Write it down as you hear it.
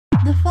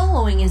The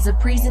following is a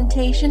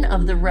presentation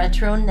of the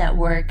Retro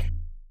Network. 15,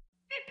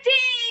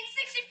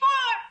 64,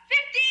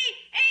 50,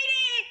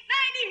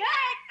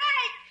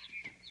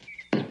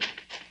 80, 90,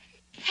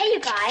 hey! Hey, you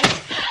guys.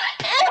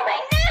 Oh, my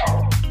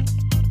no!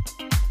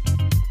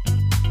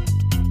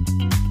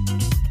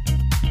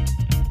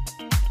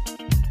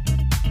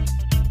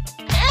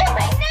 Oh,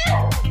 my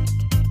no!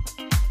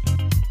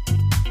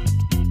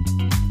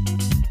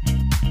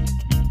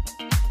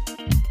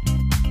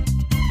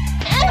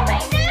 Oh, my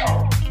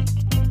no!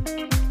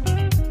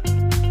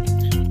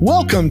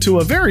 Welcome to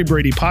a very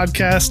Brady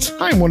podcast.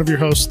 I'm one of your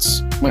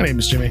hosts. My name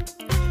is Jimmy.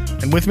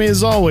 And with me,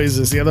 as always,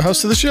 is the other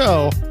host of the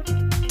show,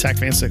 Tack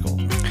Van Sickle.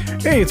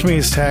 Hey, it's me,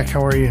 it's Tack.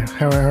 How are you?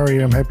 How are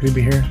you? I'm happy to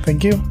be here.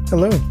 Thank you.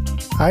 Hello.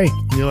 Hi.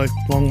 You like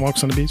long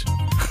walks on the beach?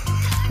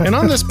 And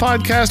on this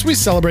podcast, we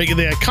celebrate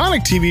the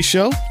iconic TV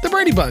show, The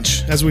Brady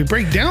Bunch, as we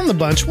break down the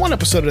bunch one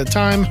episode at a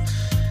time.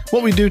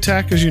 What we do,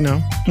 Tack, as you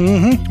know,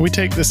 we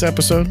take this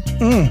episode,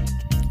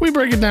 we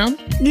break it down,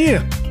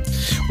 Yeah.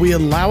 we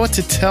allow it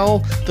to tell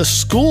the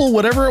school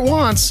whatever it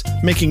wants,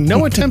 making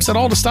no attempts at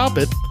all to stop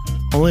it,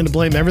 only to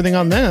blame everything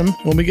on them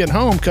when we get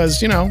home,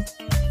 because, you know,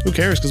 who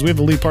cares? Because we have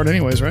the lead part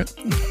anyways, right?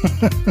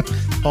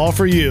 All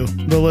for you,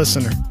 the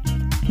listener.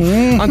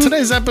 On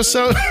today's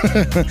episode,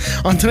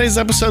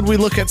 we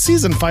look at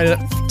season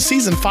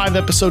 5,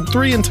 episode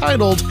 3,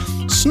 entitled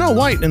 "Snow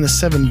White and the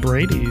Seven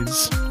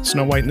Bradys."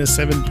 Snow White and the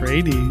Seven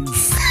Bradys.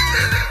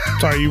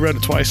 Sorry, you read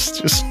it twice.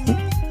 Just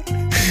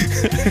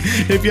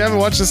if you haven't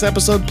watched this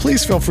episode,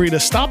 please feel free to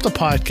stop the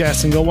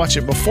podcast and go watch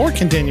it before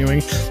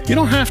continuing. You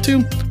don't have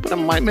to, but it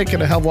might make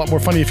it a hell of a lot more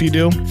funny if you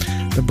do.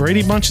 The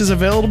Brady Bunch is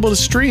available to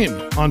stream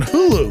on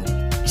Hulu,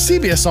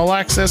 CBS All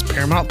Access,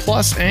 Paramount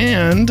Plus,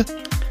 and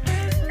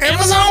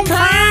Amazon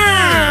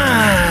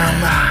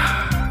Prime.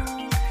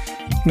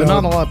 But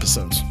not all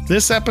episodes.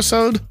 This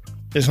episode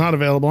is not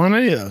available on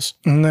any of those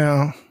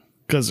No.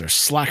 because they're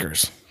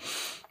slackers.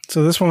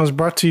 So this one was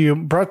brought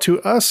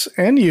to us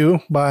and you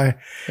by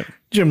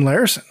Jim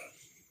Larison.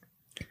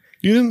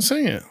 You didn't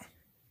sing it.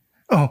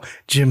 Oh,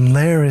 Jim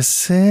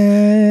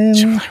Larison.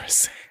 Jim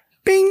Larison.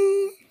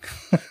 Bing.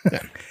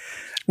 Yeah.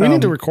 We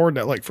need to record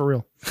that, like, for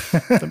real.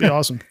 That'd be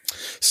awesome.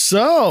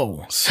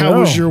 So, how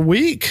was your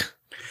week?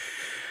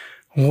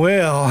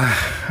 Well,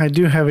 I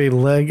do have a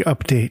leg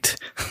update.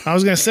 I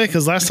was going to say,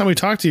 because last time we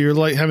talked to you, you were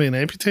like having an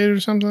amputated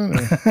or something.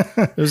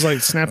 Or it was like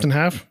snapped in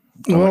half.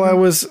 Well, I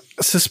was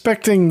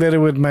suspecting that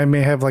I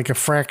may have like a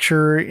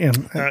fracture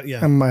in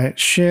my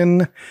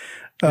shin.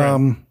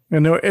 Right. I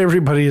know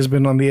everybody has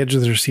been on the edge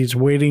of their seats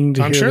waiting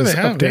to I'm hear sure this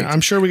they have. update. Yeah,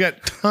 I'm sure we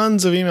got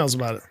tons of emails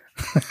about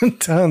it.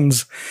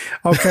 Tons.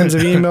 All kinds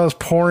of emails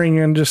pouring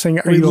in just saying,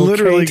 are We you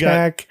literally okay,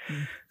 got- Tack?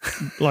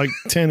 Like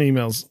 10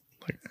 emails.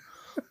 Like,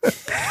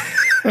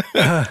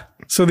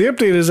 So the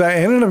update is I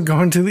ended up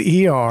going to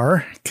the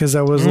ER because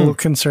I was a little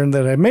concerned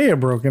that I may have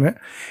broken it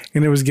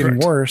and it was getting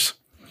Correct. worse.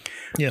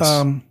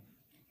 yes.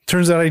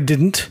 Turns out I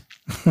didn't.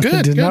 Good.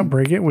 I did good. not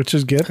break it, which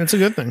is good. That's a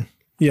good thing.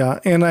 Yeah.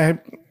 And I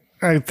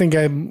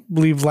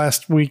believe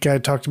last week I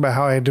talked about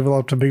how I had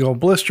developed a big old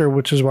blister,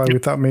 which is why we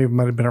thought maybe it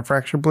might have been a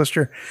fracture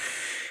blister.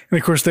 And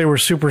of course they were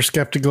super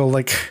skeptical.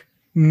 Like,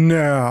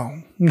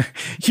 no,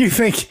 you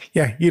think,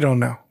 you don't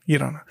know. You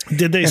don't know.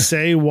 Did they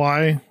say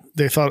why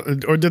they thought,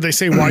 or did they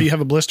say why you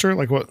have a blister?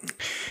 Like what?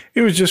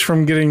 It was just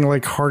from getting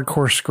like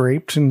hardcore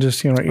scraped and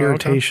just,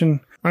 irritation.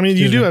 I mean,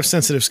 you do have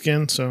sensitive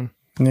skin, so.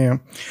 Yeah.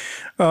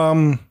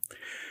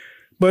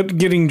 But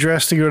getting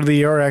dressed to go to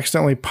the ER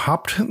accidentally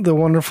popped the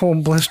wonderful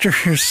blister.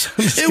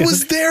 It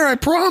was there, I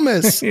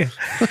promise. Yeah.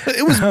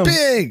 It was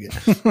big.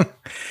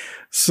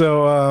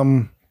 So,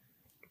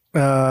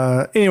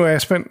 anyway, I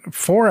spent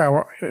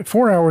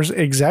 4 hours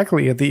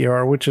exactly at the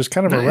ER, which is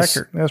kind of a Nice.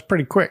 record. That's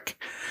pretty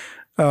quick.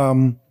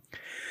 And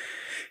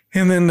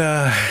then,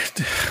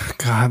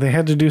 God, they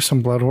had to do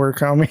some blood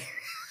work on me.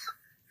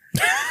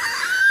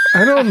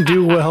 I don't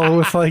do well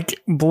with like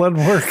blood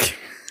work.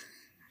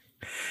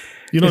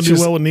 You don't It's do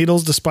just- well with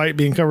needles despite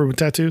being covered with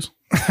tattoos?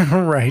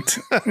 Right.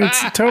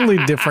 It's totally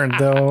different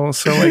though.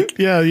 So like,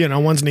 Yeah,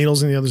 one's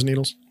needles and the other's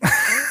needles.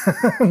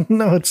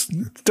 no, it's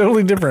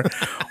totally different.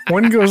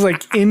 One goes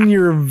like in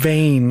your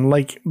vein.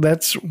 Like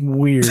that's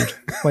weird.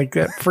 Like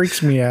that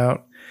freaks me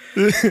out.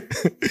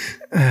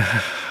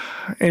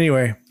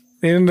 Anyway,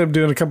 they ended up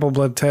doing a couple of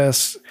blood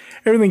tests.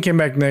 Everything came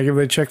back negative.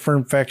 They checked for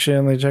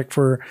infection. They checked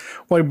for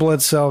white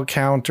blood cell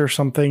count or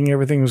something.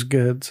 Everything was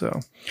good. So,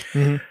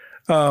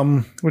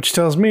 which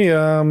tells me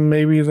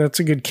maybe that's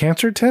a good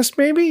cancer test.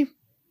 Maybe.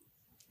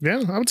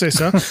 Yeah, I would say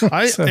so.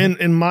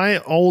 In my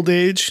old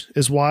age,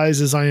 as wise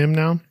as I am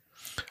now,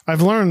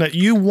 I've learned that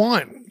you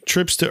want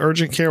trips to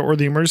urgent care or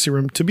the emergency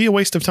room to be a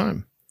waste of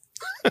time.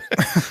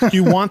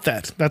 You want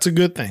that. That's a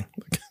good thing.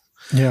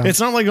 Yeah. It's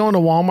not like going to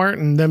Walmart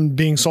and them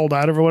being sold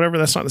out of or whatever.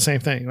 That's not the same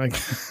thing. Like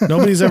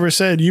nobody's ever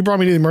said, you brought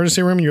me to the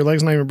emergency room and your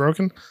leg's not even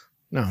broken.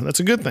 No, that's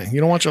a good thing. You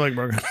don't want your leg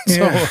broken.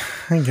 Yeah.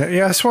 Okay.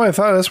 Yeah, that's why I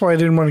thought. That's why I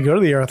didn't want to go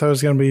to the ER. I thought it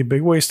was going to be a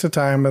big waste of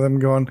time of them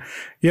going,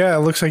 yeah, it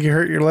looks like you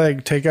hurt your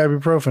leg. Take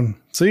ibuprofen.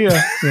 See ya.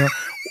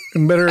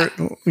 And better,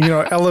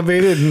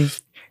 elevate it and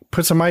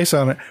put some ice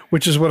on it,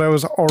 which is what I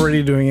was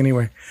already doing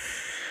anyway.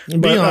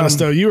 Be honest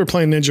though, you were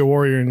playing Ninja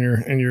Warrior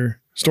in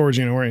your storage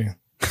unit, weren't you?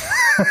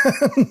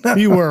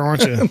 You were,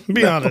 aren't you?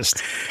 Be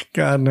honest.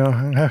 God,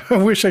 no. I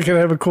wish I could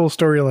have a cool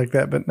story like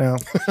that, but no.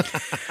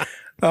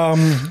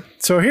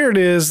 So here it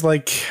is,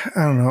 like,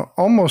 I don't know,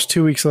 almost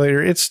 2 weeks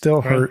later. It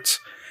still hurts.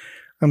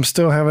 I'm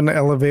still having to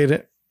elevate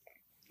it,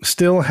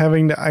 still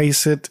having to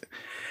ice it.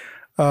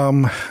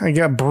 I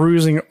got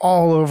bruising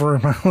all over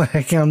my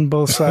leg on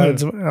both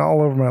sides,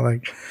 all over my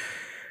leg.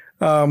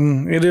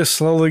 It is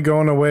slowly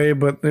going away,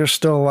 but there's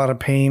still a lot of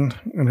pain,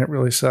 and it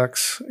really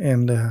sucks.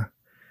 And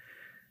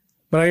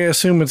but I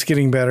assume it's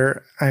getting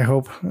better. I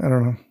hope. I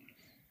don't know.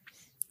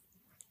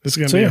 This is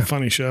going to be a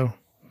funny show.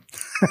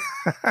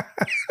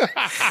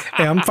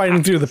 Hey, I'm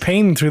fighting through the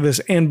pain through this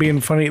and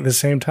being funny at the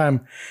same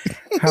time.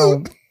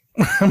 How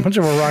much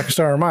of a rock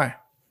star am I?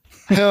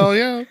 Hell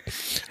yeah.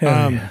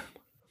 Hell yeah.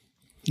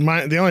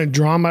 The only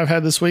drama I've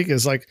had this week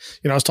is, like,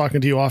 I was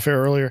talking to you off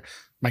air earlier.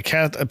 My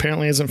cat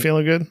apparently isn't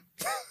feeling good.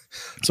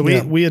 So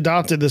we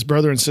adopted this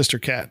brother and sister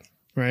cat,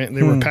 right?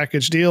 They were a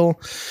package deal.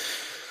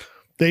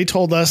 They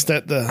told us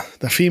that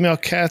the female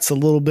cat's a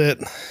little bit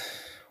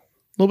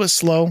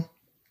slow,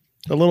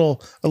 a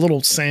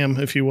little Sam,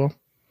 if you will.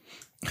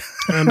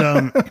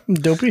 And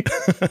dopey.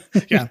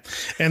 Yeah.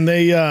 And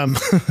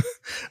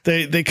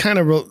they kind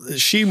of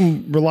she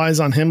relies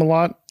on him a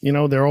lot.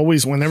 They're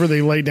always, whenever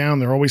they lay down,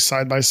 they're always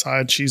side by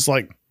side. She's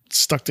like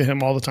stuck to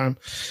him all the time.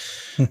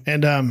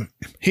 And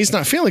he's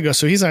not feeling good,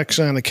 so he's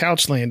actually on the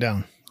couch laying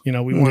down. We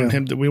want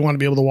to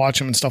be able to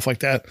watch him and stuff like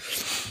that.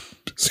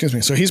 Excuse me.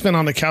 So he's been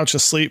on the couch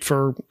asleep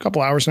for a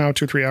couple hours now,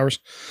 2 or 3 hours.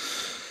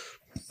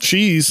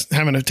 She's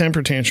having a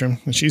temper tantrum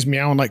and she's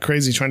meowing like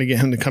crazy, trying to get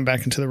him to come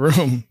back into the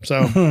room.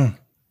 So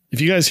if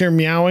you guys hear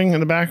meowing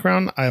in the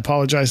background, I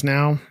apologize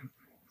now.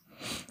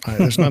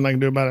 There's nothing I can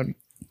do about it.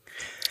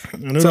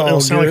 And it'll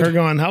sound like her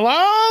going,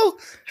 hello,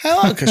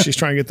 because she's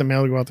trying to get the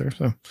mail to go out there.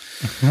 So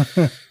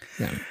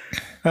yeah.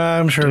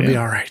 I'm sure it'll be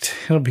all right.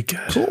 It'll be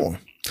good. Cool.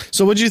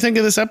 So what did you think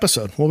of this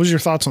episode? What was your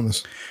thoughts on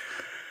this?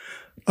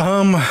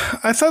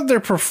 I thought their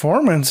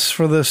performance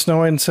for the Snow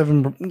White and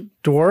Seven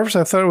Dwarfs,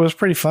 I thought it was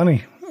pretty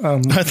funny.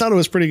 I thought it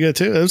was pretty good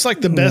too. It was like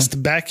the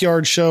best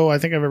backyard show I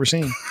think I've ever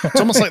seen. It's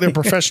almost like they're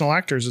professional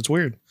actors. It's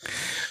weird.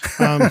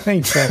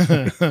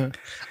 Exactly.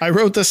 I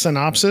wrote the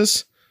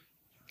synopsis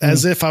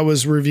as if I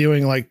was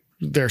reviewing like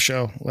their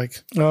show.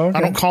 Like, I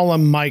don't call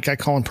him Mike. I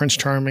call him Prince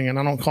Charming, and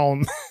I don't call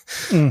him,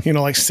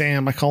 like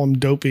Sam. I call him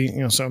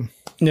Dopey. So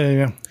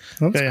yeah.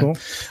 That's cool.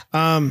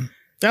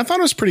 I thought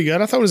it was pretty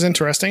good. I thought it was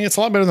interesting. It's a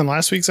lot better than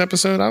last week's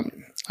episode.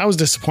 I was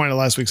disappointed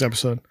last week's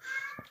episode.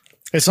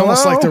 It's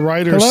almost like the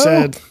writer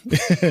said,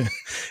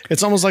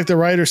 it's almost like the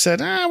writer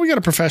said, we got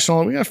a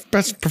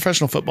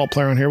professional football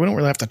player on here. We don't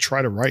really have to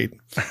try to write.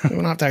 We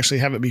don't have to actually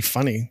have it be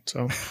funny.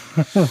 So,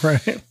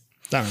 right. I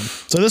don't know.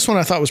 So this one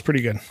I thought was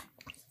pretty good.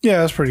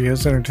 Yeah, it's pretty good.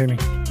 It's entertaining.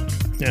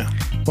 Yeah.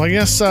 Well, I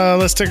guess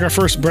let's take our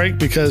first break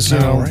because,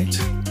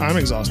 I'm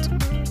exhausted.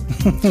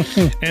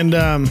 And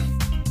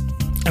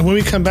when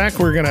we come back,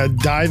 we're going to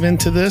dive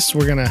into this.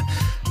 We're going to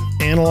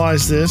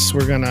analyze this.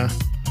 We're going to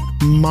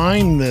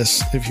mine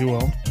this, if you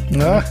will.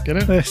 Get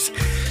it?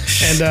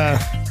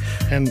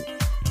 And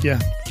yeah,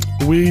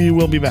 we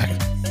will be back.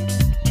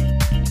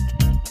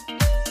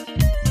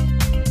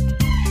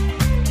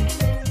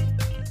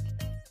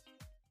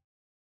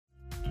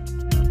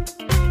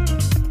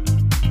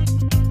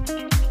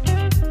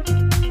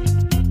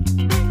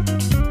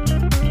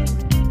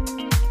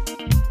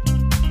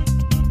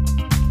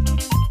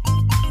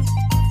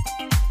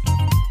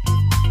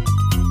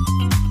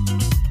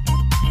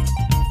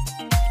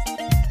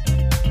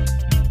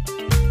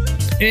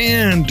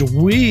 And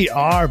we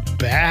are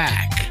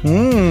back.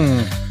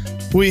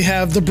 We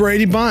have the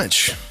Brady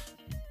Bunch.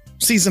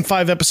 Season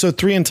 5, episode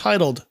 3,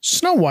 entitled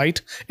Snow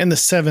White and the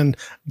Seven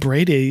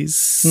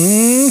Bradys.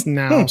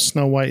 Now,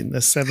 Snow White and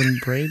the Seven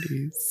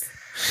Bradys.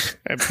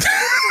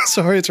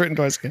 Sorry, it's written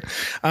twice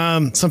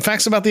again. Some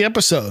facts about the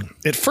episode.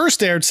 It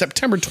first aired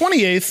September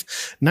 28th,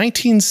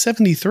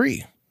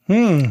 1973.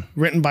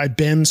 Written by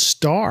Ben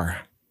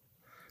Starr.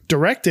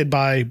 Directed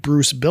by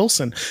Bruce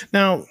Bilson.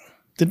 Now,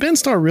 did Ben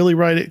Starr really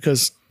write it?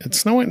 Because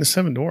it's Snow White and the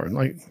Seven Dwarfs.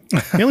 Like,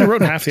 he only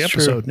wrote half the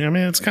episode. I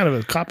mean, it's kind of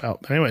a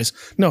cop-out. But anyways,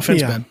 no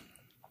offense, Ben.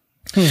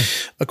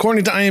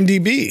 According to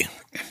IMDb,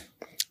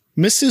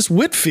 Mrs.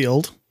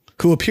 Whitfield,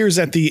 who appears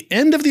at the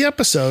end of the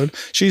episode,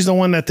 she's the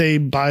one that they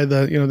buy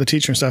the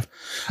teacher and stuff,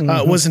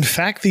 was in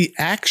fact the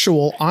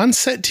actual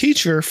on-set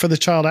teacher for the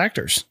child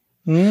actors.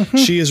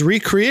 She is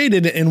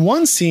recreated in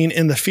one scene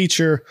in the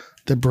feature,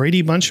 The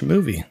Brady Bunch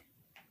Movie.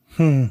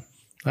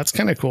 That's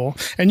kind of cool.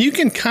 And you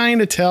can kind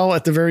of tell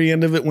at the very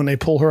end of it when they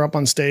pull her up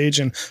on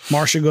stage and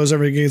Marcia goes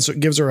over and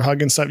gives her a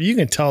hug and stuff. You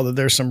can tell that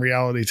there's some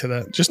reality to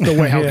that. Just the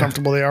way how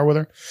comfortable they are with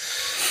her.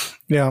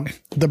 Yeah.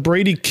 The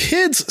Brady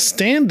kids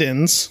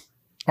stand-ins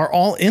are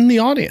all in the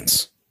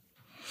audience.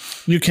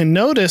 You can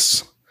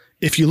notice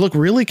if you look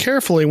really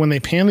carefully when they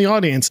pan the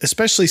audience,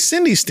 especially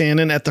Cindy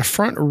standing at the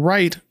front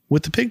right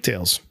with the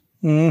pigtails.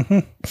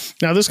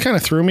 Now, this kind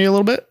of threw me a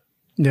little bit.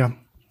 Yeah.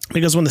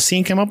 Because when the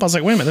scene came up, I was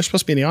like, wait a minute, they're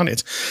supposed to be in the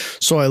audience.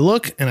 So I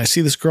look and I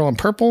see this girl in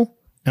purple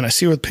and I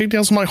see her with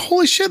pigtails. I'm like,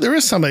 holy shit, there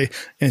is somebody.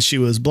 And she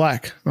was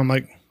black. I'm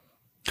like,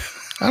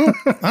 I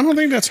don't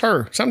think that's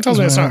her. Something tells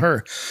me it's not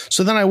her.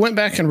 So then I went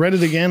back and read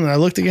it again and I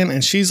looked again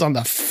and she's on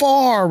the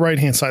far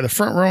right-hand side, the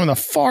front row on the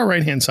far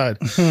right-hand side.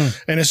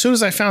 And as soon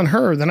as I found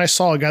her, then I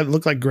saw a guy that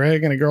looked like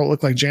Greg and a girl that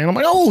looked like Jan. I'm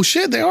like, oh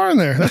shit, they are in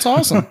there. That's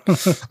awesome.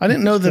 I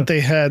didn't know that they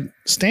had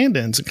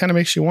stand-ins. It kind of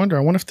makes you wonder.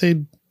 I wonder if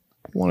they'd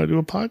want to do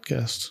a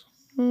podcast.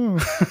 All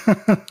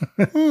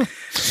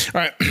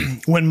right.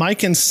 When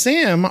Mike and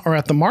Sam are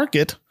at the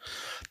market,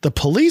 the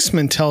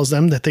policeman tells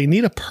them that they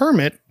need a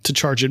permit to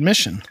charge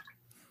admission.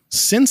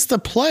 Since the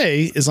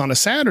play is on a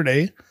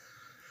Saturday,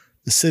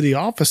 the city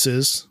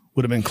offices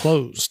would have been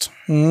closed.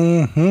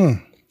 I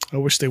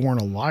wish they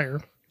weren't a liar.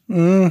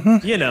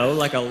 You know,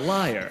 like a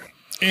liar.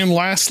 And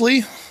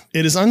lastly,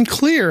 it is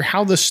unclear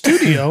how the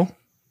studio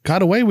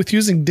got away with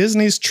using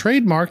Disney's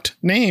trademarked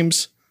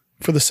names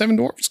for the Seven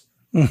Dwarfs.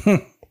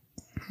 I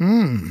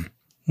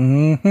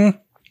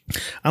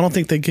don't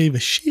think they gave a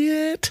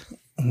shit.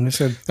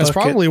 That's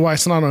probably why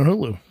it's not on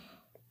Hulu.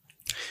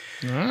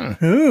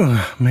 Ooh,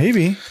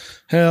 maybe.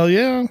 Hell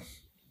yeah.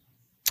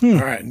 All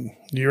right.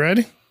 You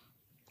ready?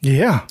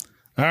 Yeah.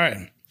 All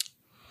right.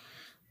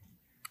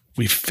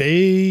 We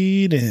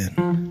fade in.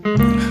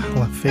 I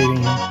love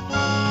fading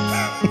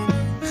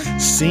in.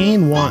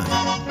 Scene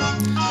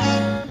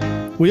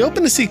 1. We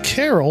open to see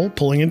Carol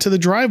pulling into the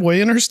driveway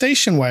in her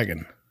station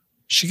wagon.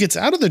 She gets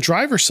out of the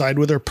driver's side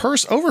with her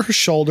purse over her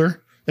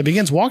shoulder and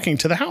begins walking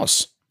to the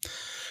house.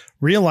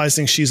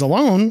 Realizing she's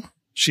alone,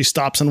 she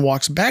stops and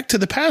walks back to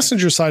the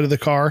passenger side of the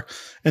car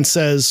and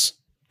says,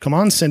 "Come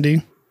on,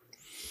 Cindy."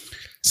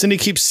 Cindy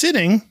keeps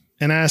sitting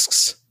and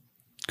asks,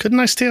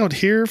 "Couldn't I stay out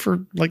here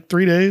for like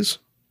 3 days?"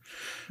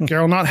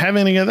 Carol, not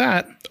having any of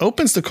that,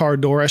 opens the car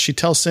door as she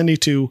tells Cindy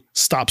to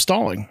stop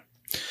stalling.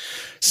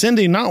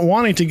 Cindy, not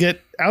wanting to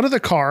get out of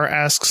the car,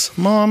 asks,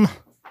 "Mom,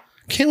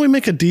 can't we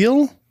make a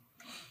deal?"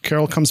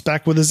 Carol comes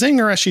back with a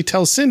zinger as she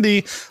tells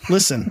Cindy,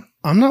 "Listen,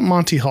 I'm not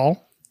Monty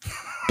Hall.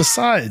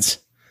 Besides,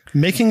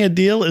 making a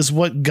deal is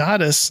what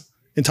got us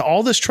into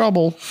all this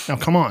trouble. Now,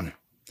 come on."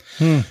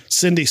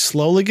 Cindy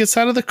slowly gets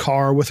out of the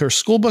car with her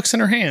school books in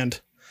her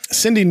hand.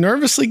 Cindy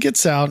nervously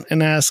gets out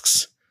and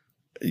asks,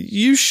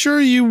 "You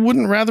sure you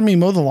wouldn't rather me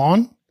mow the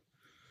lawn?"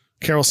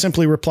 Carol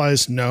simply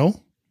replies,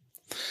 "No."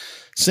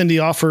 Cindy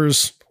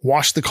offers,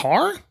 "Wash the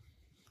car?"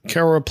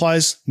 Carol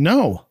replies,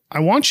 "No, I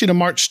want you to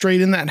march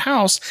straight in that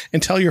house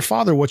and tell your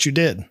father what you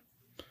did."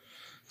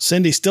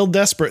 Cindy, still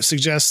desperate,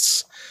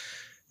 suggests,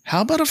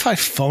 "How about if I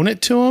phone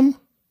it to him?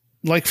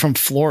 Like from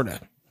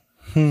Florida?"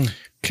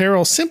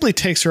 Carol simply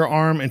takes her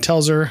arm and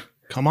tells her,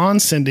 "Come on,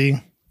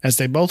 Cindy," as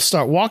they both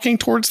start walking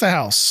towards the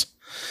house.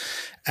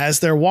 As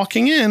they're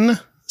walking in,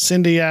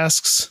 Cindy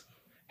asks,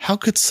 "How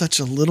could such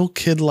a little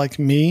kid like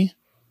me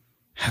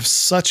have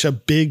such a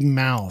big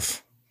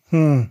mouth?"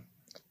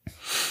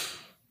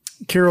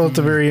 Carol at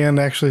the very end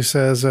actually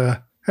says,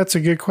 "That's a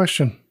good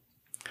question."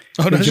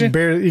 Oh, does she?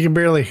 You can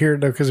barely hear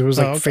it though because it was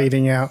like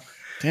fading out.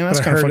 Damn,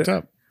 that's kind of fucked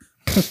up.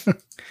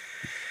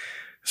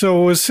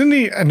 So was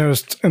Cindy, I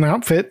noticed an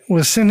outfit.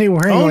 Was Cindy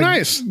wearing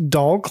nice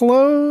doll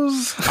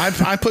clothes?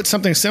 I put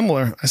something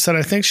similar. I said,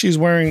 I think she was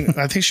wearing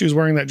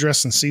that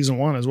dress in season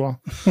 1 as well.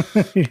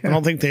 Yeah. I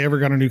don't think they ever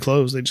got her new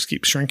clothes. They just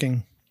keep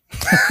shrinking.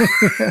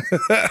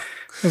 It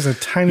was a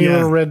tiny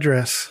little red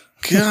dress.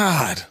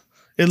 God,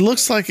 it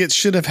looks like it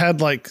should have had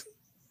like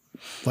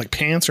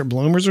pants or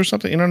bloomers or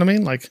something. You know what I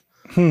mean? Like,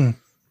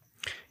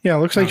 Yeah, it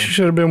looks like she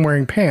should have been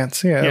wearing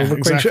pants. Yeah, it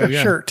looked like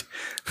a shirt.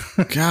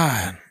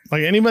 God.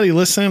 Like anybody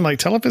listening, like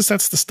tell us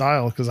that's the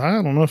style because I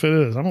don't know if it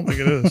is. I don't think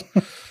it is.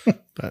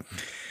 But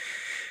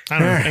I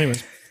don't know.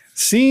 Anyways.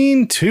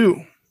 Scene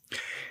 2.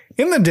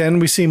 In the den,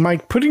 we see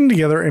Mike putting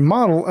together a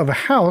model of a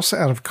house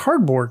out of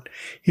cardboard.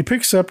 He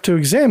picks up to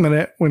examine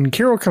it when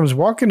Carol comes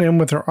walking in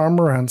with her arm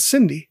around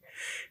Cindy.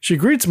 She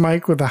greets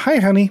Mike with a "Hi,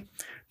 honey,"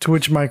 to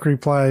which Mike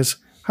replies,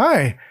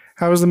 "Hi,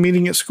 how was the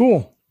meeting at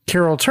school?"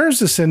 Carol turns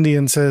to Cindy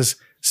and says,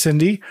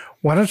 "Cindy,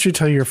 why don't you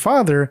tell your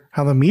father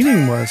how the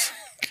meeting was?"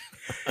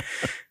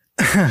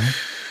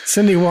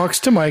 Cindy walks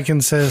to Mike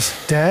and says,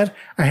 "Dad,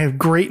 I have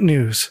great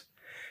news."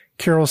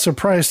 Carol,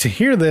 surprised to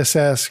hear this,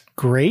 asks,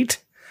 "Great?"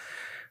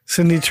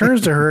 Cindy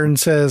turns to her and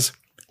says,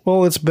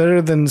 "Well, it's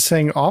better than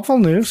saying awful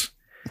news."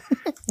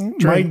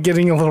 Mike,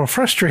 getting a little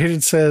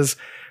frustrated, says,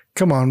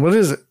 "Come on, what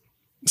is it?"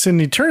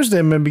 Cindy turns to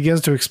him and begins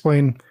to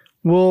explain,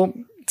 "Well,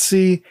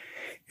 see,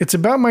 it's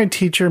about my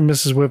teacher,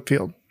 Mrs.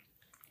 Whitfield.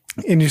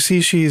 And you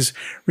see, she's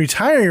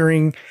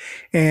retiring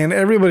and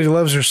everybody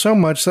loves her so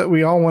much that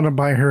we all want to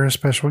buy her a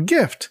special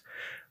gift."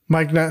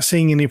 Mike, not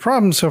seeing any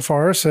problem so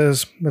far,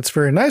 says, "That's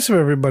very nice of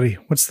everybody.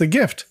 What's the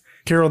gift?"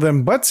 Carol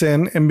then butts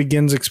in and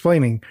begins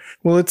explaining.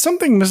 "Well, it's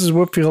something Mrs.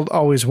 Whitfield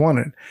always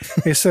wanted.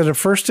 A set of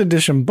first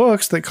edition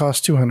books that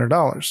cost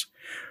 $200.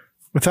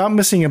 Without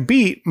missing a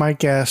beat,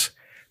 Mike asks,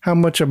 "How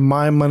much of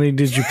my money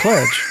did you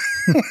pledge?"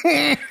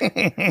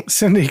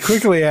 Cindy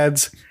quickly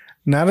adds,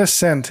 Not a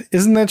cent.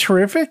 Isn't that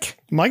terrific?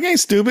 Mike ain't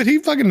stupid. He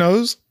fucking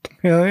knows.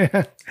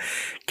 Yeah.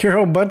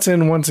 Carol butts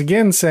in once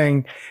again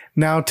saying,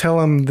 now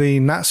tell him the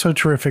not so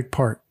terrific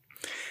part.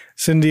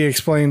 Cindy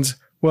explains,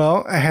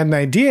 well, I had an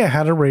idea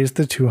how to raise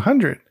the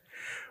 200.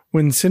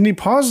 When Cindy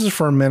pauses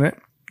for a minute,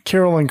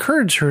 Carol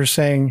encouraged her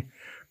saying,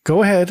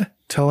 go ahead,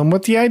 tell him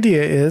what the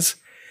idea is.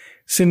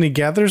 Cindy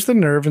gathers the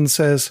nerve and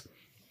says,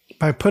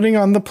 by putting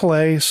on the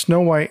play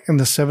Snow White and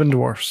the Seven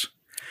Dwarfs.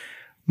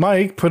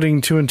 Mike, putting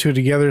two and two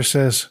together,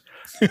 says,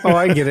 oh,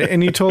 I get it.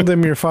 And you told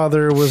them your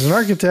father was an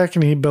architect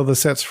and he'd build the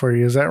sets for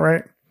you. Is that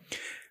right?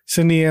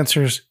 Cindy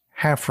answers,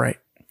 half right.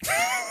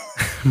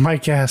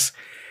 Mike asks,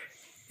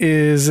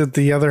 is it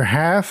the other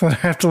half that I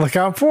have to look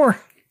out for?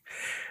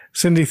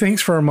 Cindy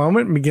thinks for a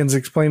moment and begins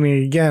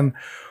explaining again.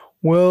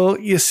 Well,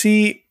 you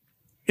see,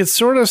 it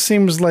sort of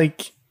seems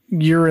like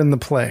you're in the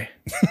play.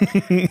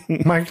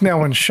 Mike,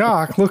 now in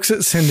shock, looks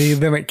at Cindy,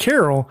 then at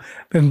Carol,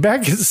 then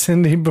back at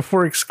Cindy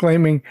before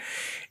exclaiming,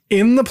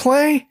 in the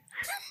play?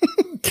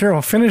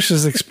 Carol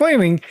finishes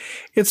explaining,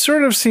 it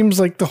sort of seems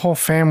like the whole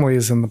family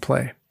is in the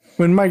play.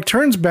 When Mike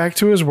turns back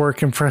to his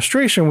work in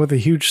frustration with a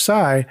huge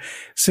sigh,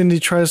 Cindy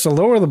tries to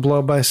lower the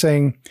blow by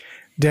saying,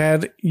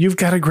 Dad, you've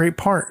got a great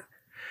part.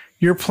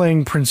 You're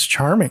playing Prince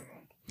Charming.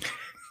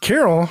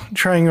 Carol,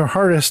 trying her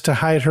hardest to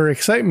hide her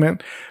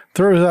excitement,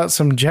 throws out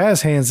some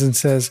jazz hands and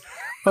says,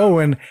 oh,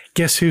 and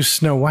guess who's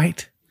Snow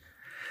White?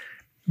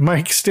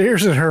 Mike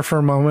stares at her for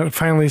a moment,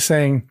 finally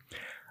saying,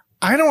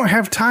 I don't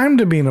have time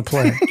to be in a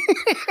play.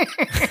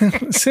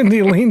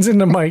 Cindy leans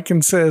into Mike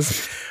and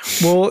says,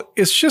 well,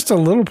 it's just a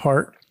little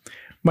part.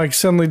 Mike,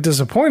 suddenly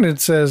disappointed,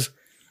 says,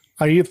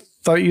 I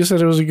thought you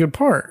said it was a good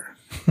part.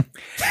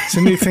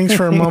 Cindy thinks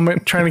for a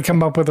moment, trying to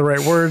come up with the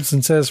right words,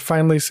 and says,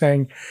 finally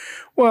saying,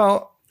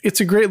 well,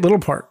 it's a great little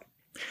part.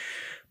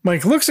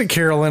 Mike looks at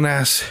Carol and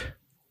asks,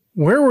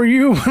 where were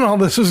you when all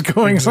this was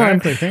going on?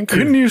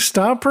 Couldn't you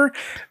stop her?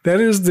 That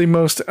is the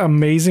most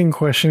amazing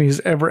question he's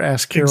ever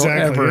asked Carol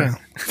ever. Yeah.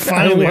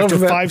 Finally, after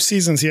 5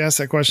 seasons, he asked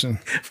that question.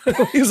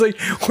 He's like,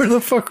 where the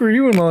fuck were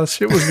you when all this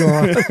shit was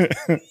going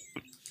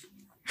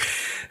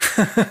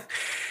on?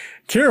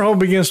 Carol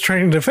begins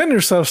trying to defend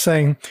herself,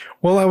 saying,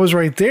 well, I was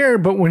right there,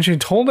 but when she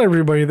told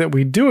everybody that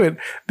we do it,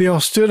 they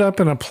all stood up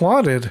and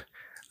applauded.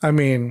 I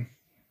mean,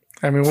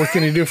 what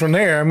can you do from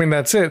there? I mean,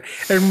 that's it.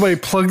 Everybody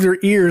plugged their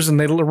ears and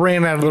they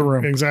ran out of the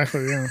room.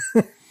 Exactly, yeah.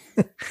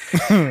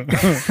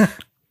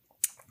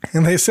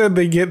 And they said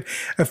they get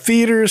a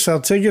theater, sell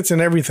tickets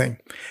and everything.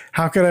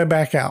 How could I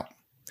back out?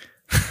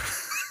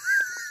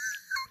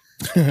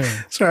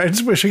 Sorry, I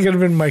just wish I could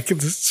have been Mike.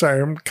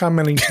 Sorry, I'm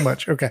commenting too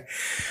much. Okay.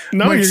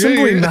 No, Mike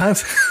simply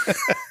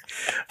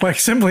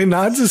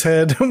nods his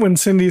head when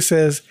Cindy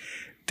says,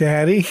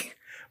 Daddy.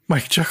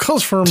 Mike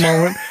chuckles for a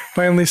moment,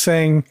 finally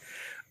saying,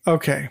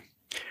 okay.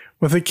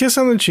 With a kiss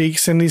on the cheek,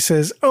 Cindy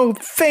says, oh,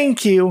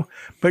 thank you,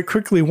 but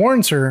quickly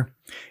warns her,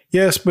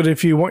 yes, but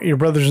if you want your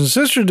brothers and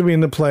sisters to be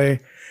in the play,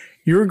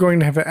 you're going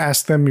to have to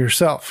ask them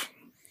yourself.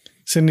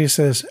 Cindy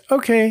says,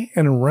 okay,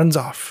 and runs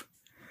off.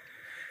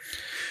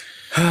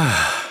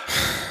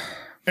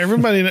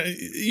 Everybody,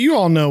 you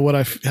all know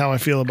how I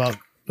feel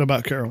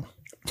about Carol.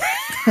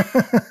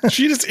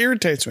 She just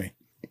irritates me.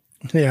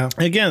 Yeah.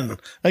 Again,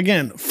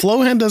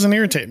 Flohan doesn't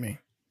irritate me.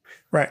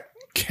 Right.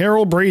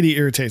 Carol Brady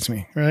irritates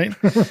me, right?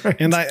 Right?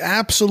 And I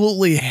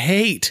absolutely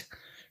hate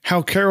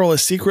how Carol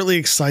is secretly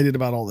excited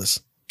about all this.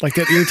 Like,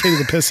 that irritated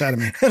the piss out of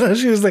me.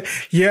 She was like,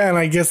 yeah, and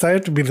I guess I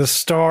have to be the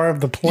star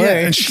of the play.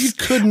 Yeah, and she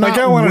could not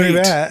I want to do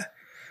that.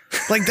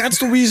 Like, that's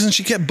the reason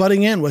she kept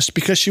butting in, was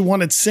because she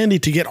wanted Cindy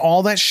to get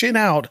all that shit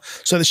out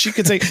so that she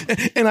could say,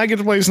 and I get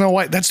to play Snow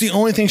White. That's the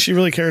only thing she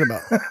really cared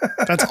about.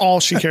 That's all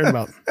she cared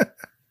about.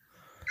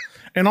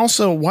 And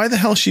also, why the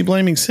hell is she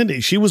blaming Cindy?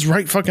 She was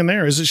right fucking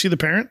there. Isn't she the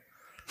parent?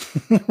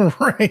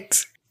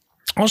 Right.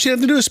 All she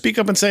had to do is speak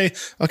up and say,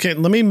 okay,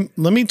 let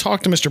me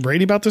talk to Mr.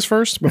 Brady about this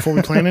first before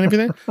we plan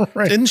anything.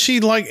 Right. Isn't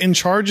she like in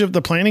charge of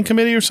the planning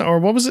committee or something? Or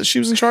what was it she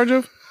was in charge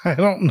of? I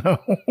don't know.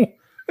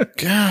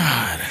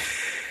 God.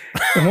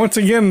 And once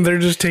again, they're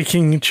just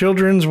taking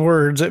children's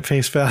words at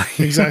face value.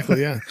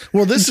 Exactly, yeah.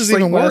 Well, this is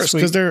even worse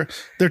because they're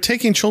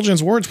taking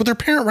children's words with their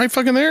parent right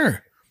fucking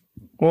there.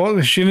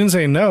 Well, she didn't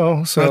say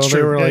no, so that's true.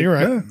 They were yeah, like, you're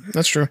right. Yeah.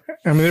 That's true.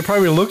 I mean, they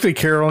probably looked at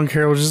Carol, and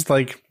Carol was just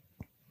like,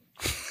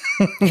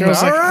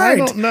 Carol's like, right. I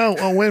don't know.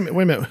 Oh, wait a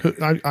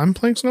minute. I'm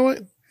playing Snow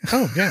White?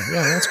 Oh, yeah,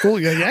 that's cool.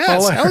 Yeah,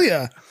 yes, hell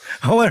yeah.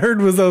 All I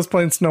heard was those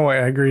playing Snow White.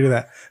 I agree to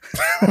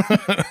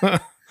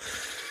that.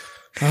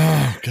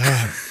 Oh,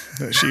 God.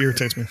 She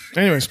irritates me.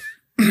 Anyways.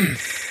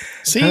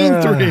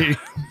 Scene 3.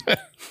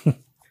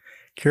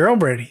 Carol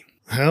Brady.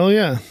 Hell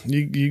yeah.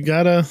 You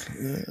gotta,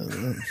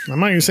 I'm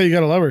not gonna say you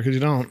gotta love her because you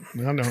don't.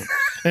 I don't.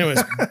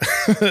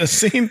 Anyways,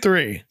 scene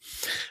 3.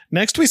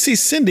 Next we see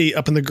Cindy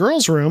up in the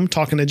girls' room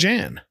talking to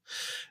Jan.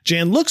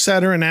 Jan looks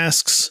at her and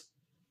asks,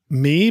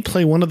 me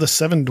play one of the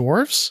 7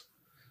 dwarfs?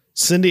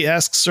 Cindy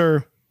asks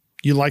her,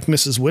 you like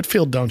Mrs.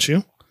 Whitfield, don't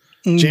you?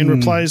 Jan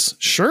replies,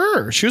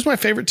 sure. She was my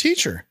favorite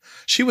teacher.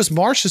 She was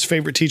Marsh's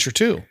favorite teacher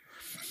too.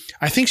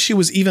 I think she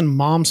was even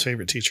Mom's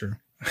favorite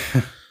teacher.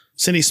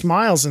 Cindy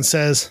smiles and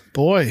says,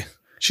 boy,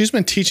 she's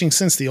been teaching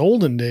since the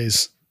olden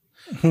days.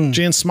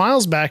 Jan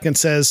smiles back and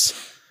says,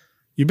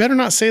 you better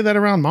not say that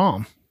around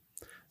Mom.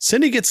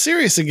 Cindy gets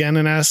serious again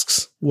and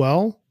asks,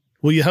 well,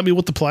 will you help me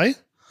with the play?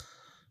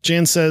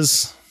 Jan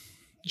says,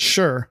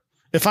 sure,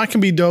 if I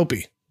can be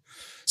Dopey.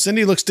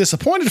 Cindy looks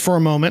disappointed for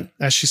a moment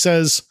as she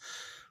says,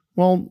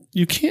 well,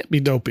 you can't be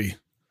Dopey.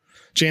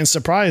 Jan's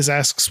surprised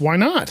asks, why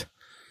not?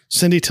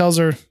 Cindy tells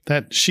her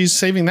that she's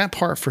saving that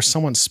part for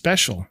someone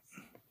special.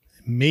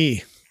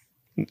 Me.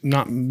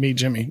 Not me,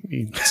 Jimmy.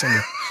 Me, Cindy.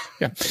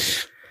 Yeah.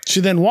 She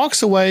then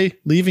walks away,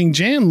 leaving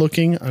Jan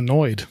looking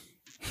annoyed.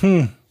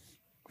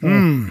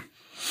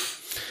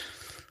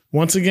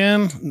 Once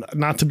again,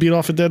 not to beat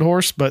off a dead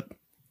horse, but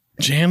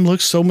Jan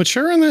looks so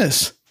mature in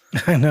this.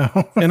 I know.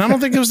 And I don't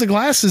think it was the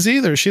glasses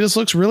either. She just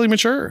looks really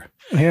mature.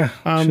 Yeah.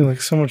 She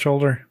looks so much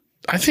older.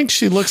 I think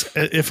she looks,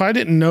 if I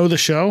didn't know the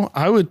show,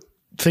 I would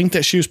think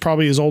that she was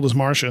probably as old as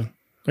Marcia,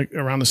 like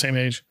around the same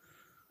age.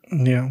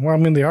 Yeah. Well, I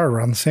mean, they are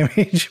around the same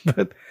age,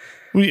 but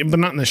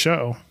not in the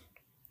show.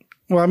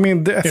 Well, I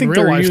mean, I think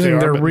they're using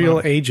their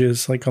real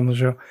ages, like on the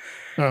show.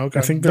 Oh, okay.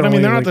 I think they're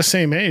not the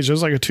same age.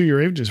 There's like a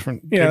 2-year age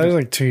difference. Yeah, there's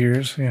like 2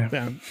 years.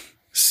 Yeah.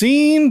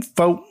 Scene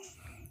 4.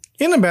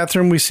 In the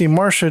bathroom, we see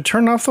Marcia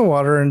turn off the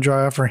water and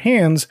dry off her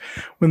hands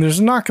when there's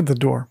a knock at the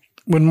door.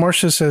 When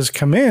Marcia says,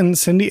 come in,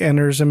 Cindy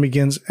enters and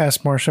begins to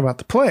ask Marcia about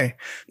the play.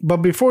 But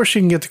before she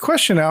can get the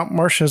question out,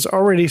 Marcia's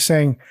already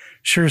saying,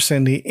 sure,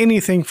 Cindy,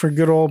 anything for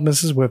good old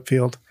Mrs.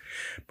 Whitfield.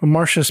 But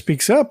Marcia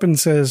speaks up and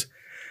says,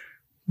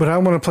 but I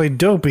want to play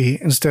Dopey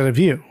instead of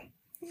you.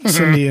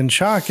 Cindy in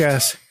shock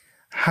asks,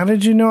 how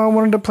did you know I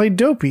wanted to play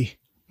Dopey?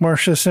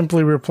 Marcia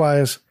simply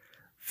replies,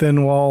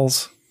 thin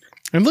walls.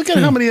 And look at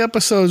how many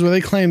episodes where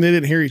they claim they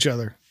didn't hear each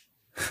other.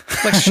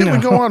 Like shit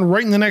would go on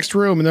right in the next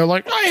room and they're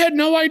like, I had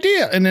no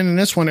idea. And then in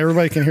this one,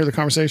 everybody can hear the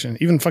conversation.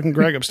 Even fucking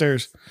Greg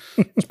upstairs.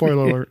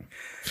 Spoiler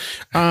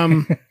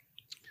alert.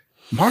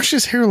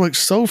 Marcia's hair looks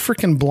so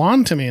freaking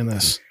blonde to me in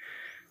this.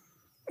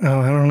 Oh,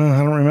 I don't know. I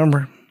don't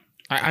remember.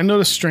 I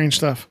noticed strange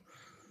stuff.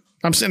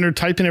 I'm sitting there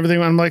typing everything.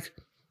 And I'm like,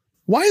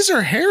 why is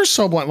her hair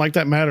so blonde? Like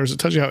that matters. It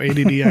tells you how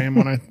ADD I am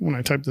when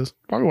I type this.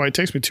 Probably why it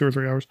takes me 2 or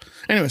 3 hours.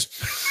 Anyways.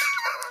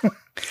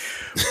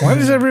 Why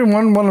does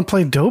everyone want to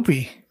play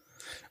Dopey?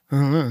 I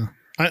don't know.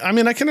 I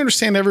mean, I can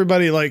understand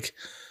everybody like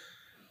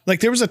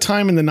there was a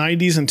time in the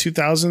 90s and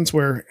 2000s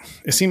where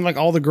it seemed like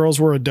all the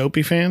girls were a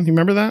Dopey fan. You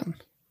remember that?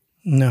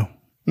 No.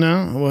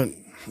 Well,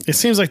 it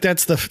seems like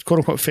that's the quote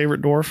unquote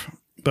favorite dwarf,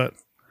 but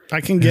I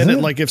can get it.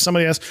 Like if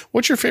somebody asks,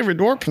 what's your favorite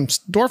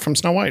dwarf from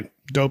Snow White?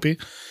 Dopey.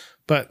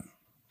 But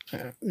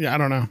yeah, I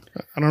don't know.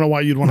 I don't know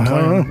why you'd want to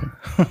play him.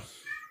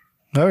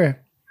 Okay.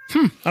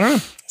 I don't know.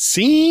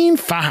 Scene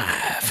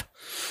 5.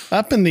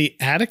 Up in the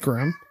attic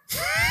room.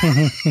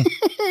 Am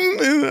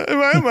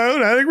I in my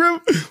own attic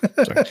room?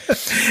 Sorry.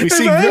 We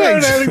see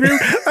Greg.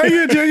 Are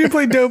you enjoying you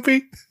play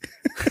Dopey?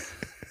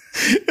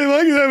 If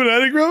I could have an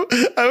attic room,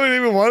 I wouldn't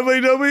even want to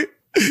play Dopey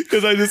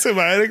because I just sit in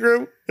my attic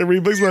room and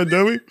read books about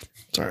Dopey.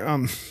 Sorry. I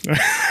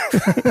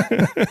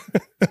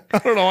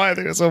don't know why I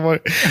think it's so funny.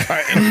 All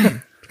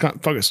right.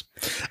 Focus.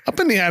 Up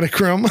in the attic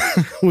room,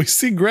 we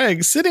see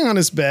Greg sitting on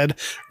his bed,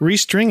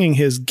 restringing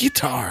his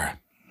guitar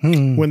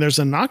when there's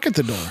a knock at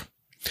the door.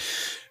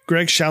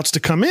 Greg shouts to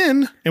come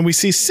in, and we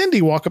see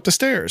Cindy walk up the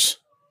stairs.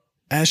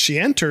 As she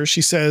enters,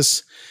 she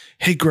says,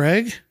 hey,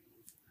 Greg,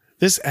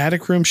 this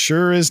attic room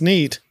sure is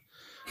neat.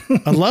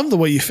 I love the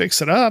way you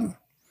fix it up.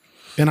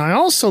 And I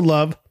also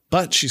love,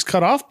 but she's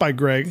cut off by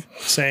Greg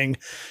saying,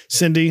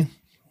 Cindy,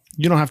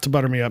 you don't have to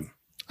butter me up.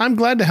 I'm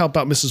glad to help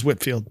out Mrs.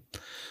 Whitfield,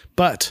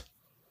 but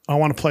I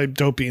want to play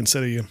Dopey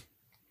instead of you.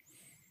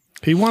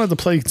 He wanted to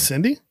play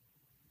Cindy?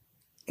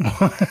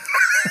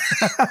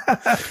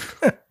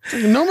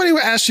 Nobody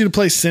asked you to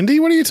play Cindy.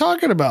 What are you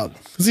talking about?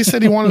 Because he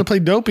said he wanted to play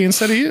Dopey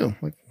instead of you.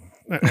 Like,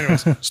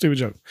 anyways, stupid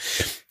joke.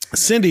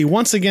 Cindy,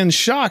 once again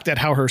shocked at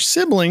how her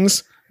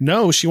siblings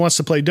know she wants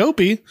to play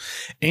Dopey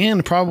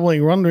and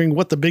probably wondering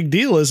what the big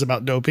deal is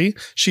about Dopey,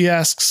 she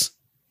asks,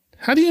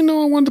 how do you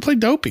know I wanted to play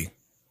Dopey?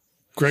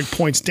 Greg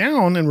points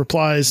down and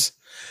replies,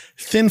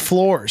 thin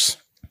floors.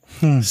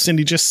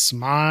 Cindy just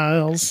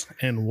smiles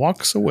and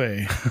walks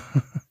away.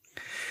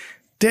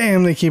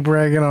 Damn, they keep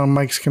ragging on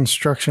Mike's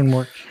construction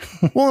work.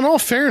 Well, in all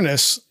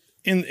fairness,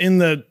 in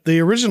the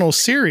original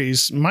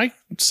series, Mike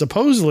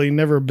supposedly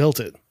never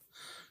built it.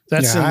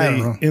 That's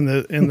in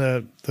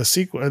the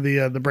sequel,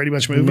 the Brady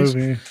Bunch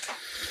movies.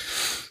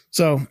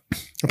 So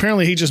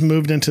apparently he just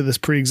moved into this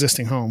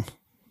pre-existing home.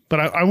 But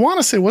I want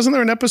to say, wasn't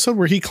there an episode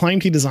where he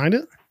claimed he designed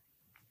it?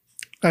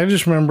 I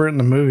just remember it in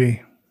the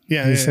movie.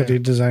 Yeah, he said he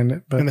designed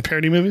it. But in the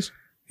parody movies.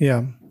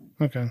 Yeah.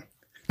 Okay.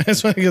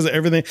 That's funny because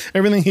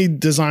everything he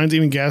designs,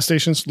 even gas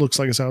stations, looks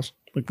like his house.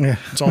 Like, yeah,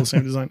 it's all the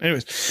same design.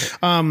 Anyways,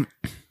 I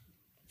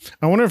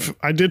wonder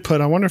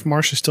if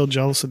Marcia's still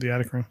jealous of the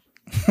attic room.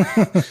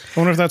 I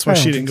wonder if that's why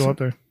she didn't go up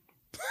there.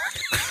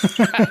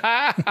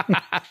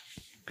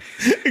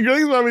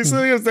 Greg's probably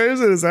sitting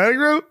upstairs in his attic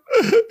room,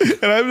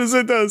 and I'm just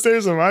sitting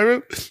downstairs in my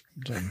room.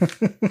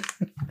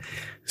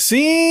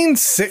 Scene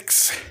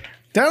 6.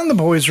 Down in the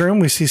boys' room,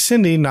 we see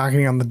Cindy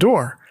knocking on the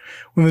door.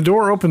 When the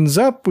door opens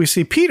up, we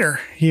see Peter.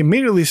 He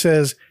immediately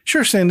says,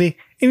 "Sure, Cindy,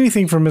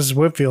 anything for Mrs.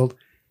 Whitfield,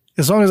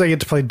 as long as I get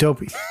to play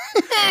Dopey."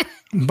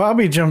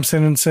 Bobby jumps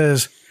in and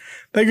says,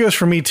 "That goes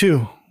for me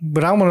too,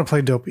 but I want to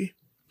play Dopey."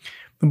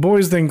 The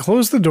boys then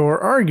close the door,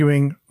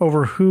 arguing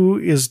over who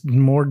is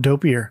more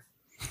dopier.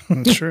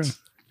 That's true.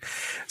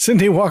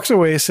 Cindy walks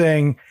away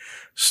saying,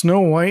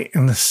 "Snow White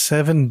and the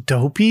 7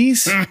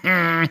 Dopies?"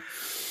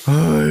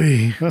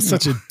 Oy. That's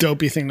such a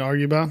dopey thing to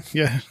argue about.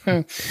 Yeah.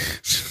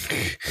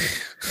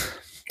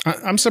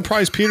 I'm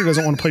surprised Peter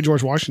doesn't want to play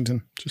George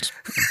Washington.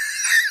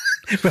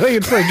 But I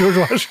can play George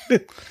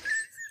Washington.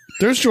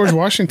 There's George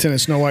Washington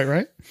as Snow White,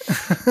 right?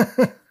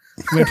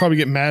 They'd probably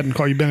get mad and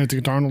call you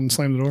Benedict Arnold and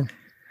slam the door.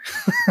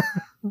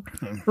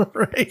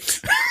 Right.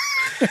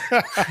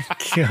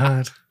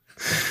 God.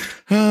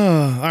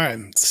 All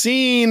right.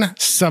 Scene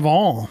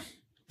 7.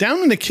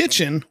 Down in the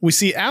kitchen, we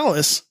see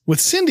Alice with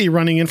Cindy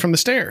running in from the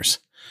stairs.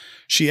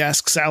 She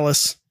asks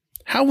Alice,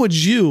 "How would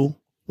you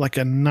like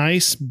a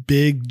nice,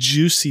 big,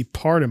 juicy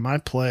part in my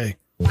play?"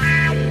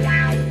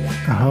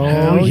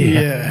 Oh,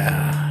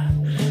 yeah.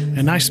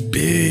 A nice,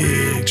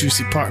 big,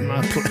 juicy part in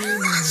my play.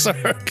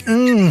 Sorry.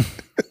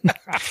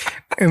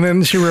 And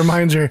then she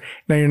reminds her,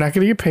 "Now you're not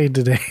going to get paid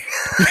today."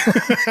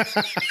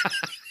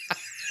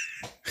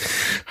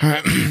 All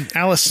right.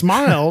 Alice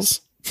smiles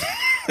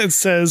and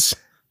says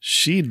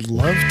she'd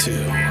love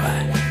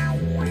to.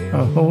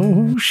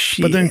 Oh,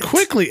 shit. But then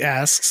quickly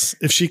asks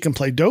if she can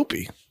play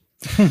Dopey.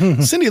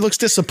 Cindy looks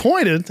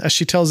disappointed as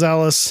she tells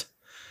Alice,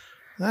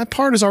 "That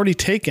part is already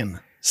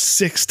taken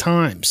 6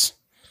 times.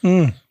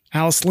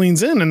 Alice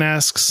leans in and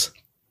asks,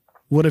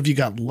 "What have you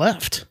got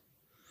left?"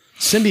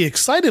 Cindy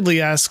excitedly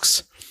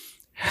asks,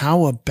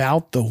 "How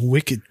about the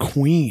Wicked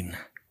Queen?"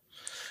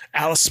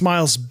 Alice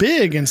smiles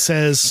big and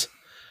says,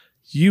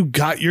 "You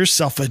got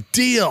yourself a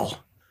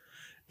deal.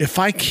 If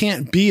I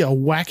can't be a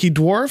wacky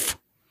dwarf,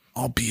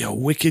 I'll be a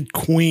wicked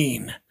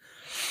queen."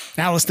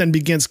 Alice then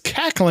begins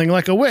cackling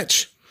like a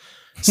witch.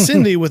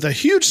 Cindy, with a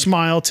huge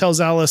smile,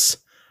 tells Alice,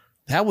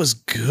 "That was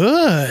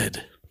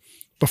good,"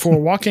 before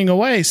walking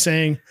away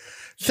saying,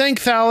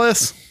 "Thanks,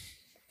 Alice."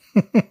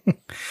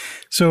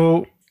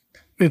 So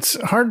it's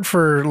hard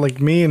for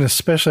like me and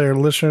especially our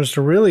listeners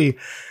to really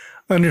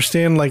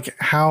understand like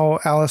how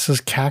Alice's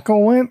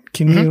cackle went.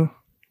 Can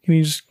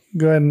you just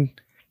go ahead and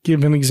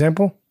give an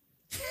example?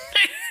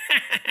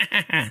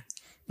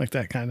 Like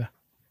that kind of.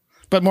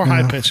 But more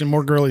high pitched and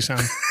more girly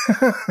sound.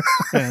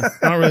 Yeah,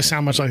 I don't really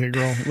sound much like a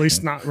girl, at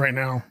least not right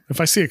now. If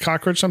I see a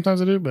cockroach,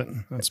 sometimes I do, but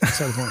that's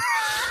beside the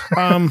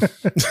point.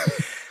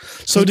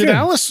 So did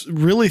Alice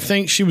really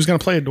think she was going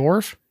to play a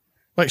dwarf?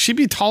 Like, she'd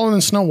be taller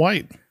than Snow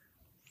White.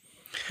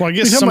 Well, I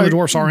guess some of the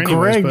dwarfs are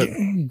anyways,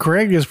 but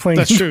Greg is playing.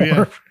 That's true,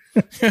 dwarf.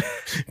 Yeah.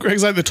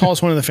 Greg's like the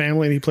tallest one in the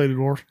family, and he played a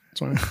dwarf.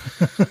 That's why.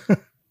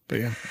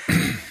 But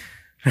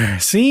yeah.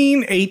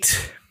 Scene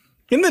 8.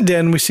 In the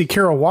den, we see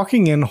Carol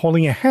walking in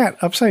holding a hat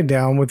upside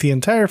down with the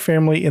entire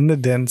family in the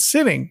den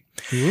sitting.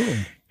 Ooh.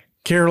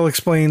 Carol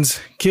explains,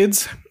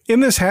 "Kids, in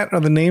this hat are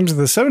the names of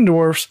the 7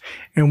 dwarfs,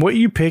 and what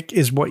you pick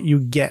is what you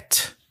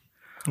get."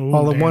 Ooh,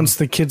 All at once,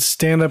 the kids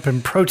stand up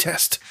and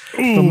protest.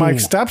 Ooh. But Mike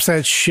stops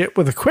that shit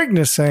with a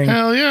quickness, saying,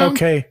 "Hell yeah.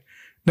 Okay,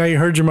 now you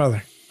heard your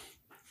mother."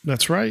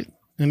 That's right.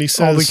 And he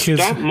says, All the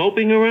kids, "Stop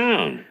moping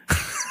around."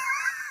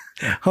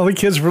 all the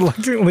kids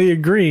reluctantly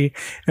agree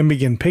and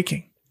begin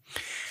picking.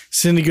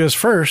 Cindy goes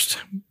first,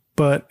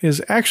 but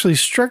is actually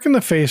struck in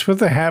the face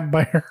with a hat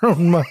by her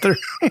own mother.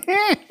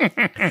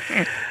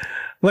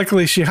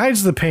 Luckily, she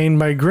hides the pain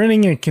by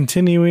grinning and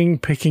continuing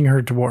picking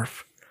her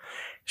dwarf.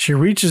 She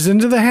reaches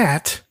into the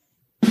hat,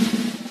 and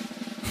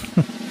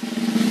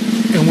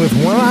with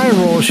one eye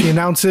roll, she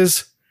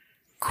announces,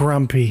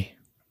 "Grumpy."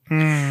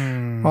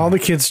 All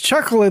the kids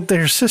chuckle at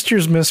their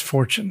sister's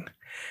misfortune.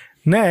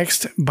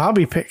 Next,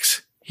 Bobby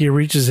picks. He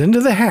reaches into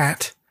the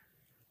hat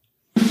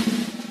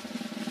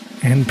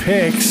and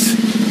picks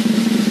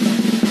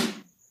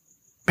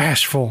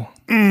Bashful.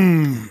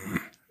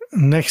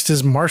 Next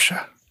is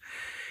Marcia.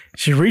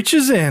 She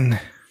reaches in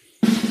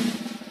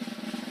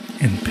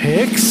and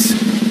picks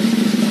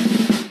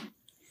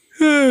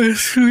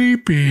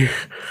Sleepy.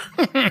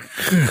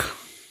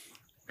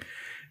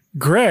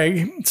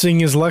 Greg,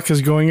 seeing his luck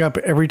is going up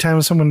every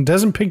time someone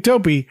doesn't pick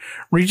Dopey,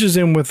 reaches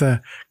in with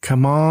a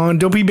 "Come on,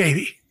 Dopey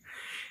baby."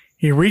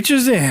 He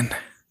reaches in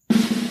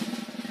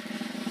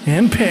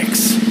and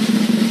picks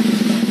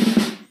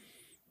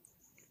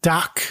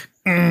Doc.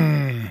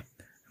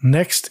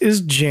 Next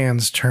is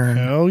Jan's turn.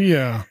 "Hell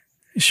yeah."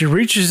 She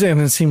reaches in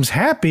and seems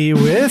happy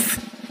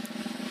with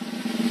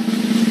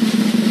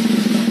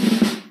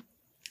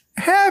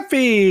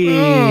Happy.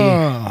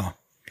 Oh.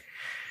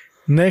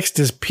 Next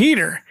is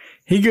Peter.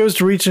 He goes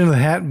to reach into the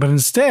hat, but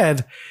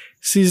instead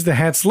sees the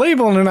hat's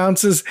label and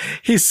announces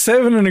he's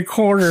 7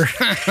 1/4.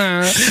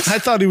 I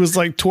thought he was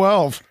like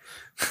 12.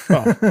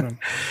 Oh, no.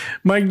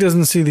 Mike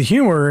doesn't see the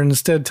humor and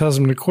instead tells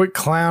him to quit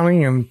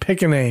clowning and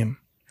pick a name.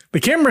 The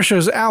camera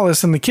shows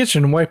Alice in the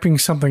kitchen wiping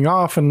something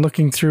off and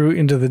looking through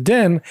into the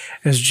den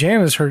as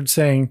Jan is heard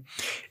saying,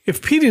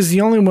 if Pete is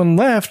the only one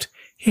left,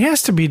 he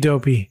has to be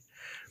dopey.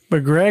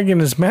 But Greg in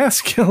his math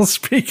skills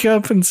speak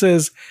up and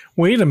says,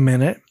 wait a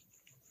minute.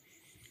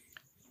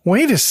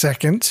 Wait a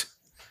second.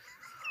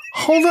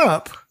 Hold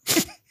up.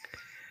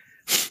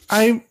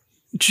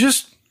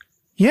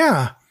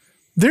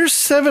 There's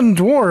 7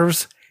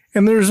 dwarves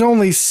and there's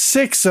only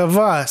 6 of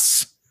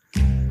us.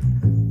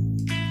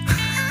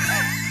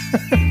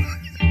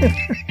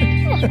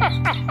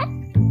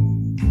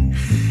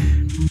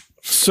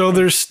 So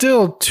there's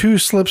still 2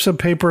 slips of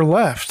paper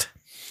left.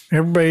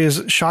 Everybody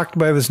is shocked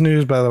by this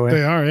news, by the way.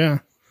 They are, yeah.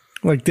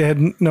 Like they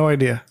had no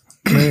idea.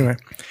 Anyway.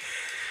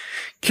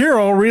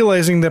 Carol,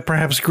 realizing that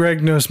perhaps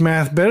Greg knows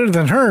math better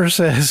than her,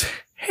 says,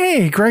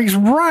 hey, Greg's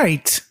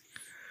right.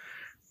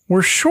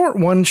 We're short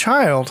 1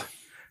 child.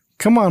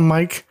 Come on,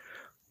 Mike.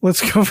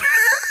 Let's go.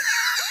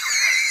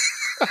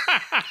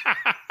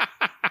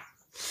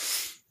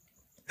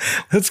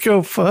 Let's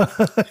go fuck.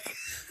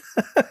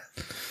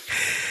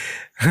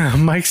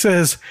 Mike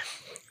says,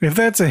 if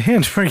that's a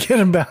hint, forget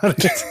about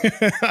it.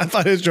 I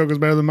thought his joke was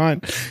better than mine.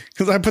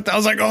 Because I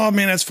was like, oh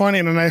man, that's funny.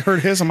 And then I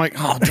heard his. I'm like,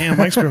 oh damn,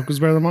 Mike's joke was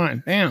better than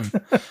mine. Damn.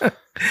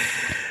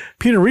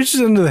 Peter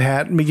reaches into the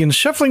hat and begins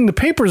shuffling the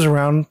papers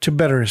around to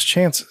better his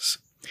chances.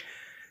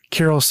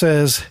 Carol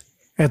says,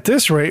 at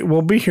this rate,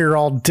 we'll be here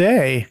all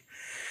day.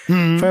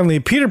 Finally,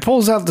 Peter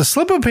pulls out the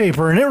slip of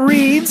paper and it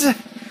reads,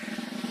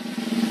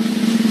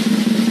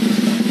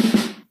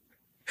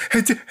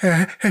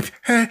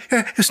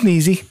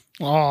 sneezy.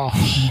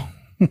 Oh.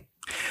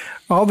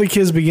 All the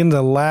kids begin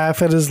to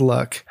laugh at his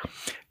luck.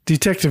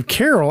 Detective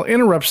Carol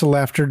interrupts the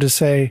laughter to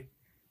say,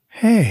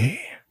 hey,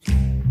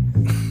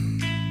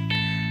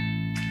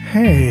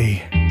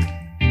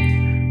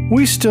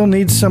 we still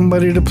need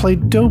somebody to play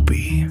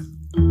dopey.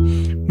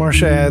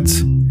 Marcia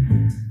adds,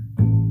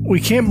 we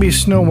can't be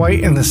Snow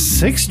White and the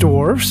 6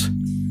 dwarves.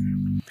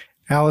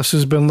 Alice,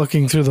 who's been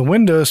looking through the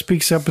window,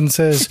 speaks up and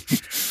says,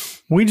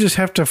 we just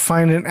have to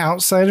find an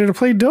outsider to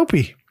play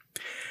dopey.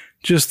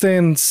 Just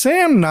then,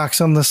 Sam knocks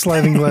on the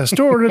sliding glass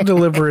door to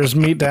deliver his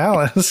meat to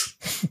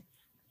Alice.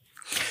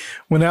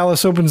 When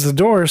Alice opens the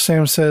door,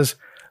 Sam says,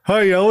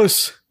 hi,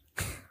 Alice.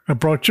 I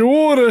brought your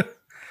order.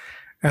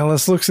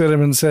 Alice looks at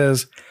him and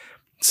says,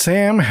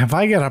 Sam, have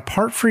I got a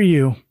part for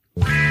you?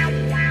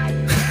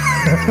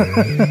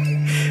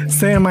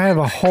 Sam, I have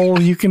a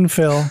hole you can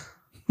fill.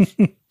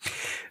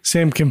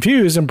 Sam,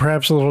 confused and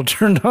perhaps a little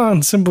turned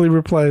on, simply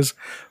replies,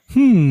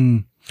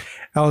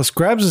 Alice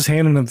grabs his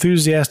hand and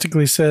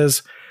enthusiastically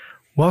says,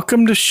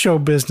 welcome to show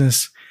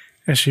business,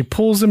 as she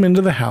pulls him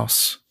into the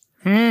house.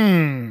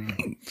 Man.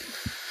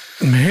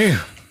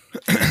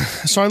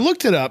 So I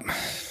looked it up,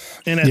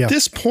 and at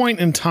this point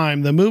in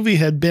time, the movie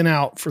had been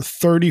out for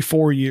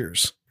 34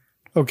 years.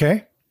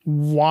 Okay.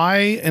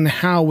 Why and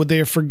how would they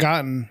have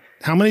forgotten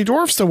how many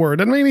dwarfs there were? It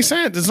doesn't make any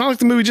sense. It's not like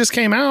the movie just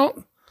came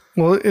out.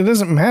 Well, it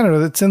doesn't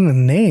matter. It's in the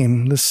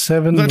name, the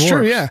 7 That's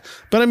dwarfs. true, yeah.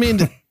 But I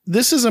mean,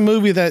 this is a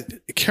movie that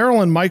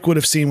Carol and Mike would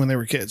have seen when they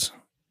were kids.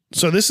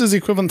 So this is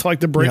equivalent to like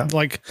the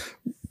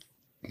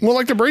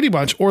like the Brady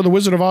Bunch or the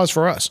Wizard of Oz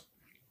for us.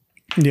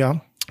 Yeah.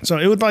 So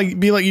it would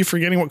be like you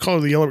forgetting what color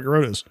the yellow brick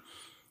road is.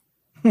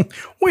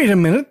 Wait a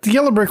minute. The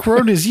yellow brick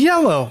road is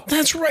yellow.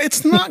 That's right.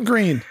 It's not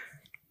green.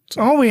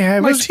 All we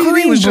have My is TV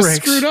green was bricks.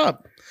 just screwed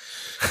up.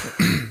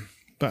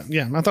 But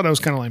yeah, I thought that was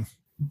kind of lame.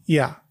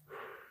 Yeah.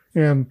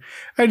 And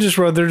I just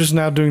wrote, they're just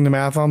now doing the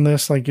math on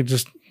this. Like it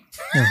just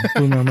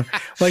blew my mind.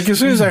 Like as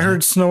soon as I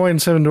heard Snow White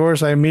and 7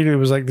 Dwarfs, I immediately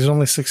was like, there's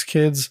only 6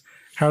 kids.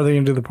 How are they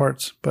going to do the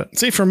parts? But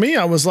see, for me,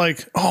 I was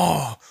like,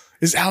 oh,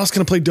 is Alice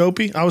going to play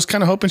Dopey? I was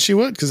kind of hoping she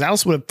would, because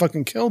Alice would have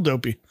fucking killed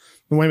Dopey.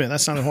 Wait a minute,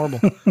 that sounded horrible.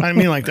 I didn't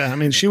mean like that. I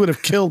mean, she would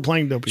have killed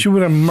playing Dopey. She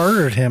would have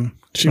murdered him.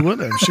 She would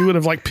have. She would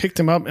have like picked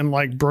him up and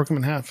like broke him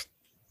in half.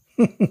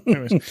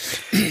 Anyways.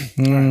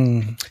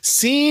 Right.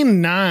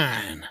 Scene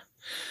 9.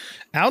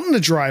 Out in the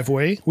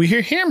driveway, we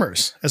hear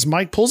hammers as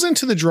Mike pulls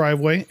into the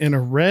driveway in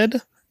a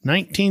red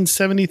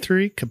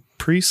 1973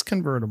 Caprice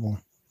convertible.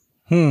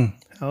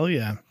 Hell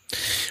yeah.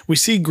 We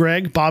see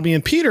Greg, Bobby,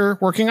 and Peter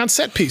working on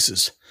set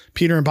pieces.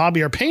 Peter and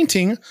Bobby are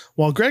painting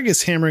while Greg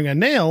is hammering a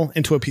nail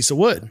into a piece of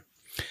wood.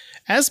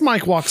 As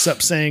Mike walks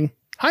up saying,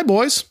 hi,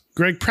 boys,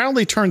 Greg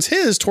proudly turns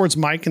his towards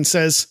Mike and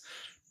says,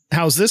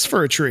 how's this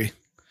for a tree?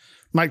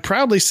 Mike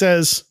proudly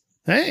says,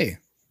 hey,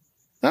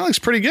 that looks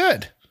pretty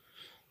good.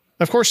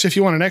 Of course, if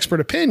you want an expert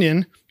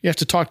opinion, you have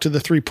to talk to the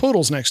 3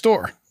 poodles next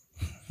door.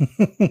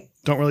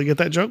 Don't really get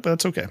that joke, but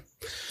that's okay.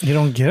 You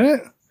don't get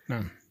it?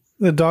 No.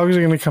 The dogs are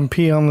going to come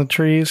pee on the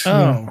trees. Oh,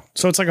 No.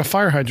 So it's like a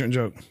fire hydrant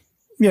joke.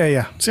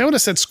 Yeah. See, I would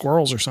have said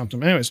squirrels or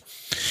something. Anyways,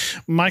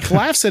 Mike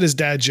laughs at his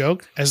dad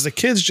joke as the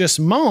kids just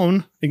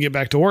moan and get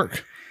back to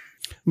work.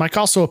 Mike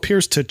also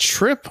appears to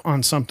trip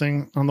on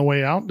something on the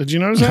way out. Did you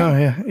notice that?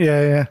 Oh,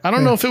 yeah. I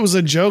don't know if it was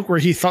a joke where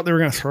he thought they were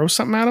going to throw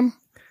something at him.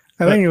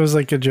 I think it was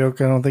like a joke.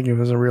 I don't think it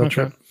was a real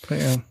trip. But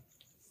yeah.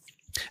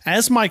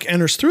 As Mike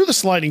enters through the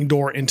sliding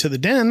door into the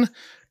den,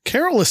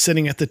 Carol is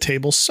sitting at the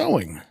table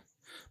sewing.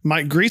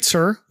 Mike greets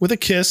her with a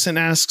kiss and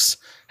asks,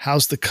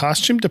 How's the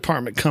costume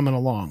department coming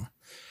along?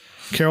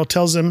 Carol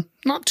tells him,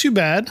 not too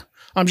bad.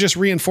 I'm just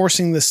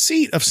reinforcing the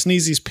seat of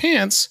Sneezy's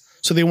pants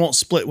so they won't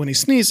split when he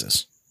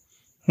sneezes.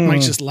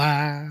 Mike just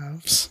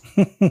laughs.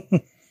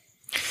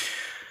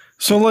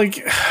 So,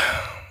 like,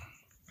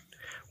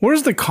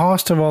 where's the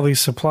cost of all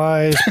these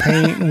supplies,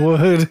 paint,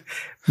 wood,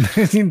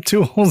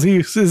 tools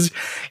uses?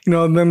 You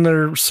know, and then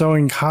they're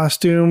sewing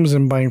costumes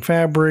and buying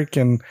fabric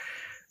and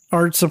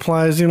art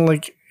supplies. You know,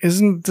 like,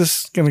 isn't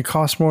this going to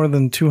cost more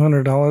than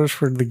 $200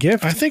 for the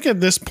gift? I think at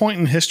this point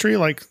in history,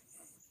 like,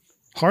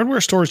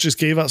 hardware stores just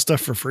gave out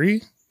stuff for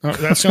free.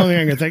 That's the only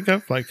thing I can think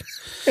of. Like,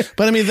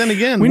 but I mean, then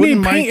again, we need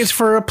paint. Mike... It's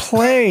for a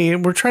play.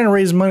 We're trying to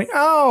raise money.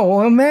 Oh,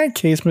 well, in that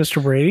case,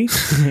 Mr. Brady,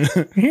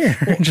 here,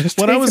 just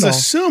what take I was it all.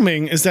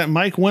 assuming is that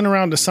Mike went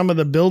around to some of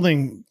the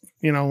buildings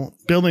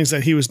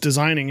that he was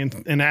designing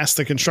and asked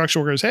the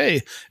construction workers,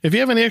 "Hey, if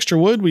you have any extra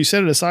wood, will you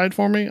set it aside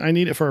for me? I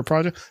need it for a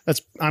project."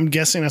 I'm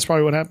guessing that's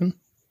probably what happened.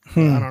 I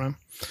don't know.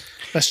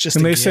 That's just.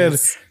 And they said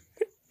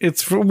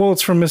it's from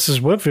Mrs.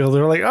 Whitfield.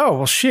 They're like, "Oh,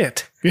 well,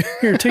 shit.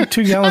 Here, take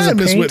 2 gallons of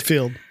paint." Miss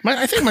Whitfield.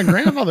 I think my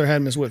grandfather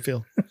had Miss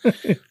Whitfield.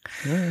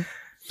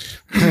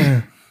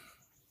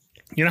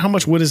 You know how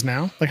much wood is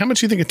now? Like, how much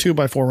do you think a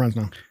 2x4 runs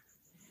now?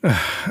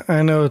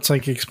 I know it's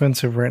like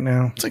expensive right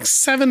now. It's like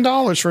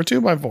 $7 for a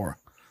 2x4.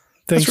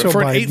 Thanks for an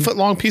Biden. 8-foot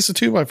long piece of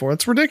 2x4.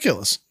 That's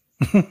ridiculous.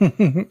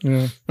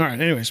 Yeah. All right.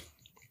 Anyways,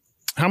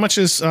 how much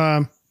is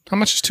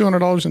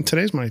 $200 in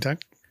today's money,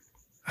 Tech?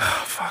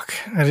 Oh, fuck.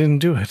 I didn't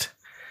do it.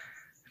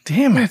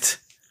 Damn it.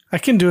 I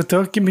can do it,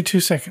 though. Give me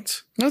 2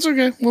 seconds. That's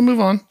okay. We'll move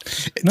on.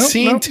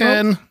 Scene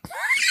 10.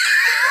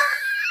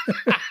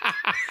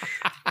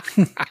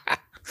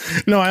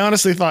 No, I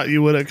honestly thought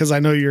you would have, because I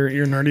know you're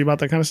nerdy about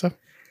that kind of stuff.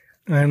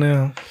 I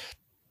know.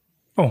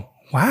 Oh,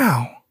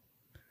 wow.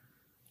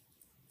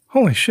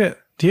 Holy shit.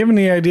 Do you have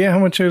any idea how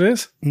much it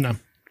is? No.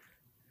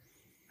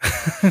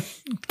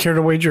 Care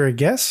to wager a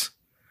guess?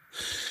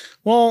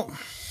 Well,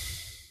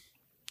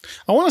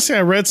 I want to say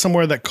I read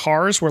somewhere that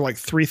cars were like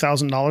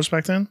 $3,000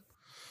 back then.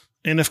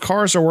 And if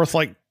cars are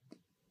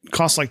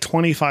cost like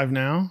 $25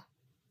 now,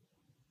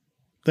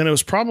 then it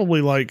was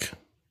probably like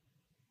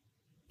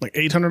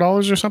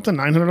 $800 or something,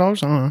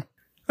 $900. I don't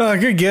know.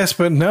 Good guess,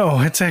 but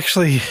no, it's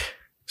actually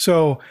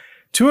so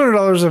 $200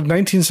 of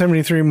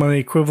 1973 money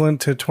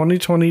equivalent to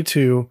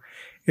 2022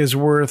 is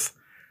worth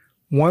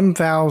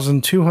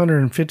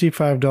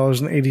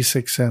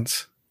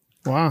 $1,255.86.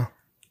 Wow.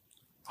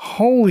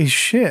 Holy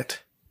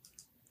shit.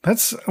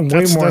 That's way more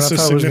That's than I a thought it was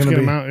going to significant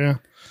be. amount, yeah.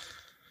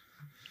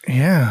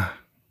 Yeah.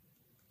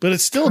 But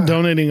it's still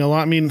donating a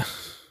lot. I mean,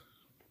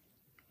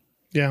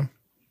 yeah.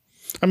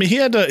 I mean,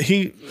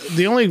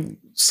 the only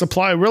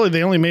supply, really,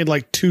 they only made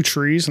like 2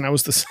 trees, and that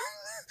was the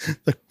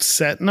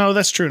set. No,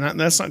 that's true.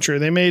 That's not true.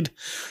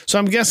 So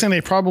I'm guessing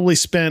they probably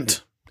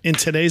spent, in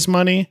today's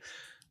money,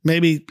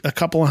 maybe a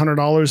couple of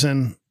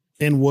 $100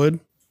 in wood.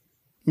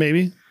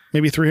 Maybe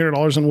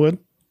 $300 in wood.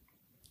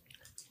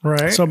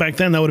 Right. So back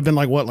then that would have been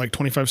like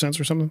 25 cents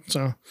or something.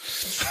 So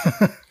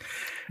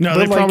no, But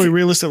they probably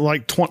realistic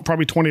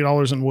probably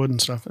 $20 in wood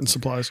and stuff and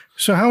supplies.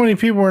 So how many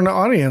people were in the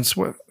audience?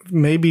 What,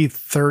 maybe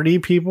 30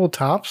 people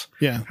tops?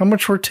 Yeah. How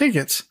much were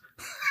tickets?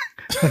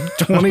 Like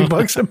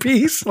 $20 a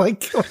piece?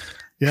 Like, Yeah,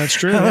 that's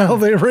true. how the hell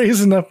they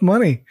raise enough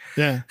money?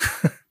 Yeah.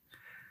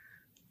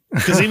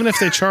 Because even if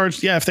they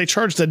charged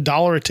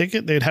 $1 a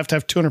ticket, they'd have to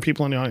have 200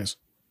 people in the audience.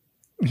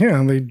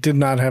 Yeah, they did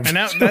not have. And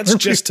that's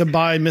just to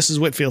buy Mrs.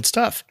 Whitfield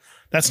stuff.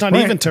 That's not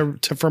Right. even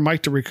for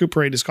Mike to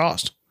recuperate his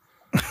cost.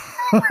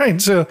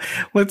 Right. So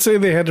let's say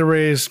they had to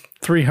raise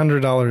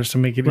 $300 to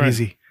make it Right.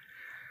 easy.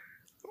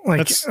 Like,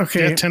 That's-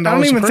 okay, yeah, $10 I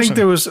don't a even person. think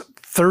there was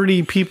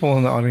 30 people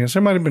in the audience.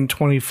 There might have been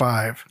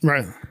 25.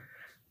 Right.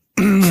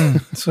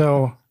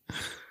 So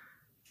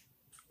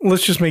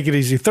let's just make it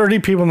easy. 30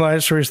 people in the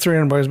audience raise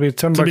 $300, be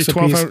 $10 It'd be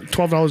a piece.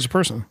 $12 a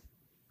person.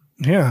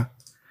 Yeah.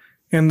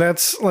 And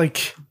that's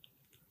like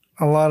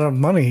a lot of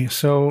money.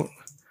 So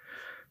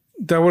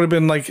that would have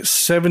been like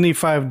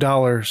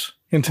 $75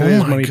 in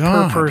today's my money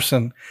God. per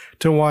person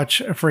to watch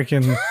a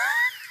freaking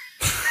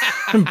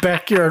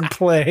backyard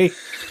play.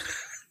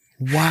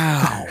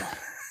 Wow.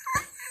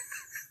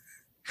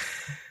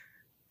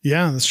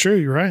 Yeah, that's true.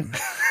 You're right.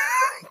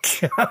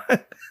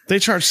 God. They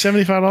charge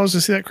 $75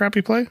 to see that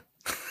crappy play?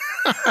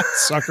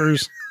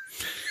 Suckers.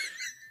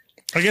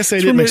 I guess they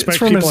didn't expect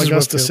for people Mrs. like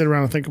us to Whitfield. sit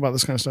around and think about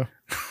this kind of stuff.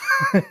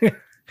 For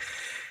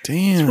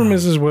Damn.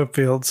 Mrs.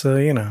 Whitfield, so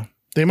you know.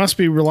 They must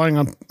be relying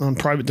on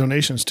private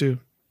donations too.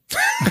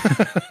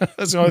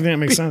 That's the only thing that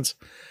makes sense.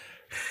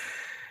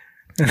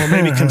 Or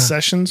maybe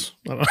concessions.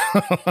 I don't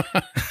know.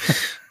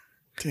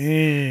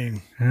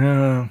 Dang.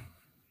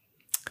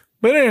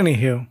 But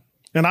anywho,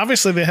 And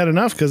obviously they had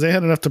enough because they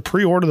had enough to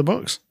pre-order the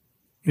books.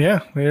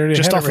 yeah, they already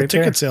Just had off it right of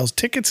ticket there. sales.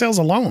 Ticket sales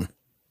alone.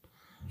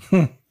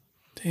 Dang.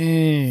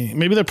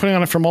 Maybe they're putting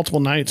on it for multiple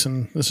nights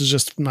and this is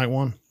just night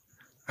one.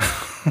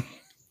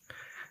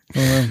 That's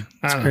don't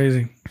know.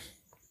 crazy.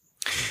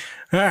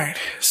 All right.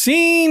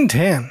 Scene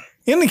 10.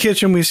 In the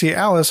kitchen, we see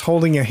Alice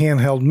holding a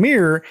handheld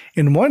mirror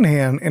in one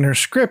hand and her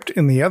script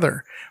in the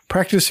other,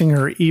 practicing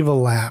her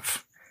evil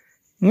laugh.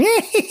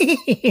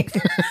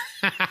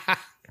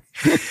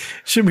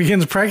 She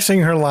begins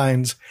practicing her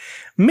lines.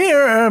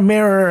 Mirror,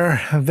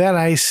 mirror that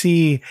I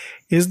see,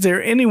 is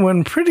there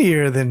anyone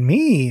prettier than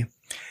me?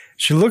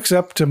 She looks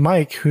up to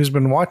Mike, who's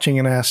been watching,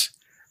 and asks,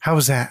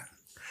 how's that?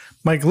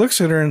 Mike looks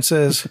at her and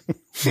says,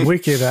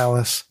 wicked,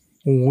 Alice,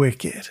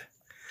 wicked.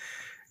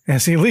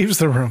 As he leaves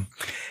the room,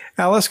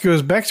 Alice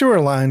goes back to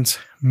her lines,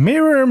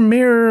 mirror,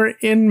 mirror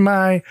in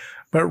my,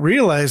 but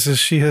realizes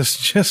she has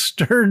just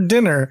stirred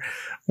dinner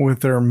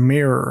with her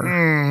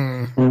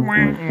mirror.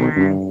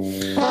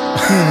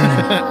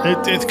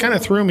 It kind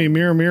of threw me,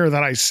 mirror, mirror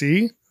that I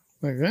see.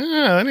 Like,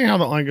 that ain't how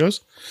that line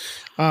goes.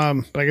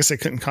 But I guess I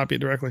couldn't copy it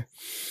directly.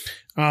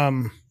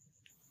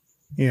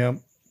 Yeah.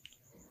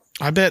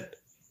 I bet,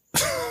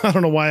 I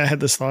don't know why I had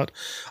this thought.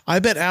 I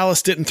bet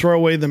Alice didn't throw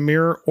away the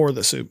mirror or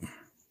the soup.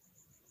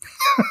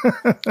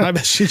 I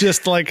bet she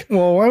just like.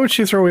 Well, why would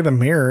she throw away the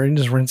mirror and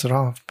just rinse it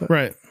off? But.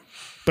 Right.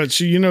 But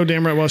she,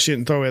 damn right well she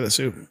didn't throw away the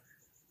soup.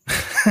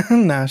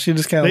 Nah, she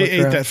just kind of. They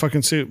ate that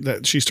fucking soup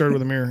that she started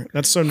with a mirror.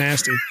 That's so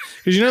nasty.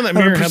 Because that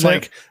mirror 100%. Had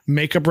like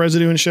makeup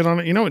residue and shit on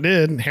it. It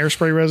did. And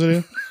hairspray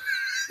residue.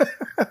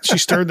 She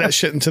stirred that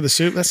shit into the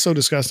soup. That's so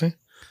disgusting.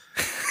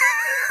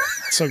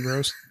 So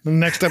gross. The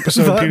next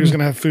episode, Peter's going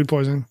to have food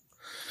poisoning.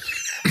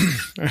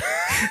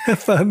 I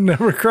thought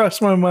never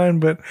crossed my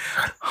mind, but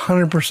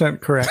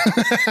 100% correct.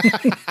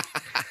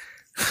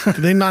 Did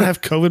they not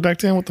have COVID back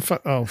then? What the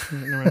fuck? Oh,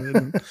 no, they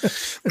didn't.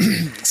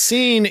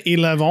 Scene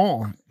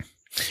 11.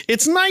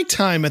 It's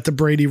nighttime at the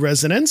Brady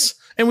residence,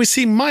 and we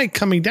see Mike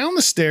coming down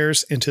the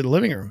stairs into the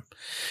living room.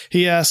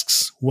 He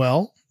asks,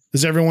 well,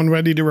 is everyone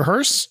ready to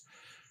rehearse?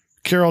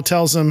 Carol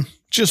tells him,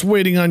 just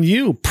waiting on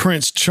you,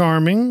 Prince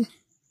Charming.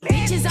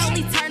 Bitches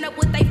only turn up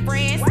with their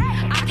friends.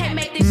 I can't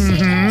make this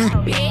shit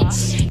up,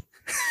 bitch.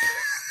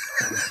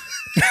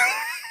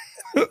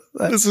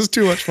 This is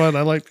too much fun.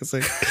 I like this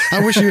thing.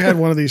 I wish you had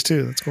one of these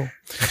too. That's cool.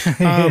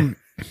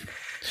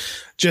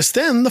 Just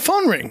then, the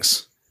phone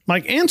rings.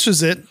 Mike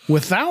answers it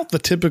without the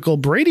typical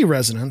Brady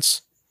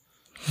resonance,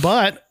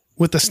 but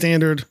with the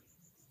standard,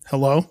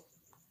 hello?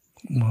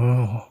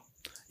 Whoa.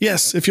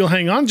 Yes, if you'll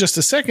hang on just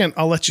a second,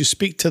 I'll let you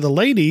speak to the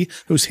lady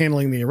who's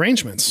handling the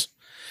arrangements.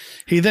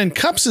 He then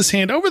cups his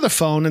hand over the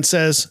phone and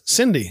says,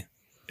 Cindy,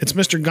 it's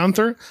Mr.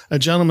 Gunther, a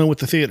gentleman with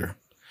the theater.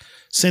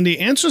 Cindy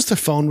answers the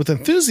phone with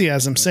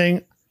enthusiasm,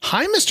 saying,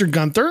 hi, Mr.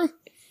 Gunther.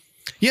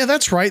 Yeah,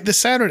 that's right, this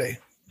Saturday.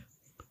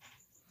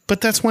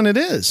 But that's when it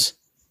is.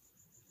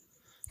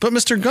 But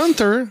Mr.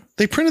 Gunther,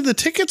 they printed the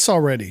tickets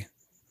already.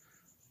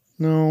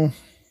 No,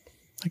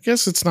 I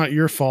guess it's not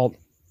your fault.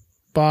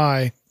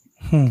 Bye.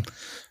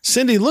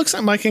 Cindy looks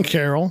at Mike and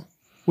Carol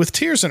with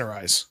tears in her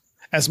eyes.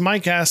 As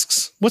Mike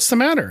asks, what's the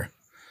matter?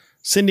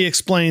 Cindy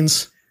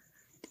explains,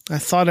 I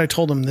thought I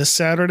told him this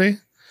Saturday,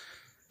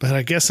 but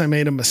I guess I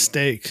made a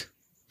mistake.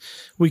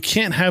 We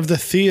can't have the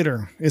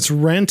theater. It's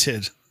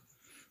rented.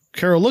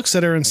 Carol looks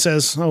at her and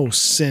says, oh,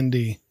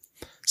 Cindy.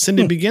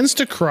 Cindy begins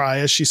to cry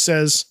as she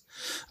says,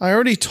 I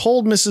already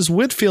told Mrs.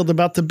 Whitfield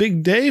about the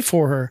big day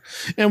for her,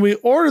 and we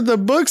ordered the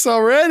books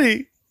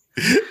already.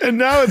 And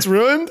now it's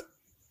ruined?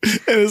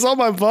 And it's all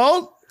my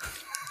fault?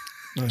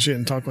 No, she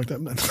didn't talk like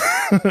that,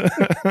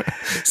 but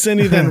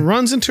Cindy then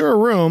runs into her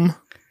room,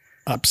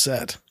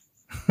 upset.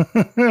 What's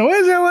it with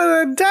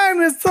a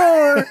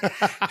dinosaur?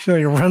 She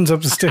like runs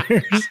up the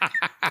stairs.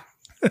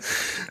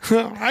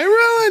 I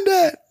ruined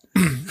it.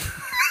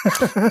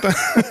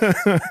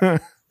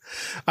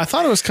 I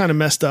thought it was kind of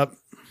messed up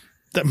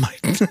that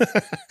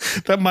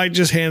Mike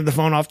just handed the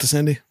phone off to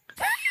Cindy.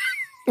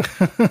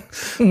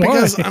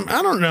 Because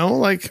I don't know,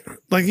 like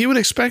you would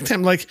expect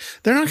him, like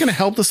they're not going to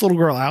help this little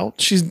girl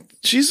out.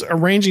 She's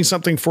arranging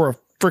something for a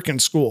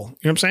freaking school.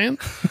 You know what I'm saying?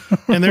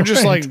 And they're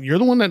just right. like, you're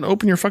the one that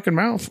opened your fucking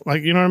mouth.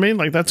 Like, you know what I mean?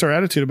 Like that's her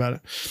attitude about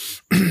it.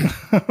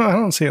 I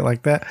don't see it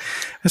like that.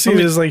 I see it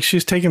as like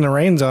she's taking the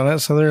reins on it.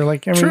 So they're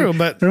like, true,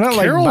 but they're not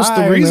Carol's like,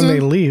 bye, the reason and then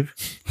they leave.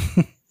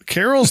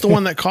 Carol's the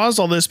one that caused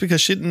all this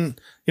because she didn't,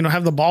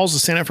 have the balls to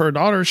stand up for her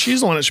daughter. She's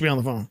the one that should be on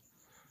the phone.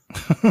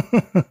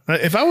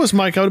 If I was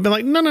Mike, I would have been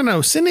like,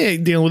 no. Cindy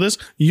ain't dealing with this.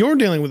 You're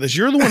dealing with this.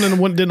 You're the one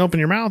that didn't open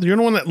your mouth. You're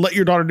the one that let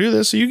your daughter do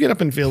this. So you get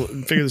up and figure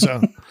this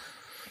out.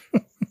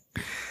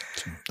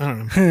 I don't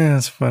know.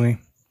 That's funny.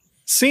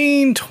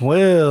 Scene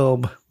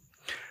 12.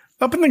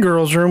 Up in the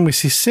girls' room, we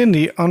see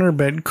Cindy on her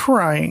bed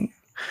crying.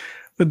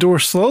 The door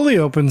slowly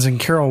opens and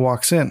Carol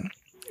walks in.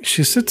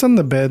 She sits on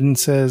the bed and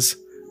says,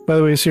 by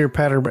the way, you see her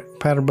pat her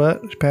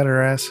butt, pat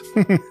her ass.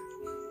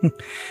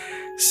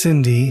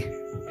 Cindy,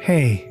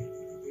 hey,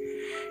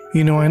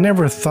 I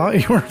never thought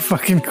you were a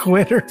fucking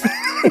quitter.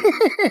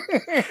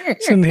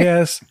 Cindy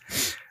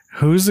asks,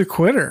 who's the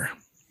quitter?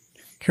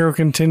 Carol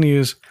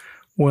continues,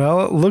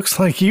 well, it looks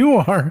like you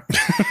are.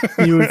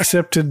 You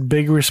accepted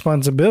big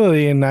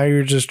responsibility and now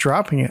you're just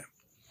dropping it.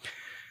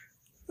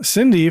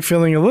 Cindy,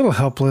 feeling a little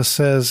helpless,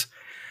 says,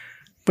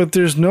 but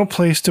there's no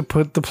place to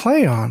put the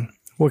play on.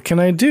 What can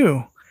I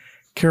do?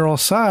 Carol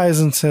sighs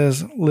and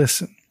says,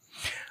 listen,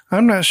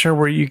 I'm not sure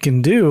what you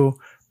can do,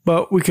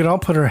 but we could all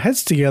put our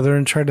heads together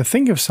and try to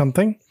think of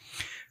something.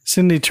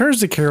 Cindy turns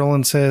to Carol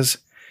and says,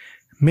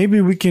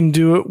 Maybe we can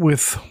do it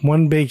with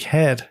one big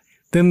head.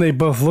 Then they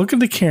both look at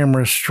the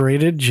camera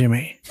straight at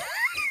Jimmy.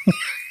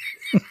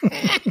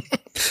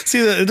 See,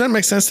 it doesn't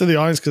make sense to the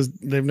audience because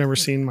they've never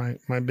seen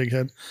my big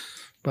head.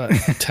 But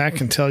Tack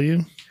can tell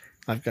you,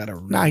 I've got a.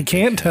 I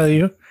can't tell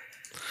you.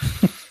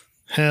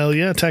 Hell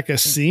yeah, Tack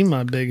has seen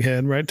my big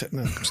head, right?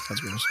 No, that's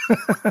gross.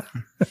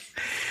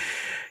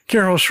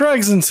 Carol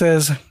shrugs and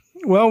says,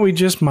 well, we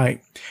just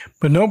might.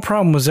 But no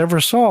problem was ever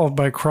solved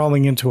by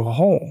crawling into a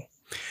hole.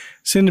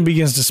 Cindy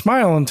begins to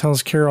smile and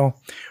tells Carol,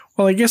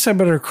 well, I guess I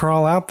better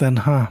crawl out then,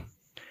 huh?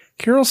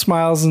 Carol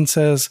smiles and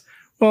says,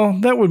 well,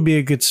 that would be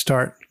a good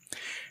start.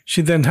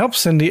 She then helps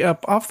Cindy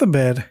up off the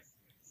bed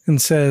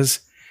and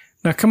says,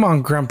 now come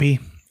on, Grumpy,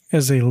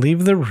 as they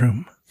leave the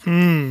room.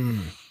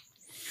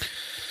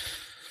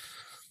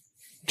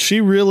 She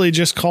really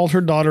just called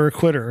her daughter a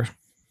quitter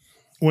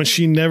when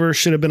she never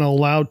should have been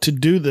allowed to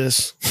do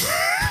this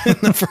in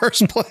the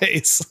first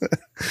place.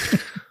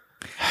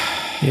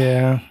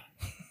 Yeah.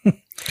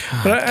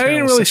 But I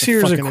didn't really see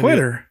her as a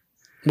quitter. Idiot.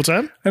 What's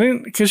that? I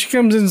didn't, because she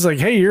comes in and is like,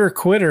 hey, you're a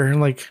quitter. And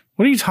like,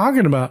 what are you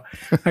talking about?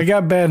 I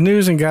got bad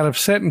news and got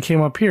upset and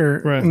came up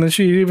here. Right. And then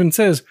she even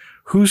says,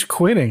 who's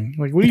quitting?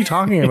 Like, what are you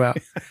talking about?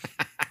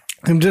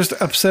 I'm just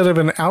upset of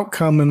an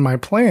outcome in my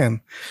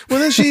plan. Well,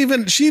 then she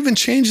even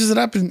changes it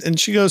up and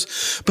she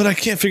goes, but I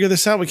can't figure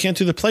this out. We can't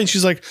do the play. And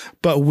she's like,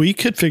 but we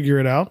could figure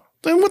it out.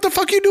 Then what the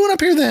fuck are you doing up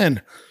here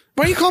then?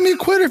 Why are you calling me a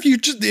quitter if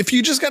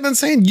you just got done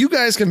saying you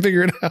guys can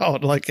figure it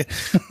out? Like,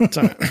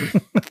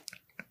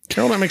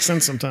 Carol, that makes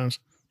sense sometimes.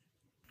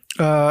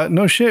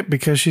 No shit,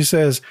 because she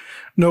says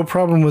no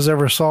problem was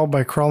ever solved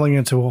by crawling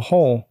into a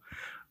hole.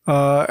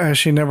 Has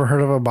she never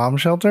heard of a bomb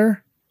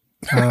shelter?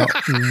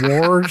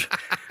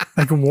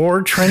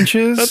 War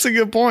trenches? That's a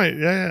good point.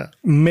 Yeah.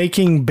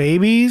 Making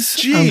babies?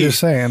 Gee, I'm just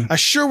saying. I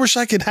sure wish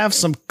I could have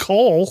some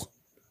coal.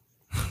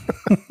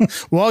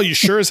 Well, you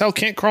sure as hell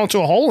can't crawl into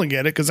a hole and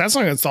get it because that's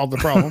not going to solve the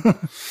problem.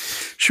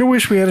 Sure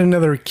wish we had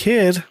another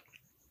kid.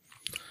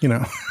 You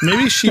know.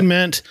 Maybe she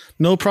meant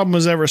no problem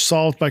was ever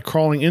solved by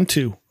crawling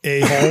into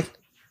a hole.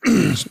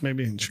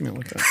 Maybe she meant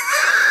like that.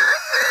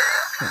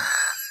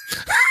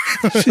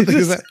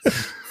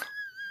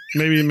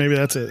 Maybe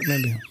that's it.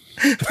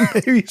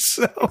 Maybe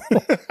so.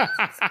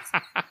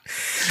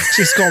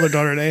 She just called her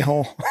daughter an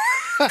a-hole.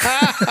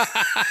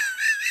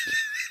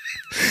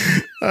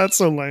 That's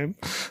so lame.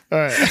 All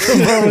right.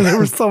 There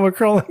was someone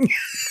crawling.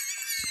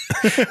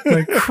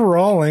 Like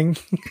crawling.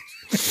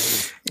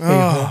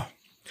 Oh.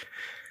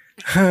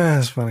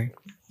 That's funny.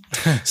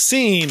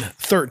 Scene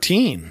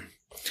 13.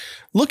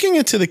 Looking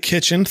into the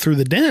kitchen through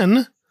the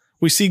den,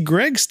 we see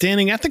Greg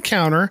standing at the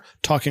counter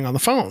talking on the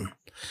phone.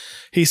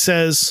 He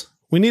says,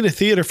 we need a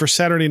theater for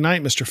Saturday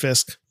night, Mr.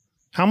 Fisk.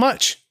 How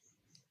much?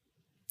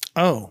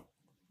 Oh,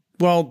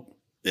 well,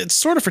 it's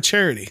sort of for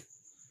charity.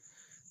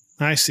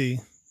 I see.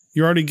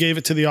 You already gave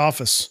it to the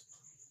office.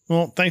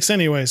 Well, thanks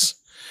anyways.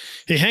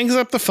 He hangs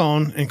up the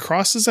phone and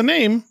crosses a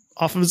name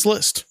off of his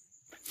list.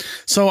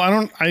 So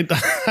I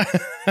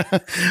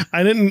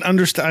didn't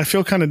understand. I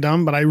feel kind of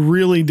dumb, but I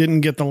really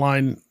didn't get the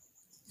line.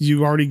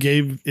 You already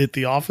gave it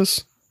the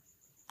office.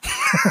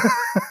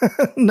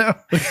 No,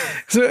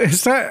 so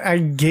it's not. I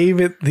gave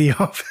it the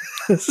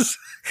office.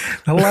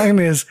 The line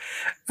is,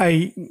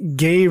 I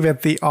gave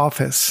at the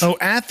office. Oh,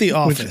 at the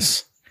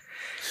office.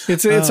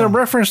 It's a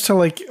reference to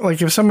like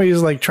if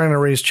somebody's like trying to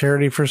raise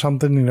charity for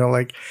something, you know,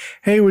 like,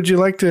 hey, would you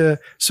like to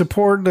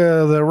support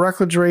the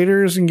Rockledge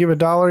Raiders and give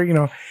 $1? You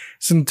know,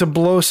 so to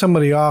blow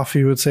somebody off,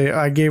 you would say,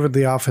 I gave it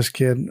the office,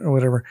 kid, or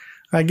whatever.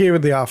 I gave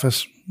it the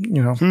office.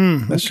 You know,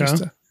 that's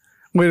just a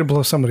way to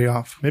blow somebody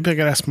off. Maybe I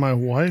could ask my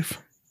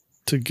wife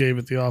to give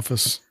it the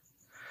office.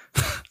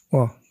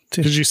 Well,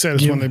 because you said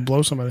it's when they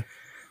blow somebody.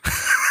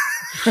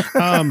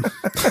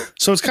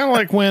 So it's kind of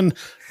like when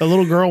a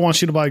little girl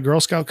wants you to buy Girl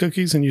Scout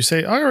cookies and you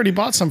say, I already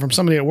bought some from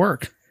somebody at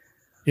work,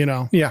 you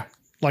know? Yeah.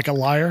 Like a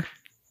liar.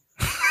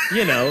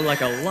 You know,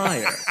 like a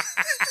liar.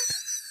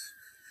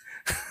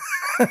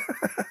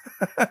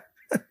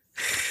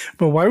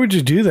 But why would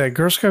you do that?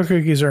 Girl Scout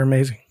cookies are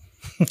amazing.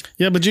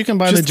 Yeah, but you can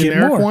buy Just the get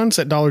generic more. ones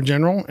at Dollar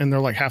General and they're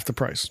like half the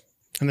price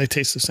and they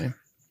taste the same.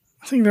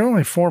 I think they're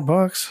only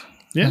 $4.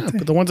 Yeah,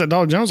 but the ones at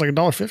Dollar General is like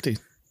 $1.50.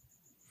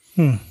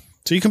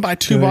 So you can buy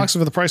 2 boxes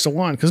for the price of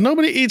one because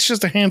nobody eats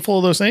just a handful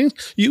of those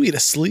things. You eat a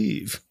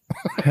sleeve.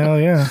 Hell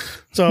yeah.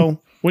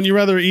 So wouldn't you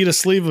rather eat a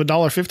sleeve of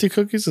 $1.50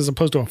 cookies as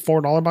opposed to a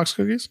 $4 box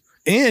cookies?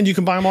 And you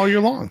can buy them all year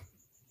long.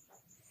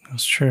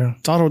 That's true.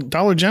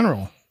 Dollar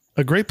General,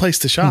 a great place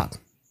to shop.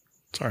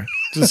 Sorry,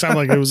 does it sound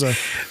like it was a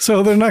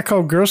So they're not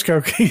called Girl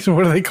Scout cookies.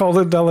 What are they called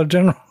at Dollar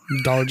General?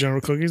 Dollar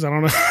General cookies? I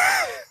don't know.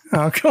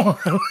 Oh, come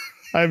on.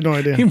 I have no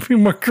idea. You'd be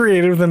more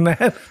creative than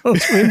that.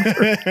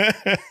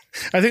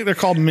 I think they're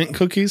called mint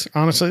cookies.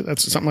 Honestly,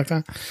 that's something like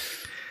that.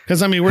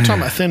 Because I mean, we're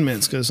talking about Thin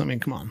Mints. Because I mean,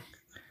 come on.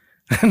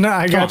 No,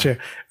 I got you.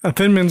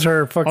 Thin Mints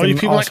are fucking. All you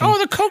people awesome. are like,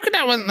 oh, the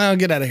coconut one. No,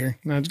 get out of here.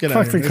 No, get out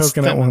Fuck of here. the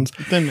coconut ones.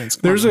 Thin Mints.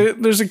 There's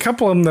a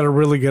couple of them that are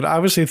really good.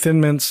 Obviously, Thin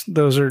Mints.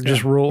 Those are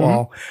just rule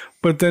all.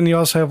 But then you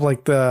also have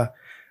like the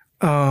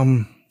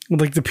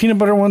peanut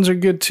butter ones are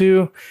good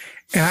too.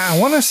 And I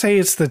want to say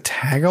it's the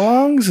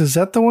tagalongs. Is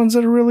that the ones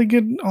that are really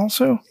good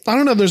also? I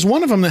don't know. There's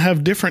one of them that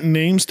have different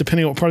names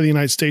depending on what part of the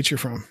United States you're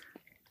from.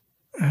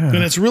 And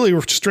it's really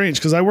strange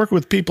because I work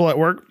with people at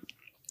work.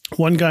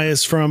 One guy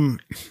is from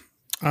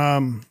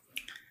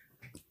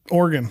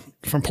Oregon,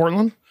 from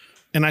Portland.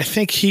 And I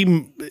think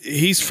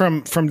he's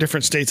from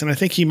different states. And I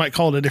think he might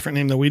call it a different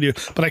name than we do.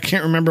 But I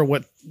can't remember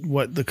what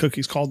the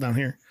cookie's called down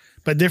here.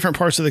 But different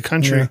parts of the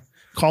country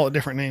call it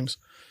different names.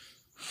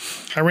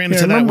 I ran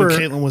into that when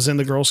Caitlin was in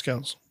the Girl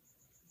Scouts.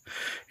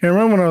 I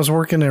remember when I was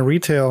working in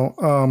retail,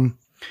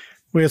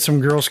 we had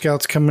some Girl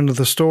Scouts come into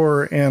the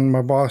store and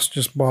my boss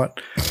just bought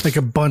like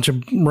a bunch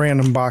of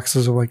random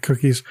boxes of like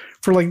cookies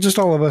for like just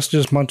all of us to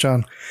just munch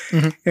on.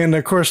 Mm-hmm. And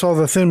of course, all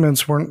the Thin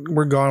Mints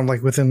were gone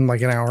like within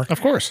like an hour.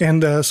 Of course.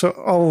 And so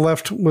all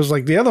left was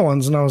like the other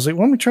ones. And I was like,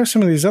 well, let me try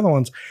some of these other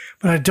ones.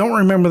 But I don't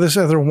remember this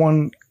other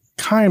one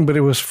kind, but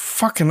it was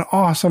fucking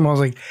awesome. I was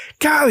like,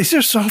 God, these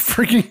are so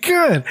freaking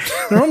good.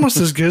 They're almost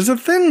as good as the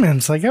Thin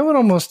Mints. Like I would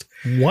almost.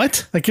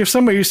 What? Like if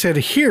somebody said,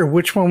 here,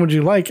 which one would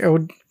you like? I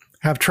would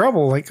have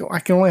trouble. Like I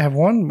can only have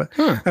one, but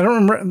I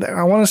don't remember.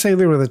 I want to say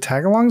they were the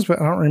tagalongs, but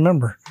I don't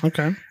remember.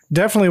 Okay.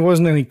 Definitely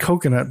wasn't any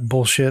coconut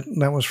bullshit.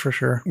 That was for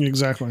sure.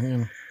 Exactly.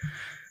 Yeah.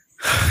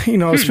 You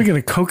know, speaking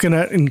of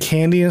coconut and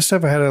candy and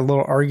stuff, I had a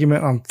little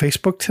argument on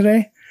Facebook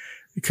today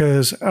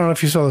because I don't know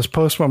if you saw this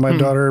post, but my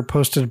daughter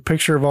posted a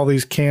picture of all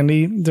these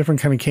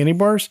different kind of candy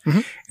bars.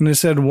 Mm-hmm. And it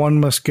said one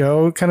must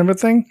go kind of a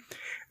thing.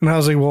 And I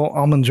was like, well,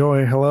 Almond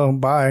Joy, hello,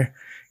 bye.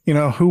 You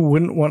know, who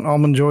wouldn't want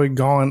Almond Joy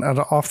gone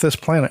off this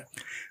planet?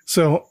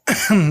 So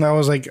I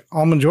was like,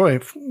 Almond Joy.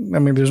 I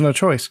mean, there's no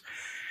choice.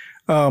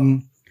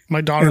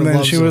 My daughter and then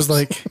loves she was those.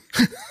 like,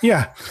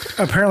 yeah,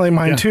 apparently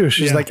mine too.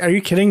 She's like, are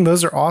you kidding?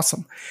 Those are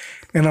awesome.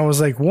 And I was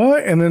like,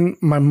 what? And then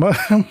my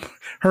mom,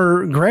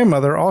 her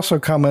grandmother also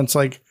comments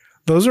like,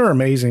 those are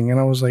amazing. And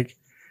I was like,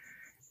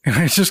 and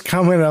I just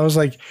commented, I was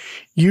like,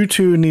 you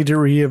two need to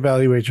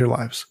reevaluate your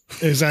lives.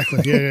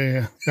 Exactly.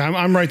 Yeah.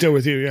 I'm right there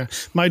with you. Yeah.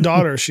 My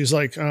daughter, she's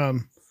like, I'll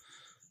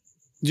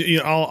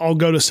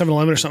go to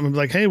 7-Eleven or something and be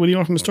like, hey, what do you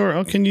want from the store?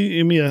 Oh, can you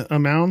give me a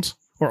Mounds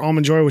or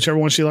Almond Joy, whichever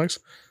one she likes?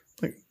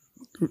 Like,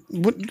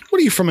 what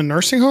are you, from a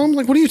nursing home?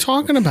 Like, what are you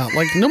talking about?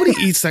 Like, nobody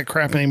eats that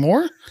crap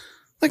anymore.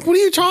 Like, what are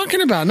you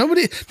talking about?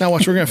 Nobody. Now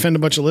watch, we're going to offend a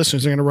bunch of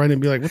listeners. They're going to write in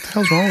and be like, what the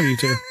hell's wrong with you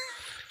two?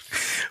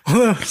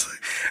 Well,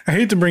 I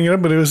hate to bring it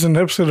up, but it was an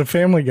episode of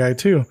Family Guy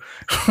too.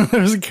 There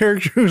was a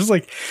character who was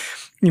like,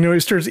 you know, he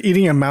starts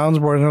eating a Mounds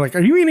bar and they're like,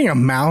 are you eating a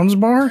Mounds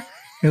bar?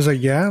 He was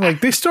like, yeah.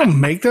 Like, they still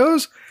make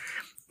those?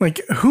 Like,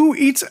 who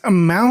eats a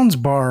Mounds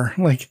bar?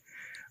 Like,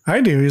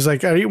 I do. He's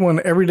like, I eat one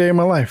every day of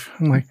my life.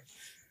 I'm like,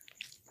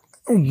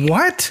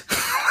 what?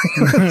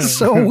 That's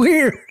so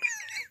weird.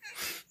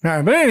 All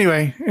right, but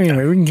anyway, we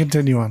can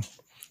continue on.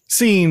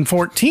 Scene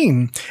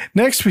 14.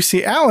 Next, we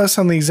see Alice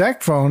on the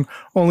exact phone,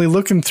 only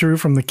looking through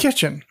from the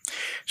kitchen.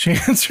 She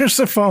answers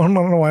the phone.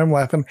 I don't know why I'm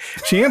laughing.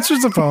 She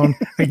answers the phone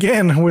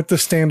again with the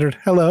standard,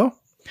 hello.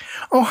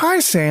 Oh, hi,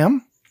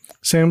 Sam.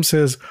 Sam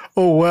says,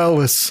 oh,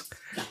 Alice,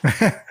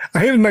 I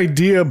had an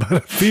idea about a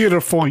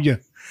theater for you.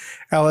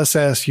 Alice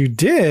asks, you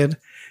did?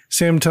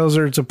 Sam tells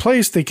her it's a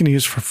place they can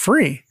use for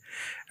free.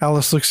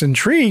 Alice looks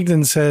intrigued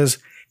and says,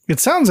 it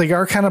sounds like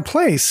our kind of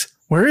place.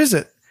 Where is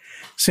it?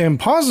 Sam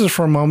pauses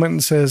for a moment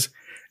and says,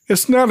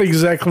 it's not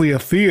exactly a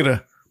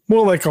theater,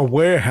 more like a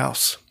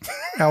warehouse.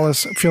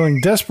 Alice,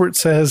 feeling desperate,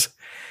 says,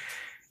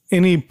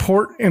 any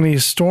port, any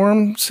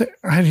storm?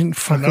 I didn't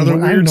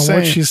know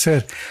what she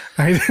said.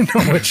 I didn't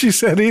know what she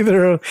said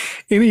either.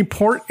 Any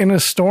port in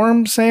a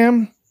storm,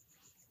 Sam?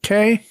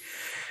 Okay.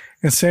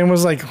 And Sam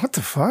was like, what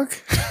the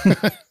fuck?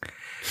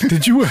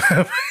 Did you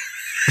have...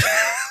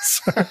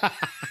 Sorry.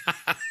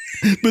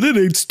 But it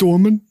ain't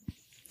storming.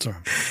 Sorry.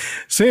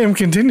 Sam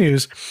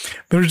continues,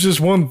 there's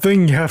just one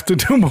thing you have to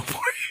do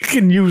before you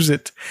can use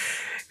it.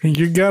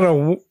 You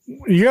gotta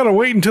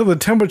wait until the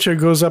temperature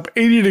goes up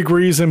 80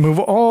 degrees and move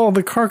all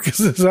the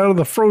carcasses out of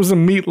the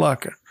frozen meat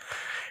locker.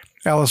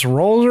 Alice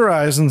rolls her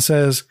eyes and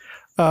says,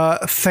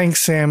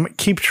 thanks, Sam.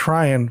 Keep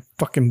trying,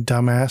 fucking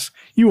dumbass.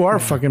 You are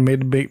fucking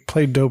made to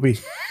play dopey.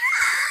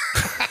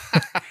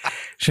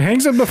 She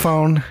hangs up the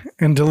phone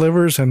and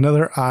delivers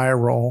another eye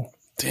roll.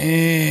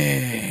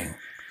 Dang.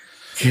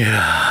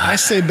 Yeah. I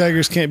say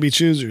beggars can't be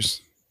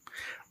choosers.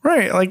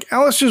 Right. Like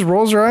Alice just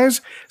rolls her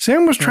eyes.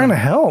 Sam was trying to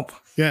help.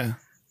 Yeah.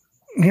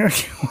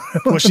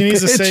 What she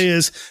needs to say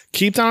is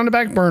keep that on the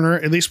back burner.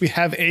 At least we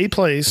have a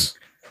place.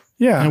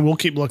 Yeah. And we'll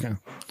keep looking.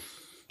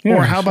 Yeah,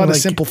 or how about a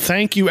simple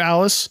thank you,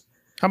 Alice?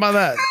 How about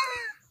that?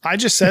 I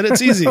just said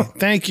it's easy.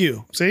 Thank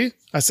you. See?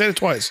 I said it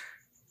twice.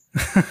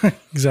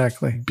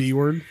 Exactly. B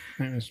word.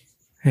 Anyways.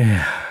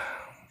 Yeah.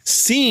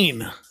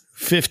 Scene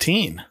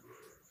 15.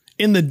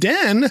 In the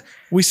den,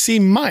 we see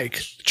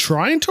Mike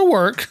trying to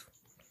work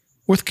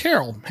with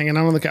Carol hanging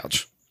out on the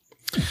couch.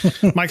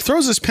 Mike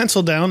throws his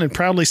pencil down and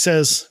proudly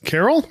says,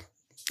 Carol?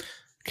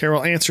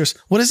 Carol answers,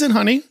 what is it,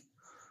 honey?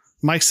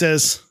 Mike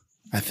says,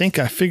 I think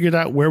I figured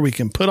out where we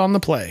can put on the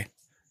play.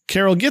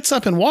 Carol gets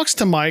up and walks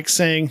to Mike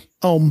saying,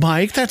 oh,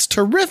 Mike, that's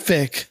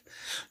terrific.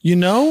 You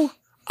know,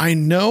 I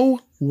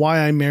know why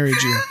I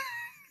married you.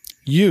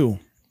 You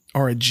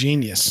are a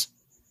genius.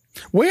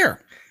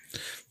 Where?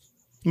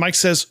 Mike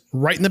says,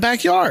 right in the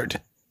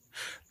backyard.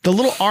 The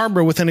little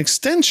arbor with an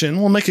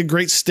extension will make a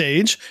great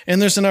stage,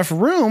 and there's enough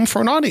room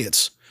for an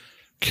audience.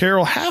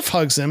 Carol half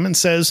hugs him and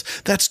says,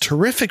 that's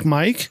terrific,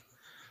 Mike.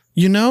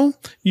 You know,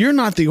 you're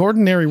not the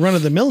ordinary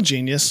run-of-the-mill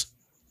genius.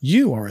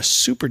 You are a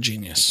super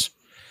genius.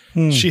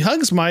 She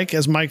hugs Mike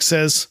as Mike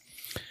says,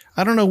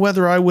 I don't know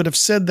whether I would have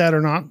said that or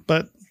not,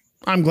 but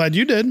I'm glad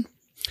you did.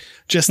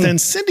 Just then,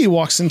 Cindy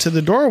walks into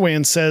the doorway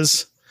and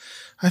says,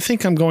 I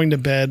think I'm going to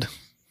bed.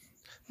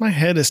 My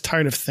head is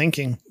tired of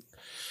thinking.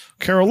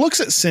 Carol looks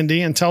at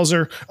Cindy and tells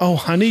her, oh,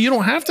 honey, you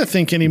don't have to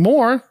think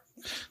anymore.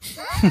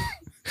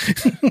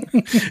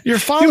 Your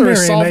father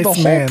has solved the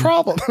whole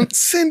problem.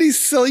 Cindy's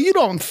silly. You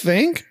don't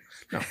think.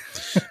 No.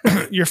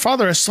 Your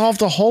father has solved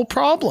the whole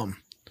problem.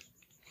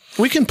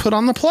 We can put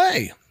on the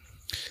play.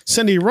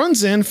 Cindy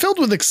runs in, filled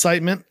with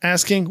excitement,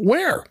 asking,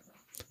 where?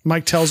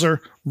 Mike tells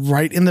her,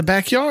 right in the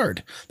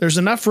backyard. There's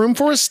enough room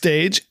for a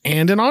stage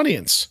and an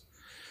audience.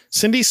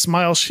 Cindy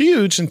smiles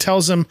huge and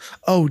tells him,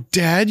 oh,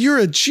 Dad, you're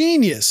a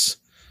genius.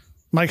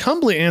 Mike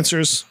humbly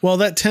answers, well,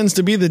 that tends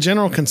to be the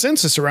general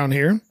consensus around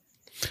here.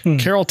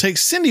 Carol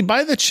takes Cindy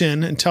by the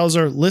chin and tells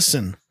her,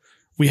 listen,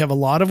 we have a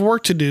lot of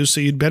work to do, so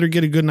you'd better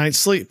get a good night's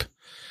sleep.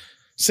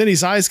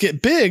 Cindy's eyes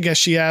get big as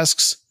she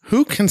asks,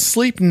 who can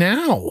sleep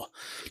now?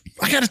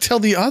 I got to tell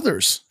the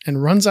others,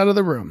 and runs out of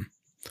the room.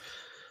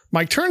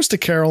 Mike turns to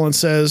Carol and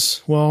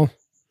says, well,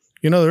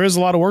 you know, there is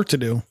a lot of work to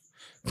do.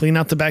 Clean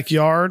out the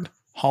backyard,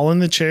 haul in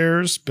the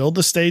chairs, build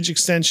the stage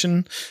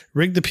extension,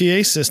 rig the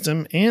PA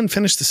system, and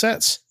finish the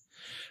sets.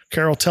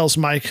 Carol tells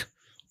Mike,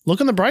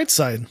 look on the bright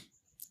side.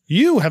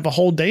 You have a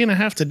whole day and a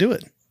half to do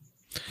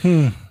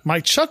it.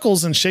 Mike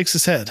chuckles and shakes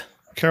his head.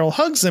 Carol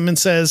hugs him and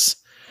says,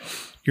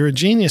 you're a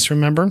genius,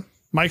 remember?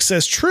 Mike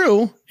says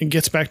true and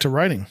gets back to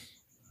writing.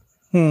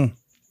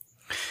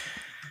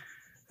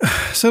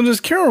 So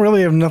does Carol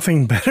really have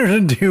nothing better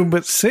to do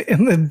but sit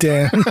in the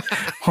den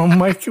while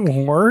Mike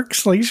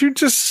works? Like, she's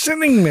just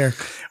sitting there.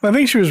 Well, I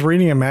think she was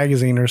reading a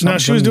magazine or something. No,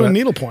 she was doing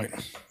needlepoint.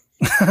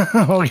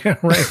 Oh, yeah,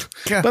 right.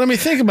 God, but I mean,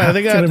 think about it.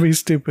 They got gonna be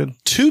stupid.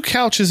 2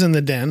 couches in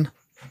the den,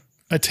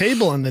 a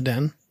table in the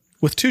den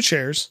with 2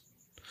 chairs.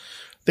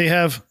 They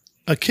have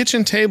a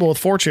kitchen table with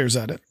 4 chairs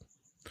at it.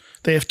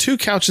 They have 2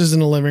 couches in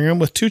the living room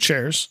with 2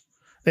 chairs.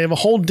 They have a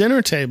whole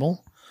dinner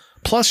table.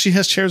 Plus, she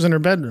has chairs in her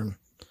bedroom.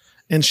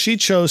 And she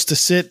chose to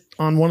sit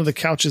on one of the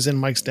couches in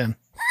Mike's den.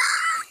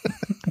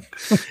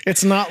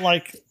 It's not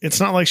like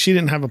she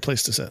didn't have a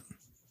place to sit.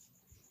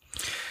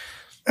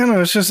 I don't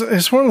know.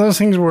 It's one of those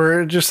things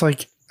where it just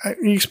like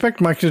you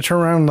expect Mike to turn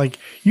around like,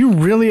 you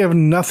really have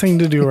nothing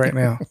to do right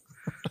now.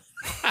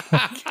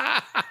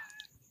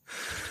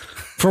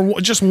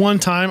 For just one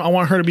time, I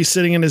want her to be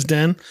sitting in his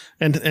den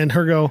and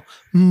her go,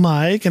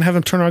 Mike, and have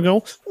him turn around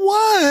and go,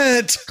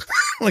 what?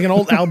 Like an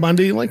old Al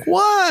Bundy, like,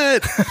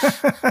 what?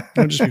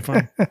 That'd just be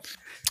fun.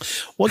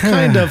 What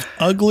kind of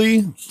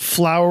ugly,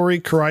 flowery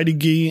karate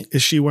gi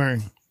is she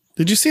wearing?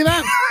 Did you see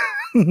that?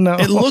 No.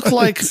 It looked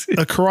like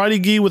a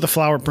karate gi with a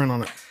flower print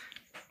on it.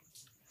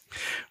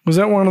 Was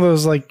that one of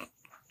those, like,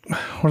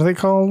 what are they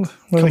called?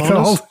 What are they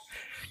called?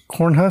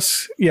 Corn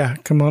husks? Yeah,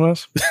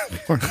 kimonos.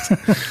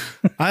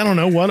 I don't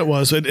know what it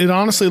was. It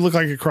honestly looked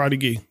like a karate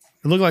gi.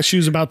 It looked like she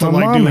was about to do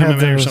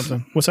MMA or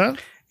something. What's that?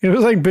 It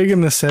was like big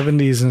in the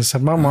 70s and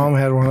stuff. My mom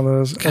had one of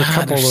those. God, a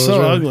couple of those.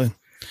 So ugly.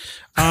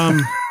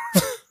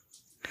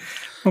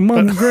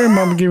 My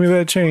grandmama gave me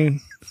that chain.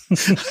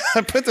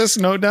 I put this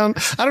note down.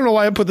 I don't know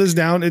why I put this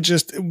down. It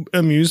just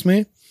amused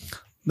me.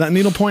 That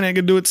needlepoint ain't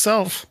gonna do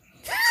itself.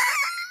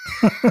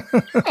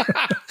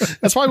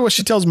 That's probably what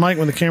she tells Mike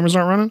when the cameras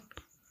aren't running.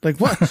 Like,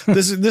 what?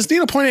 This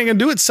needlepoint ain't gonna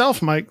do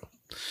itself, Mike.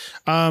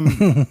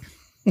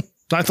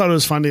 I thought it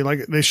was funny.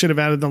 Like, they should have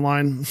added the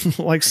line,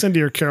 like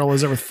Cindy or Carol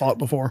has ever thought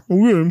before.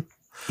 I'm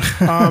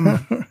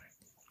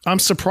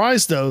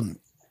surprised though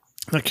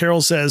that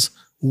Carol says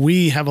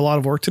we have a lot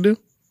of work to do.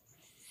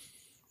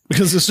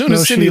 Because as soon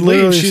as Cindy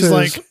leaves, she's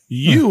like,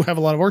 you have a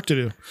lot of work to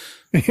do.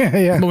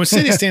 Yeah. But when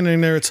Cindy's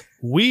standing there, it's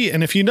we.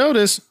 And if you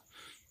notice,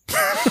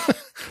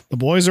 the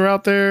boys are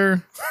out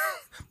there.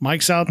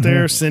 Mike's out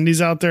there.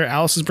 Cindy's out there.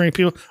 Alice is bringing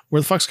people.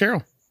 Where the fuck's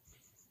Carol?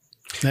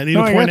 That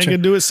needlepoint ain't going to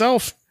do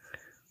itself.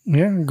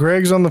 Yeah.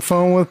 Greg's on the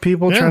phone with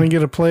people trying to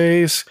get a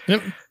place.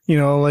 Yep. You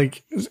know,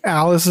 like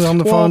Alice is on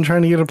the phone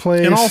trying to get a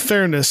place. In all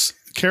fairness,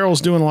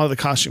 Carol's doing a lot of the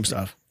costume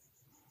stuff.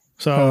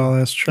 So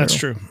that's true. That's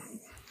true.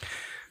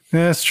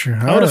 That's true.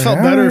 I would have felt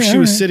better if she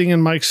was sitting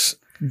in Mike's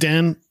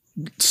den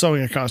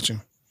sewing a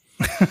costume.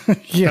 That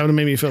would have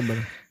made me feel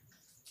better.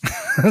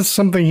 That's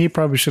something he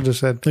probably should have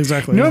said.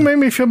 Exactly. You know what made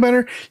me feel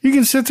better? You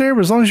can sit there,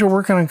 but as long as you're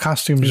working on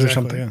costumes or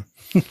something.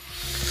 Yeah.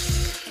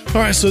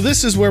 All right. So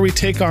this is where we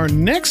take our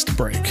next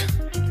break.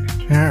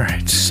 All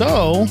right.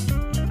 So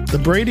the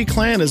Brady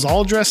clan is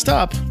all dressed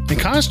up in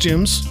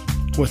costumes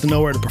with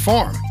nowhere to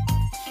perform.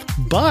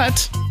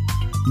 But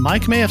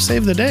Mike may have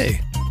saved the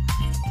day.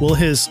 Will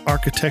his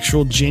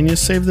architectural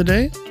genius save the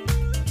day?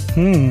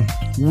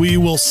 We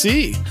will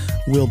see.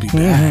 We'll be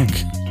back.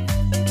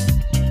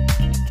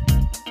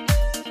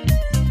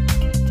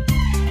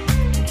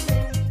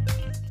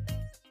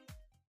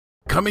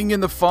 Coming in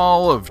the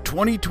fall of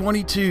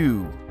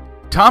 2022,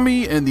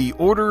 Tommy and the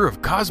Order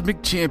of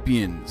Cosmic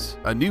Champions,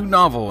 a new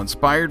novel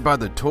inspired by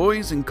the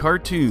toys and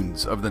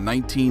cartoons of the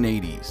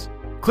 1980s.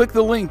 Click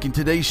the link in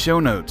today's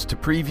show notes to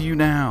preview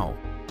now.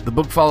 The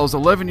book follows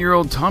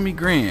 11-year-old Tommy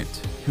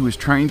Grant, who is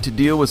trying to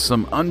deal with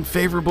some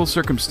unfavorable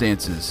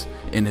circumstances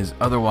in his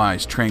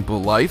otherwise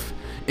tranquil life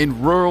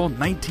in rural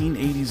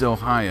 1980s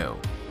Ohio.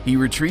 He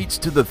retreats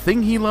to the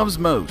thing he loves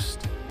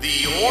most,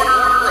 the Order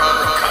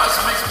of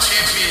Cosmic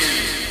Champions,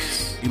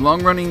 a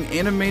long-running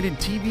animated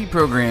TV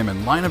program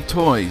and line of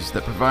toys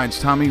that provides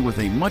Tommy with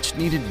a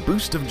much-needed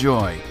boost of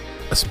joy,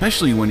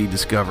 especially when he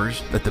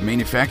discovers that the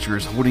manufacturer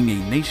is holding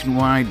a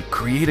nationwide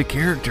Create a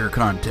Character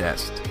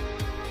contest.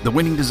 The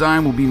winning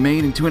design will be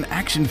made into an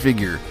action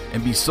figure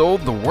and be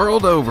sold the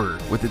world over,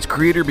 with its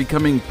creator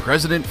becoming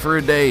president for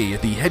a day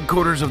at the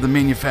headquarters of the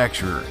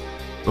manufacturer.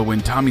 But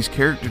when Tommy's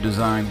character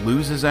design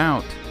loses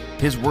out,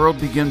 his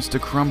world begins to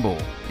crumble,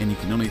 and he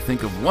can only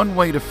think of one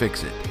way to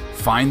fix it.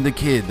 Find the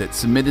kid that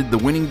submitted the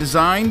winning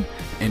design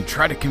and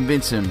try to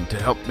convince him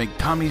to help make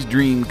Tommy's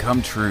dream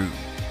come true.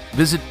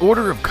 Visit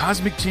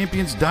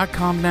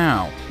orderofcosmicchampions.com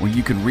now, where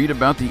you can read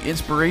about the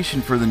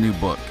inspiration for the new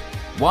book.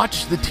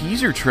 Watch the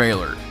teaser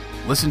trailer.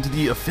 Listen to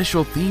the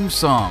official theme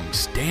song,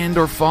 Stand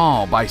or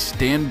Fall by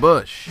Stan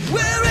Bush.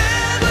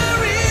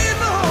 Wherever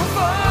evil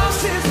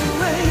forces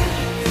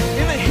reign,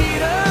 in the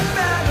heat of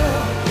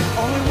battle,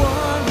 only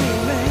one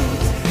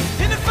remains.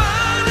 In the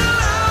final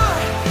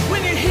hour,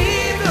 when you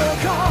hear the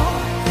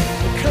call,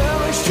 the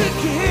courage to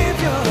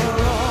give your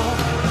all.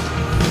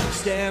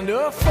 Stand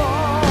or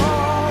fall.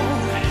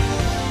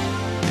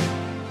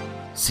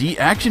 See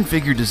action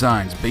figure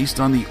designs based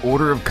on the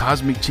Order of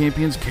Cosmic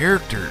Champions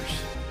characters.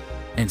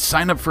 And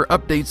sign up for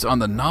updates on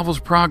the novel's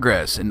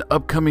progress and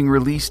upcoming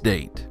release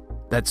date.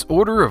 That's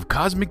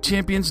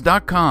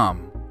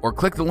orderofcosmicchampions.com, or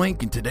click the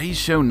link in today's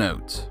show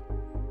notes.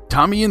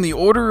 Tommy and the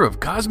Order of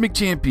Cosmic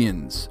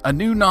Champions, a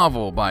new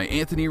novel by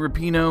Anthony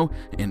Rapino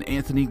and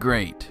Anthony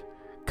Great,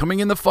 coming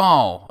in the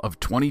fall of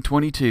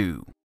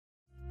 2022.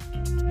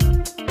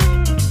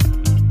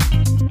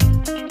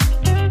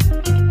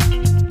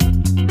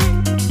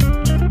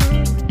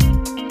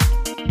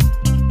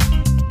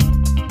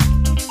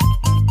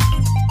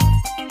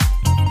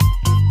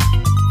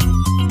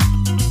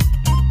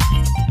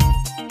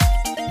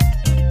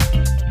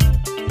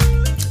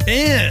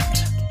 And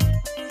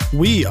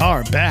we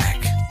are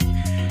back.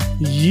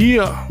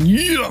 Yeah.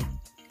 Yeah.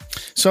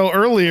 So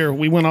earlier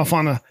we went off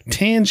on a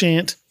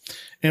tangent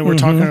and we're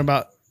talking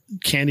about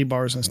candy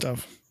bars and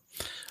stuff.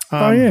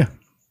 Oh, yeah.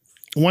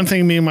 One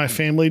thing me and my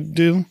family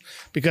do,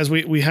 because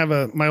we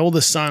have my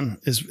oldest son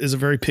is a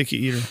very picky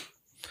eater.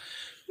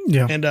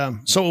 Yeah. And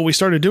so what we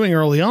started doing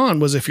early on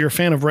was, if you're a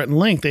fan of Rhett and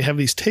Link, they have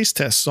these taste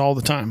tests all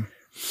the time.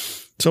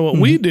 So what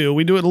we do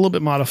it a little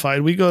bit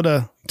modified. We go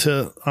to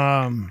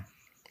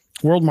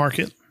World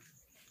Market,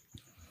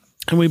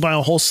 and we buy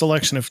a whole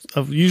selection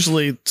of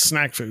usually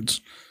snack foods,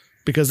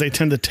 because they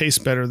tend to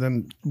taste better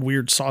than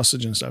weird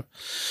sausage and stuff.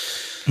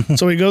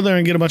 So we go there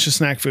and get a bunch of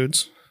snack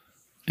foods,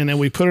 and then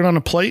we put it on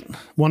a plate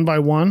one by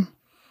one,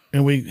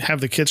 and we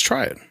have the kids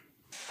try it.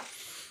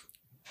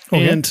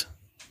 Okay. And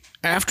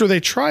after they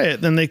try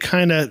it, then they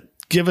kind of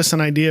give us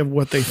an idea of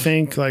what they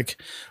think,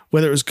 like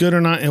whether it was good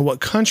or not, and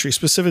what country,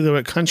 specifically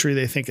what country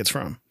they think it's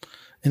from.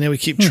 And then we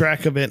keep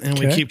track of it, and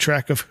we keep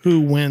track of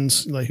who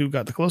wins, like who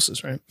got the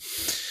closest, right?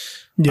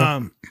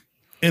 Yeah.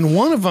 And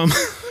one of them,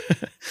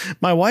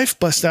 my wife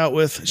bust out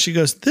with, she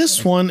goes,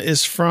 this one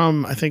is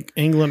from, I think,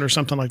 England or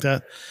something like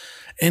that.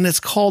 And it's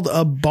called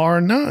a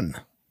bar none.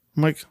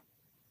 I'm like,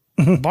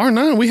 bar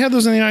none? We had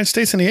those in the United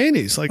States in the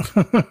 80s. Like,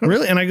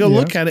 really? And I go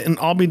look at it, and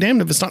I'll be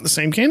damned if it's not the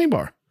same candy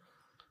bar.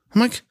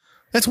 I'm like,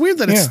 that's weird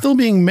that it's still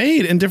being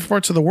made in different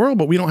parts of the world,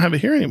 but we don't have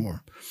it here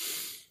anymore.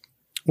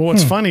 Well,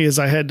 what's funny is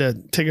I had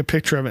to take a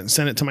picture of it and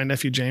send it to my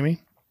nephew, Jamie.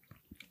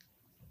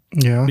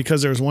 Yeah.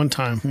 Because there was one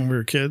time when we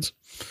were kids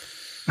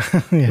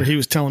where he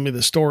was telling me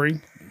the story.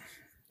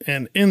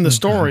 And in the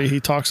story, he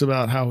talks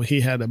about how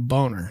he had a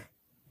boner.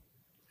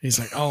 He's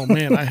like, oh,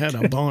 man, I had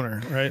a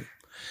boner, right?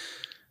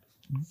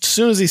 As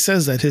soon as he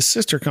says that, his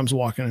sister comes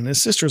walking in.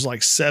 His sister's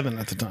like 7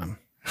 at the time,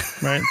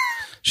 right?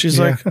 She's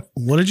like,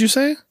 what did you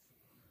say?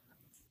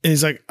 And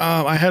he's like,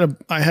 I had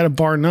a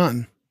bar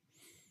none.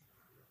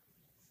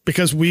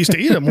 Because we used to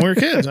eat them when we were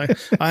kids. I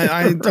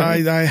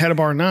had a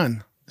bar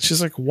none. She's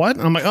like, what?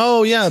 And I'm like,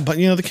 oh, yeah, but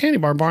the candy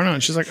bar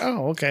none. She's like,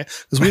 oh, okay.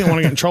 Because we didn't want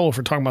to get in trouble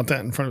for talking about that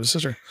in front of his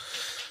sister.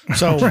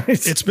 So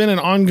It's been an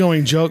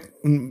ongoing joke.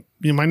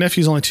 My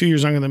nephew's only 2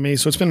 years younger than me,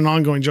 so it's been an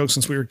ongoing joke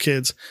since we were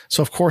kids.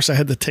 So, of course, I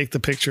had to take the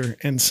picture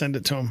and send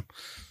it to him.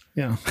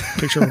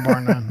 Picture of a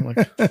bar none.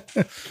 Like,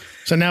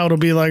 so now it'll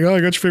be like, oh,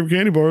 I got your favorite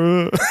candy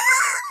bar.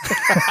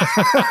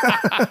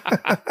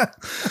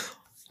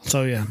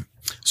 So, yeah.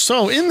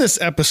 So in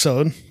this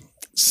episode,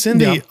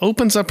 Cindy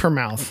opens up her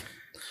mouth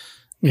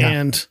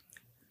and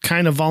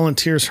kind of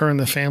volunteers her and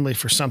the family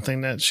for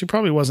something that she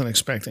probably wasn't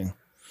expecting.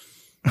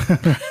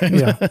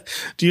 Yeah.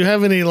 Do you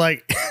have any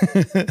like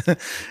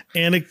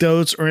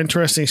anecdotes or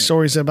interesting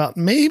stories about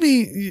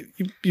maybe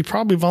you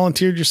probably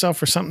volunteered yourself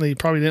for something that you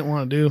probably didn't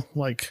want to do?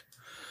 Like,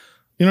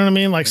 you know what I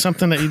mean? Like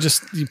something that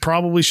you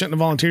probably shouldn't have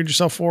volunteered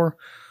yourself for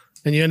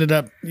and you ended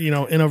up,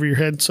 in over your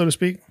head, so to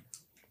speak.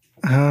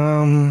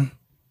 I'm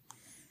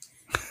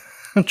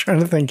trying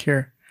to think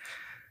here.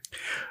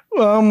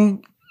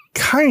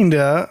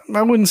 Kinda.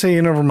 I wouldn't say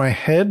in over my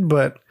head,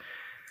 but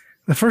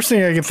the first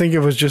thing I could think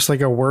of was just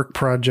like a work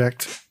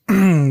project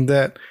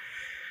because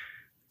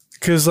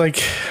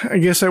like, I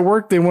guess at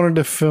work they wanted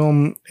to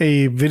film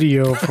a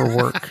video for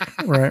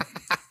work, right?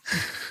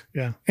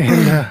 Yeah.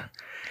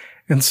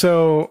 And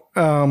so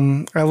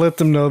I let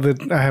them know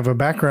that I have a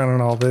background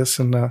in all this,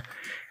 and they're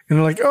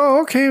like,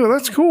 "Oh, okay, well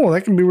that's cool.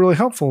 That can be really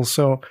helpful."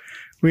 So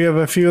we have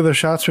a few other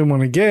shots we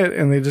want to get,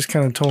 and they just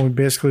kind of told me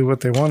basically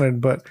what they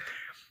wanted, but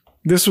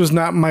this was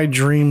not my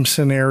dream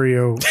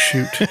scenario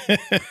shoot.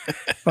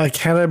 Like,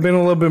 had I been a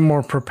little bit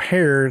more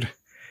prepared,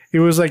 it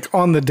was like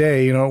on the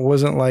day, it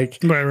wasn't like,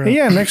 right. Hey,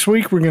 yeah, next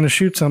week we're going to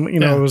shoot some,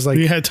 it was like,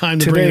 you had time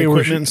to bring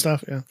equipment and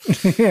stuff. Yeah.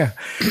 Yeah.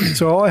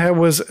 So all I had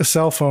was a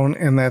cell phone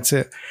and that's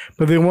it.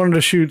 But they wanted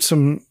to shoot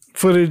some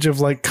footage of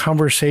like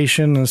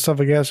conversation and stuff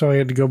like that. So I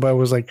had to go by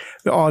was like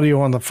the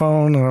audio on the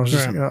phone. And I was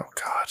just like, oh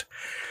God.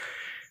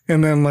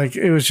 And then like,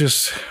 it was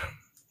just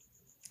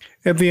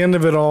at the end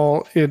of it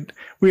all,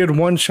 we had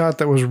one shot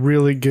that was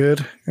really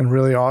good and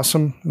really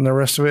awesome. And the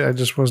rest of it, I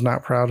just was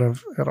not proud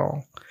of at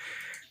all.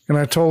 And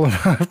I told him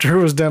after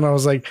it was done, I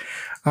was like,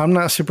 I'm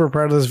not super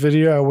proud of this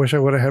video. I wish I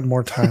would have had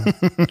more time.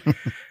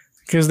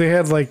 Because they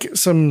had like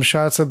some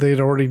shots that they'd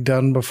already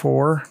done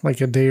before,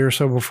 like a day or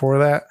so before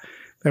that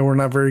were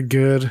not very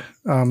good.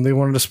 They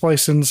wanted to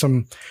splice in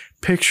some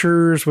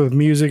pictures with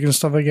music and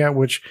stuff like that,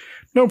 which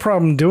no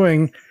problem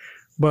doing.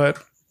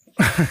 But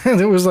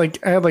it was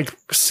like, I had like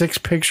 6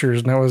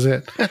 pictures and that was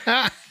it.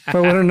 If I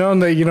would have known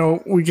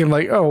that, we can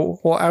like, oh,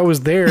 well, I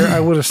was there, I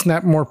would have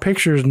snapped more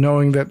pictures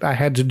knowing that I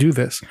had to do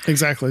this.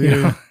 Exactly.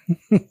 Yeah.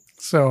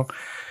 So,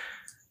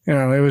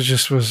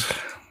 it was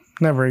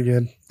not very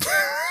good.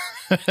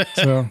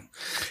 So,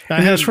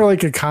 it was for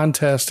like a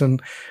contest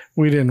and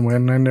we didn't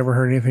win. I never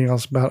heard anything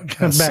else about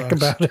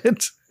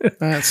it.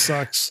 That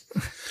sucks.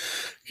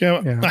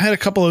 Yeah. I had a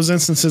couple of those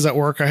instances at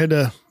work. I had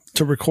to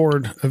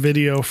record a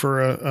video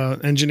for a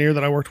engineer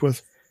that I worked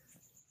with.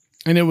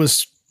 And it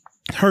was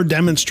her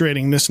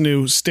demonstrating this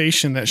new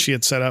station that she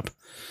had set up.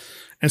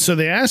 And so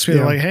they asked me,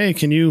 they're like, hey,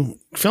 can you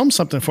film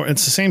something for it?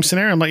 It's the same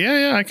scenario. I'm like,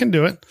 yeah, I can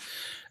do it.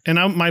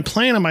 And my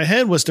plan in my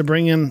head was to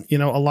bring in, a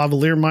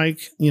lavalier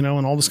mic,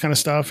 and all this kind of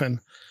stuff. And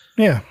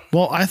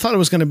well, I thought it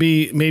was going to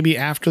be maybe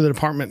after the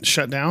department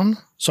shut down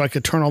so I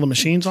could turn all the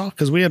machines off.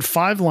 Cause we had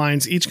 5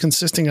 lines, each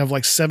consisting of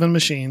like 7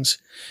 machines.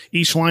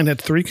 Each line had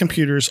 3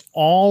 computers,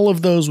 all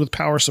of those with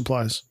power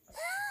supplies.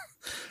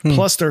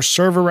 Plus there's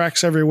server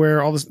racks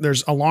everywhere.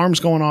 There's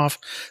alarms going off.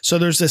 So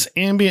there's this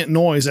ambient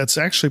noise that's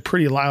actually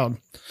pretty loud.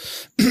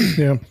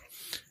 Yeah.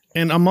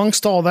 And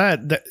amongst all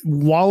that,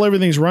 while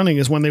everything's running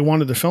is when they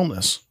wanted to film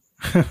this.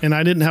 And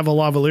I didn't have a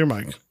lavalier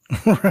mic.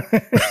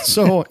 Right.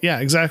 So yeah,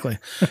 exactly.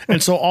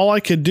 And so all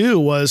I could do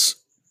was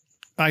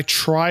I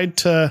tried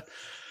to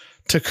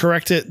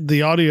correct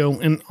the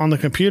audio on the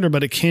computer,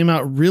 but it came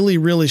out really,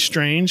 really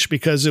strange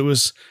because it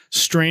was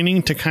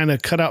straining to kind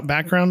of cut out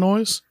background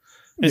noise.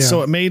 And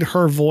so it made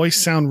her voice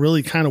sound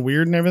really kind of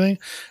weird and everything.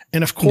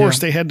 And of course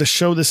they had to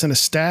show this in a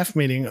staff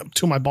meeting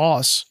to my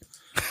boss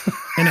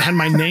and it had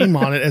my name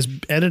on it as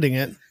editing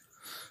it.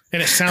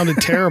 And it sounded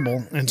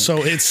terrible. And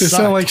so it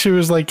sounded like she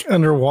was like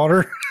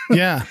underwater.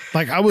 Yeah.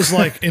 Like I was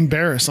like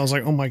embarrassed. I was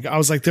like, oh my God. I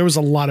was like, there was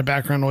a lot of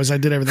background noise. I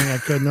did everything I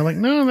could. And they're like,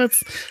 no,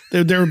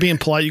 they were being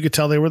polite. You could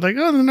tell they were like,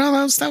 oh no,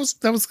 that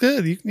was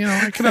good.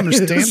 I could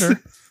understand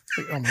her.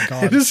 Like, oh my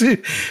God. Just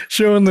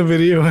showing the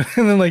video and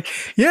then like,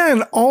 yeah.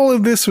 And all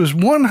of this was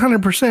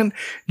 100%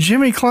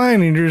 Jimmy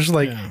Klein. And you're just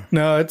like,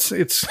 no,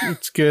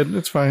 it's good.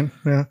 It's fine.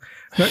 Yeah.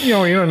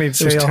 No, you don't need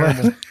to say all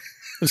that. It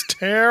was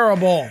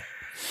terrible.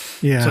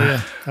 Yeah. So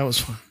yeah, that was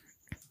fun.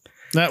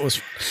 That was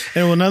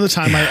fun. And another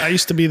time I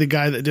used to be the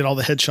guy that did all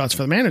the headshots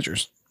for the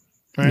managers.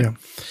 Right. Yeah.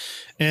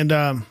 And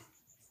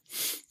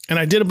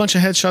I did a bunch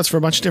of headshots for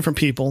a bunch of different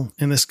people.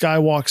 And this guy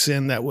walks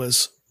in that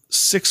was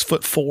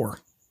 6'4".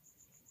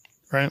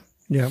 Right.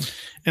 Yeah.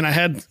 And I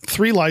had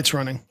 3 lights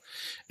running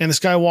and this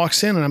guy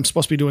walks in and I'm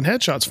supposed to be doing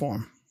headshots for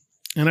him.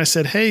 And I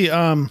said, hey,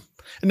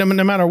 no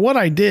matter what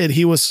I did,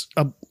 he was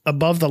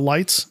above the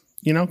lights,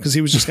 cause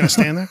he was just going to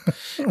stand there.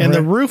 And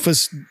the roof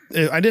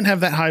I didn't have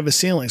that high of a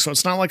ceiling. So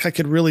it's not like I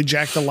could really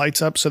jack the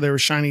lights up so they were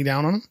shining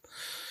down on him.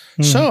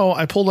 So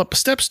I pulled up a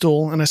step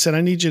stool and I said, I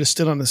need you to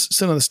sit on the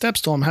step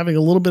stool. I'm having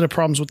a little bit of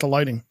problems with the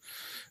lighting.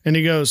 And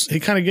he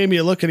kind of gave me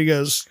a look and he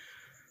goes,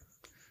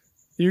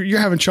 you're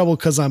having trouble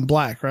because I'm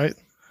black, right?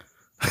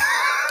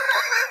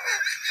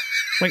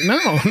 Like,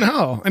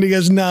 no. And he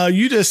goes, no,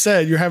 you just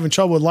said you're having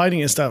trouble with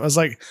lighting and stuff. I was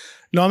like,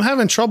 no, I'm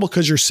having trouble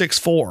because you're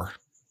 6'4".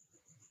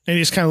 And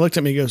he just kind of looked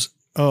at me and goes,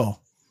 oh.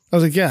 I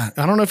was like, yeah,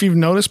 I don't know if you've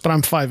noticed, but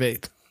I'm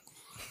 5'8".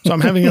 So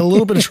I'm having a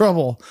little bit of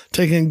trouble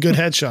taking good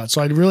headshots.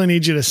 So I really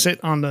need you to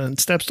sit on the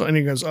steps. And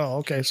he goes, oh,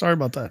 okay. Sorry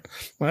about that.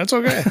 Well, that's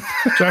okay.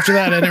 So after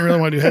that, I didn't really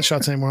want to do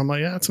headshots anymore. I'm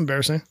like, yeah, that's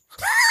embarrassing.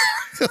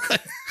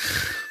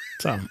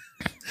 So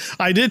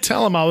I did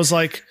tell him, I was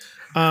like,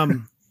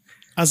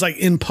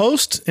 in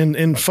post in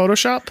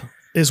Photoshop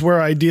is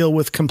where I deal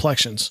with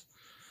complexions.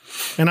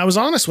 And I was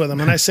honest with him.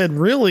 And I said,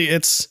 really,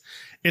 it's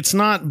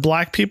not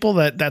black people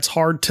that's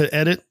hard to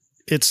edit.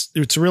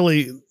 It's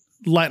really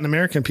Latin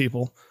American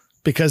people,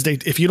 because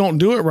if you don't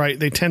do it right,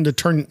 they tend to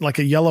turn like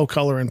a yellow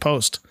color in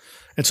post.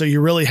 And so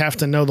you really have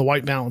to know the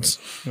white balance.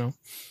 You know,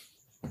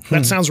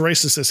 that sounds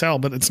racist as hell,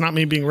 but it's not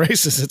me being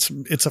racist.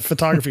 It's a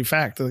photography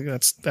fact.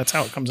 That's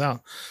how it comes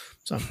out.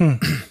 So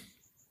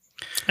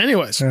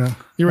anyways,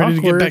 you ready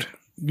to get back?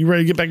 You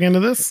ready to get back into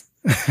this?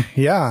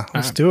 Yeah,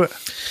 let's do it.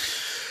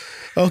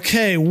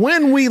 Okay.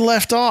 When we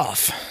left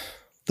off,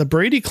 the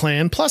Brady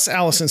clan plus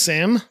Alice and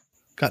Sam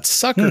got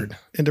suckered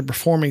into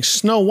performing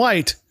Snow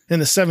White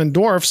and the Seven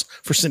Dwarfs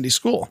for Cindy's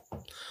school.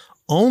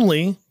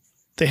 Only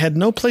they had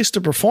no place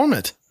to perform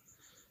it.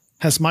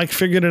 Has Mike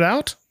figured it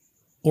out?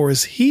 Or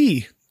is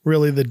he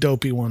really the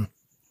dopey one?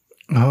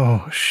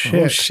 Oh,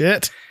 shit. Oh,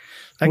 shit.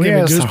 That we gave me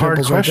have some hard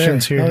goosebumps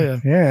questions right there.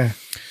 here. Yeah.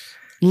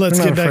 Let's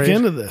We're get not back afraid.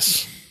 into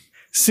this.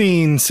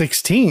 Scene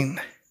 16.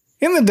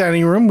 In the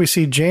dining room, we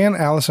see Jan,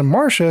 Alice, and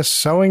Marcia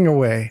sewing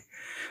away.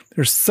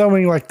 They're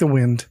sewing like the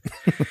wind.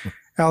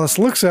 Alice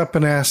looks up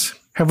and asks,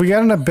 have we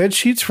got enough bed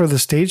sheets for the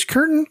stage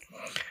curtain?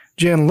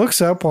 Jan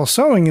looks up while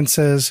sewing and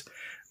says,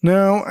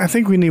 no, I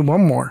think we need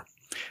one more.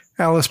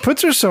 Alice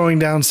puts her sewing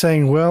down,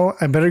 saying, well,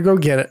 I better go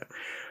get it.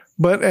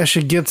 But as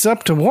she gets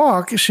up to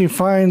walk, she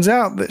finds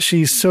out that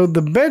she sewed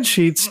the bed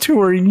sheets to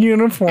her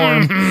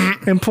uniform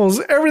and pulls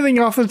everything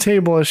off the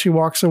table as she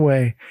walks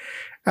away.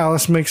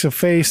 Alice makes a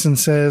face and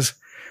says,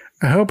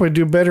 I hope I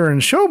do better in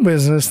show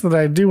business than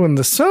I do in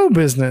the sew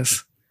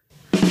business.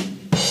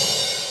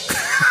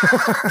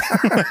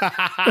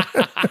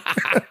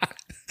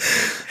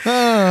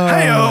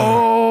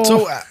 Hi-yo.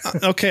 So,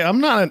 okay, I'm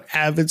not an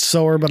avid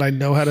sewer, but I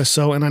know how to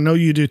sew, and I know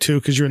you do too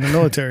because you're in the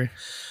military.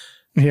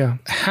 Yeah.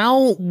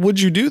 How would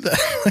you do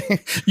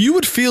that? You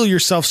would feel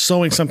yourself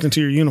sewing something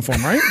to your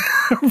uniform, right?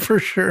 For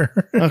sure.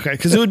 Okay,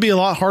 because it would be a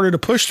lot harder to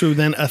push through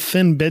than a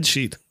thin bed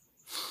sheet.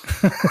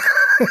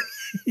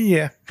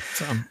 Yeah.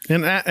 So,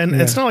 and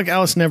it's not like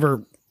Alice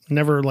never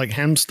like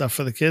hemmed stuff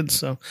for the kids.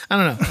 So I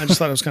don't know. I just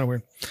thought it was kind of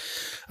weird.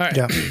 All right.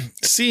 Yeah.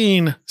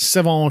 Scene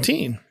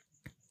 17.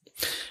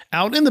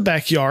 Out in the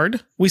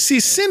backyard, we see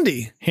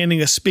Cindy handing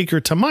a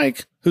speaker to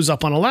Mike, who's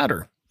up on a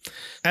ladder.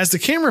 As the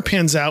camera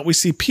pans out, we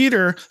see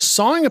Peter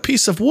sawing a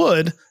piece of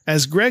wood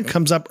as Greg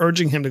comes up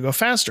urging him to go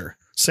faster,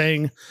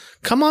 saying,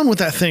 come on with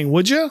that thing,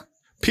 would you?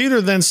 Peter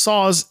then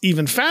saws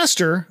even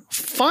faster,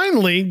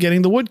 finally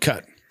getting the wood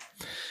cut.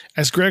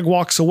 As Greg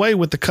walks away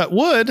with the cut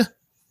wood,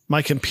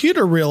 Mike and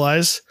Peter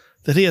realize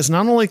that he has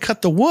not only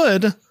cut the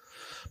wood,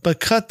 but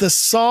cut the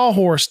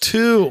sawhorse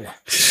too.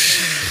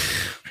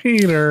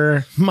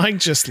 Peter. Mike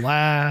just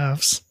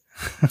laughs.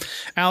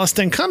 Alice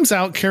then comes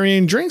out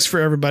carrying drinks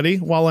for everybody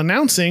while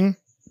announcing,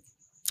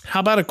 how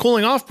about a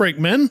cooling off break,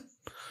 men?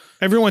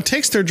 Everyone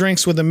takes their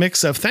drinks with a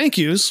mix of thank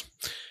yous.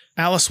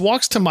 Alice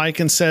walks to Mike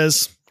and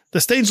says,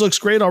 the stage looks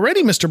great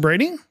already, Mr.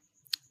 Brady.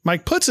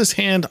 Mike puts his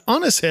hand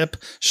on his hip,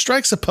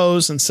 strikes a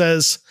pose, and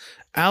says,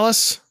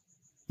 Alice,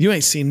 you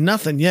ain't seen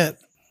nothing yet.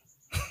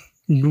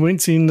 You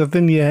ain't seen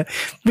nothing yet.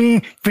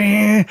 But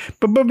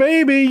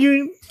baby,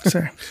 you...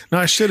 Sorry. No,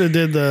 I should have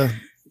did the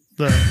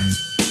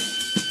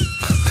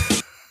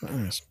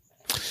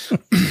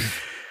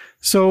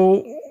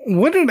So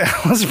what did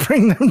Alice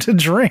bring them to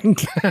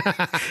drink?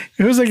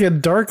 It was like a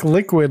dark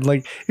liquid.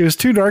 Like it was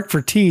too dark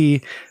for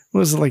tea.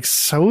 Was it like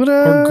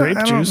soda? Or grape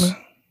I don't juice? know.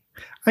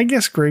 I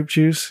guess grape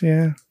juice.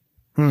 Yeah.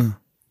 Hmm.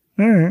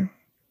 All right.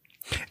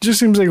 It just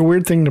seems like a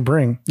weird thing to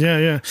bring.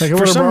 Yeah. Like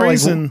For some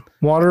reason, like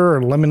water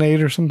or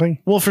lemonade or something.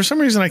 well, for some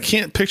reason, I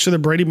can't picture the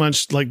Brady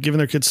Bunch like giving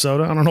their kids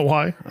soda. I don't know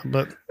why,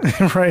 but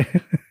Right.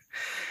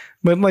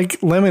 But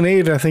like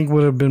lemonade, I think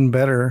would have been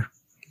better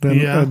than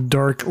Yeah. a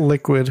dark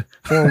liquid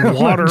or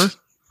water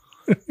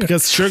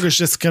because sugar's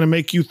just going to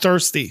make you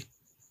thirsty.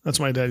 That's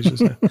what my dad used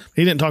to say.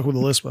 He didn't talk with a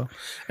lisp though.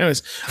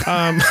 Anyways,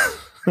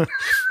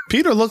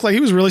 Peter looked like he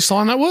was really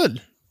sawing that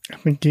wood. I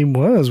think he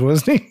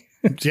wasn't he?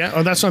 Yeah.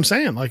 Oh, that's what I'm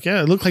saying. Like,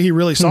 yeah, it looked like he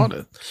really sawed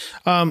it.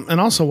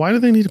 And also, why do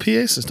they need a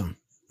PA system?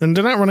 And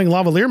they're not running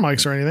lavalier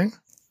mics or anything.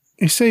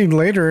 You say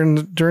later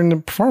during the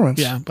performance.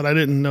 Yeah, but I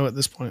didn't know at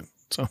this point.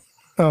 So,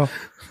 Oh.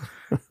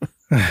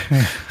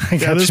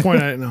 at this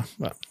point, I didn't know.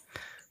 But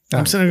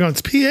I'm sitting there going,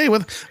 it's PA.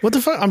 What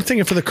the fuck? I'm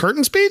thinking for the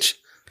curtain speech?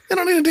 They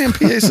don't need a damn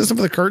PA system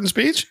for the curtain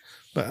speech.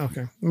 But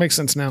okay, it makes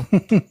sense now.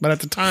 But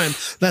at the time,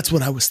 that's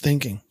what I was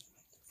thinking.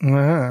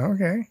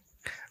 Okay.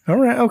 All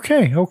right.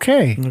 Okay.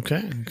 Okay.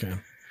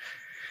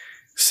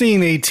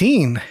 Scene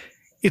 18.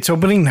 It's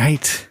opening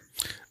night.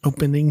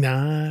 Opening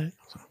night.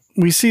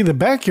 We see the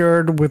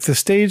backyard with the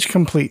stage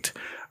complete,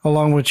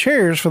 along with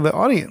chairs for the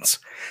audience.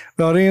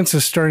 The audience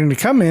is starting to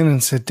come in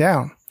and sit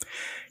down.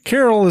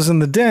 Carol is in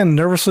the den,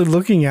 nervously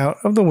looking out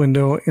of the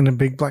window in a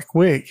big black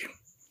wig.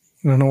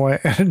 I don't know why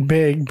I added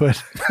big,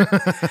 but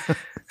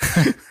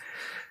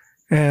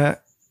a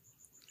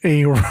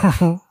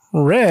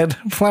red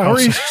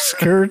flowery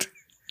skirt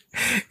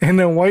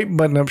and a white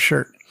button-up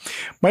shirt.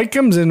 Mike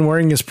comes in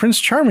wearing his Prince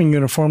Charming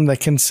uniform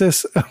that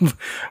consists of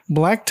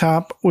black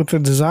top with a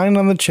design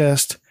on the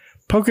chest,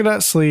 polka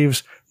dot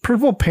sleeves,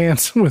 purple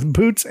pants with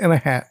boots, and a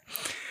hat.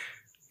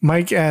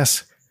 Mike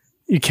asks,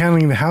 "You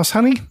counting the house,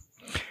 honey?"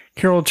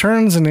 Carol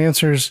turns and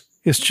answers,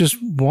 "It's just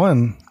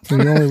one. We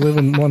only live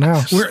in one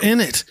house." We're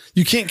in it.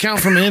 You can't count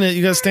from in it.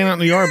 You got to stand out in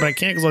the yard, but I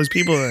can't because all these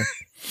people are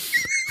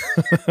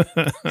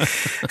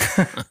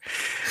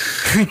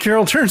there.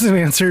 Carol turns and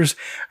answers,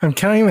 "I'm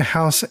counting the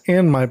house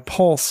and my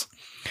pulse."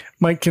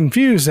 Mike,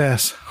 confused,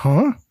 asks,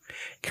 "Huh?"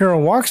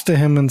 Carol walks to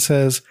him and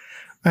says,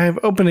 "I have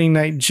opening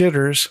night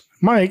jitters."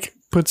 Mike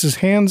puts his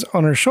hands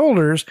on her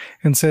shoulders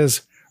and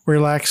says,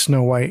 "Relax,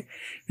 Snow White.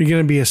 You're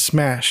going to be a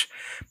smash.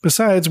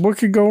 Besides, what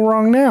could go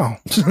wrong now?"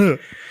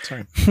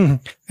 Sorry.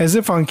 As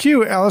if on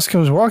cue, Alice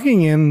comes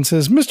walking in and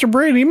says, Mr.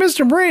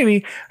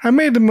 Brady, I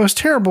made the most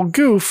terrible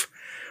goof.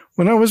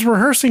 When I was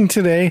rehearsing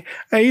today,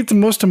 I ate the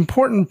most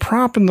important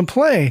prop in the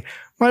play,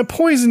 my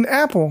poisoned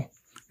apple."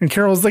 And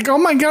Carol's like, "Oh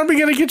my God, we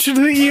got to get you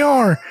to the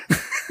ER."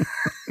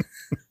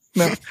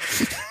 No.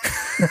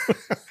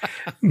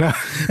 No.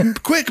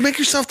 Quick, make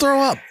yourself throw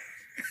up.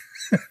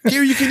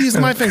 Here, you can use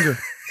my finger.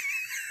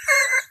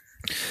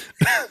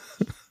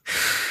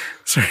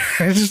 Sorry,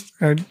 I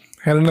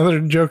had another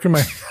joke in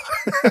my...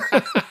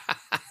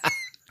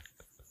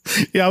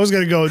 Yeah, I was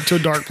going to go to a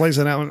dark place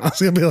in that one. I was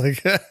going to be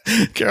like,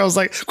 Carol's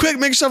like, "Quick,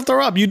 make yourself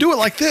throw up. You do it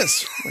like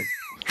this." Like,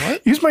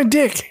 what? Use my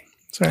dick.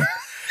 Sorry.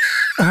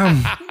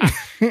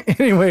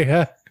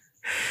 Anyway,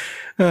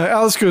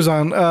 Alice goes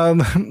on.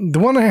 The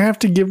one I have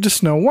to give to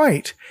Snow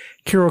White.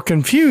 Carol,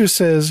 confused,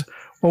 says,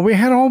 "Well, we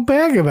had a whole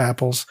bag of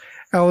apples."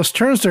 Alice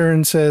turns to her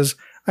and says,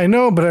 "I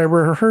know, but I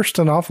rehearsed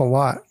an awful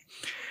lot."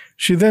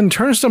 She then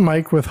turns to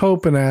Mike with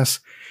hope and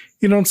asks,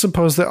 "You don't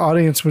suppose the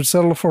audience would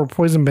settle for a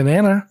poisoned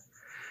banana?"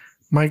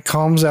 Mike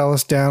calms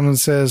Alice down and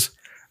says,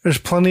 "There's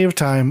plenty of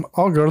time.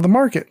 I'll go to the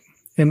market,"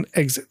 and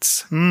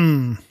exits.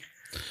 There's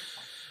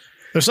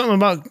something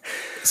about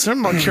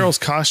Carol's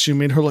costume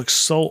made her look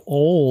so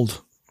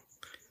old.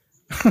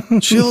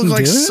 She looked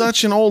like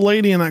such an old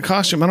lady in that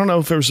costume. I don't know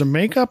if it was her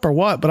makeup or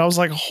what, but I was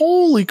like,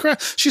 holy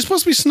crap. She's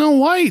supposed to be Snow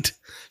White.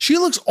 She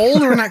looks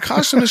older in that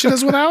costume than she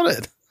does without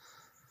it.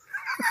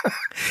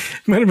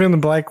 Might have been the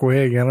black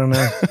wig. I don't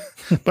know.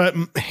 But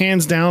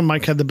hands down,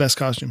 Mike had the best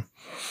costume.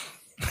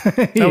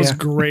 That was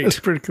great. That's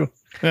pretty cool.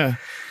 Yeah.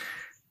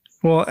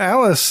 Well,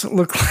 Alice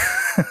looked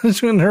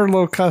in her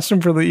little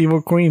costume for the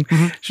evil queen.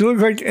 She looked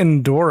like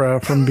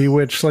Endora from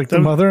Bewitched, like the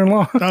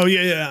mother-in-law. Oh,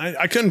 yeah.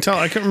 I couldn't tell.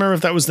 I couldn't remember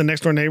if that was the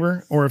next door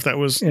neighbor or if that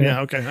was.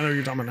 Yeah, okay. I know what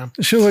you're talking about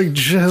now. She looked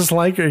just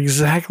like her,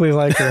 exactly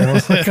like her. I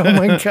was like, oh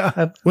my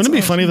God. Wouldn't it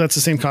be funny if that's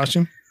the same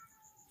costume?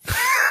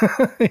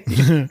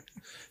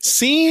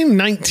 Scene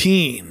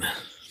 19.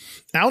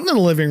 Out in the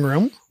living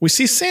room, we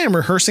see Sam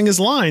rehearsing his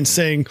lines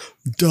saying,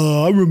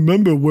 "Duh, I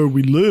remember where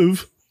we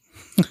live."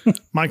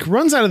 Mike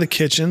runs out of the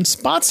kitchen,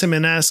 spots him,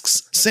 and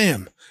asks,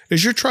 "Sam,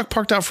 is your truck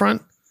parked out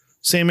front?"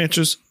 Sam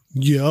answers,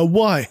 "Yeah,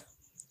 why?"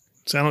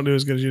 So I don't do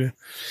as good as you do.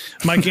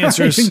 Mike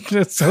answers,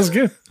 That sounds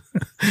good.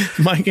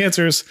 Mike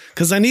answers,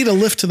 "Because I need a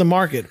lift to the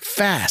market,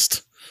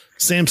 fast."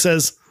 Sam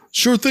says,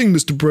 "Sure thing,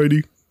 Mr.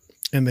 Brady."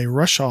 And they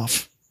rush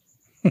off.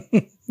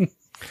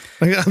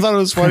 I thought it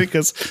was funny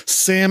because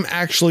Sam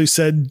actually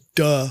said,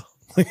 "Duh."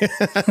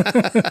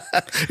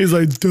 He's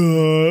like,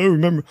 "Duh."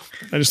 Remember?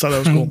 I just thought that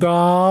was cool.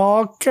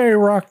 Okay,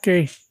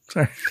 Rocky.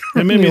 Sorry.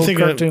 It made me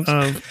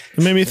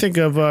think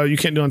of You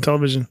Can't Do on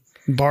Television.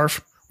 Barf.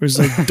 Where he's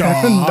like, "Duh."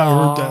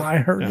 I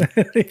heard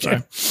that.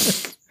 Sorry.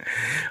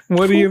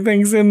 What do you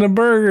think's in the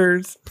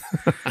burgers?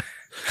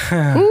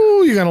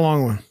 Ooh, you got a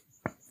long one.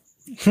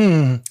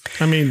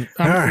 I mean, wait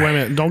a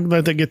minute. Don't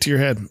let that get to your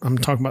head. I'm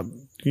talking about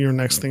your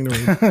next thing to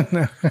read.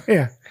 No,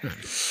 yeah.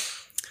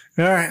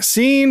 All right.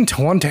 Scene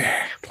 20.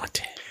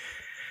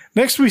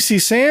 Next, we see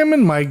Sam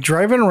and Mike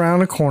driving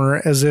around a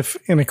corner as if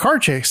in a car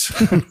chase,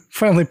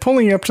 finally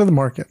pulling up to the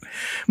market.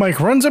 Mike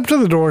runs up to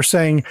the door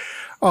saying,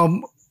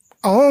 I'll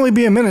only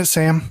be a minute,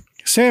 Sam.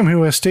 Sam,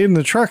 who has stayed in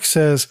the truck,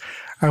 says,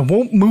 "I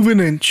won't move an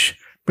inch."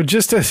 But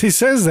just as he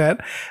says that,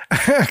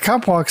 a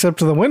cop walks up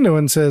to the window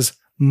and says,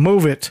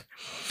 "Move it."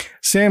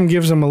 Sam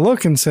gives him a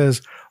look and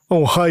says,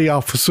 "Oh, hi,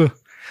 officer."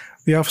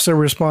 The officer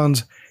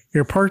responds,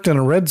 "You're parked in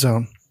a red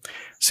zone."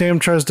 Sam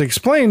tries to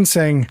explain,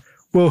 saying,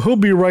 "Well, he'll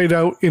be right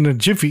out in a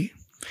jiffy."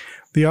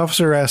 The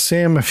officer asks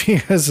Sam if he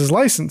has his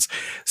license.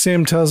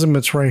 Sam tells him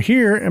it's right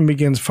here and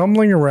begins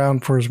fumbling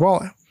around for his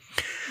wallet.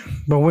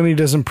 But when he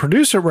doesn't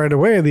produce it right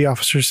away, the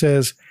officer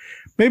says,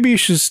 "Maybe you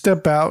should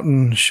step out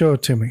and show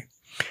it to me."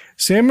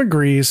 Sam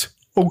agrees,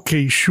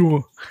 "Okay,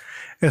 sure."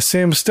 As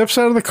Sam steps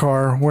out of the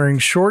car wearing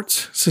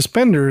shorts,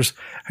 suspenders,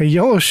 a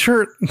yellow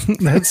shirt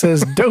that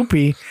says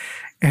 "Dopey,"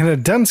 and a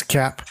dunce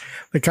cap,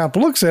 the cop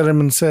looks at him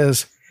and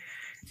says,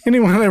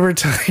 "Anyone ever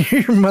tell you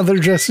your mother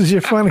dresses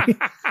you funny?"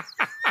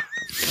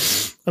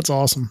 That's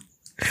awesome.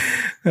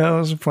 That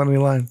was a funny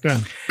line.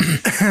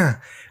 Yeah.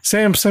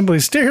 Sam simply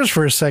stares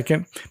for a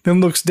second,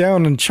 then looks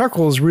down and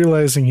chuckles,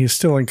 realizing he's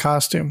still in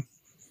costume.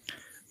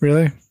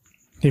 Really?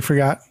 He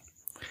forgot?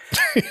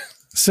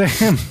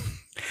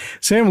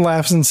 Sam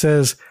laughs and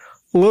says,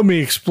 let me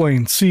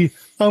explain. See,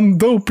 I'm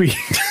dopey.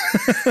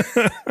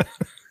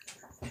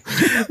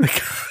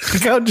 The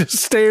cop just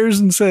stares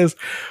and says,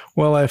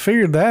 well, I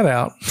figured that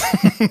out.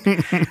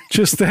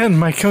 Just then,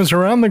 Mike comes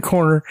around the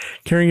corner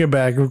carrying a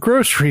bag of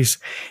groceries.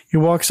 He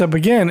walks up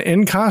again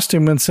in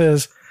costume and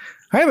says,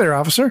 hi there,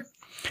 officer.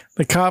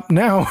 The cop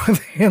now, with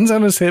hands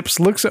on his hips,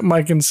 looks at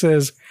Mike and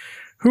says,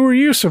 who are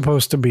you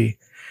supposed to be?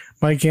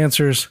 Mike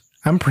answers,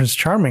 I'm Prince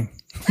Charming.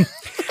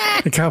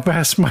 The cop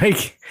asks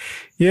Mike,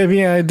 you have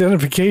any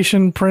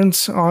identification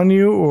prints on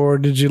you, or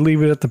did you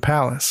leave it at the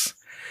palace?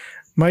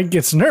 Mike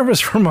gets nervous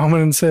for a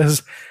moment and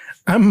says,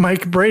 I'm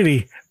Mike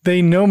Brady.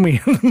 They know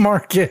me in the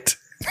market.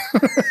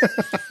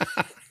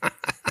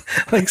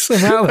 Like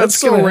somehow that's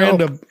so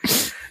random.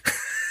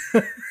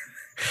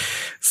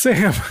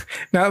 Sam,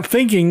 not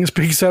thinking,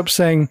 speaks up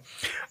saying,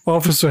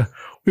 officer,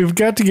 we've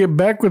got to get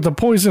back with the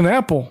poison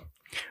apple.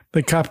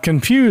 The cop,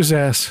 confused,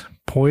 asks,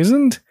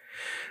 poisoned?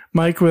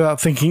 Mike,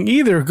 without thinking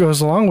either,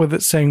 goes along with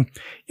it, saying,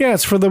 yeah,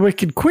 it's for the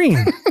wicked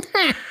queen.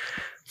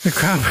 The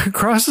cop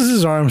crosses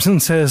his arms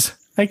and says,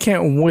 I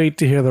can't wait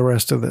to hear the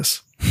rest of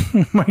this.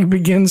 Mike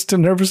begins to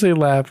nervously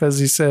laugh as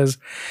he says,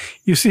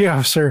 you see,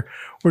 officer,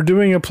 we're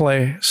doing a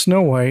play,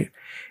 Snow White,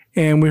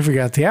 and we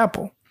forgot the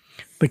apple.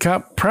 The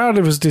cop, proud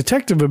of his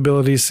detective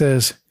abilities,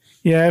 says,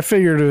 yeah, I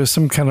figured it was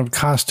some kind of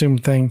costume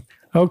thing.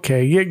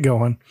 Okay, get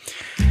going.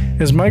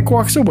 As Mike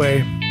walks away,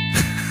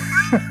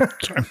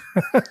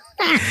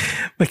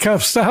 the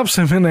cop stops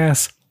him and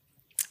asks,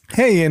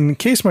 hey, in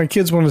case my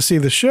kids want to see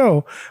the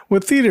show,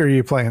 what theater are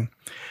you playing?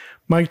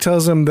 Mike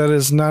tells him that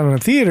it's not in a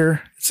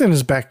theater, it's in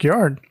his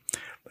backyard.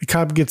 The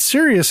cop gets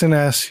serious and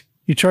asks,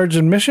 you charge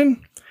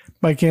admission?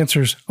 Mike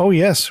answers, oh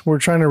yes, we're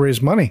trying to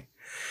raise money.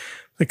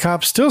 The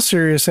cop, still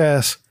serious,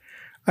 asks,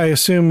 I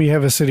assume you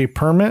have a city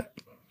permit?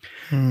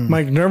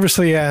 Mike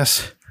nervously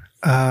asks,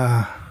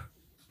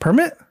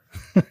 permit?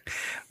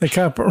 The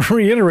cop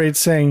reiterates,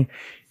 saying,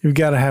 you've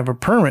got to have a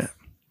permit.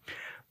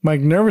 Mike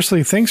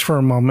nervously thinks for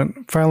a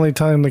moment, finally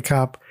telling the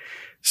cop,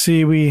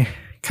 see, we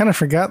kind of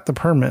forgot the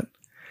permit.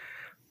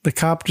 The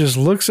cop just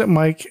looks at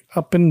Mike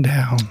up and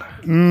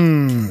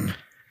down.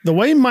 The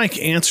way Mike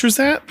answers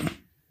that,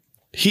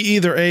 he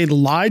either A,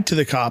 lied to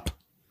the cop,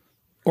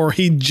 or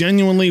he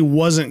genuinely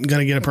wasn't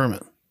going to get a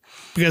permit.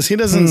 Because he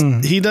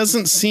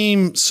doesn't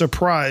seem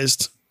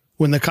surprised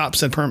when the cop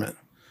said permit.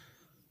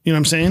 You know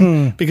what I'm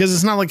saying? Because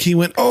it's not like he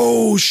went,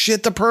 oh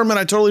shit, the permit,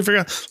 I totally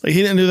forgot. Like,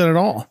 he didn't do that at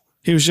all.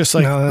 He was just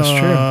like, no, that's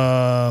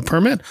true.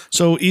 Permit.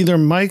 So either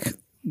Mike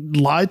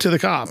lied to the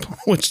cop,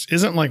 which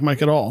isn't like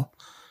Mike at all,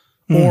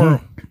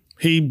 or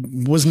he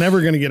was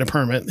never going to get a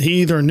permit.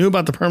 He either knew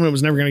about the permit,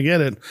 was never going to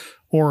get it,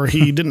 or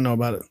he didn't know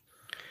about it.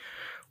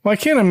 Well, I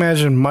can't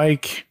imagine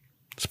Mike,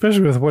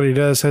 especially with what he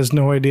does, has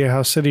no idea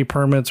how city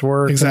permits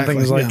work and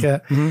things like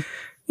that.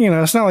 You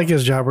know, it's not like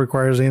his job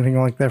requires anything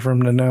like that for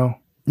him to know.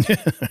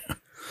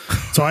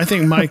 So I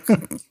think Mike,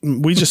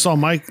 we just saw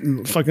Mike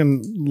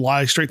fucking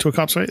lie straight to a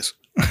cop's face.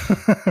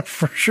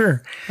 For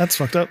sure. That's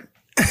fucked up.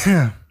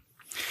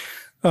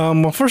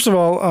 Well, first of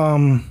all,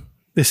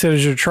 they said,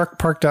 is your truck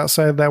parked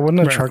outside? That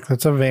wasn't a truck.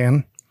 That's a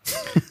van.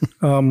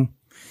 And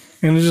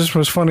it just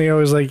was funny. I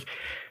was like,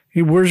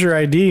 hey, where's your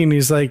ID? And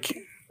he's like,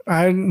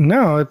 they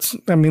know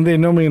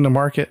me in the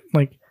market.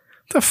 Like,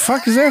 what the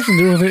fuck does that have to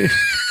do with it?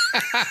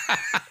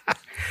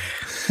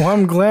 Well,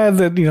 I'm glad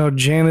that,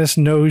 Janice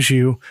knows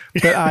you,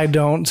 but I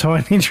don't. So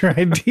I need your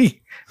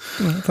ID.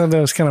 I thought that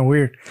was kind of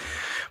weird.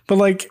 But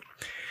like,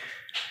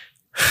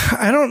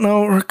 I don't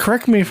know.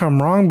 Correct me if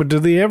I'm wrong, but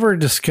did they ever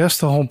discuss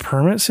the whole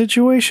permit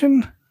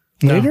situation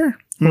later?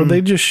 Or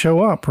they just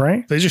show up,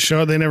 right? They just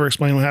show up. They never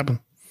explain what happened.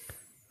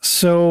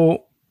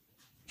 So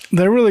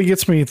that really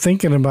gets me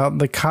thinking about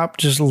the cop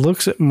just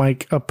looks at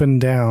Mike up and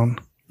down,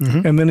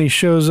 and then he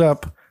shows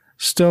up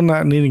still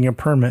not needing a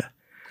permit.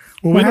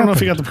 Well, we don't know if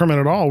he got the permit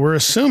at all. We're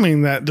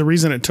assuming that the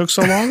reason it took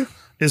so long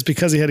is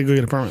because he had to go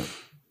get a permit.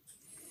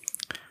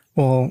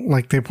 Well,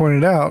 like they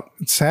pointed out,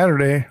 it's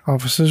Saturday.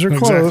 Offices are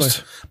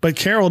closed. But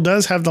Carol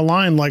does have the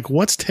line, like,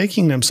 what's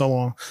taking them so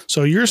long?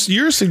 So you're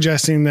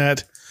suggesting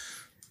that,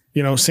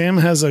 Sam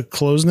has a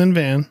closed-in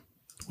van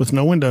with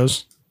no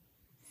windows.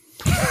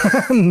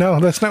 No,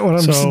 that's not what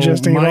I'm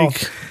suggesting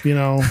Mike, at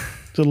all.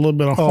 Did a little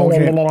bit of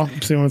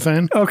see what I'm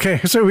saying? Okay,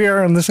 so we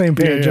are on the same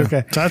page. Yeah.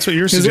 Okay, so that's what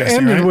you're suggesting.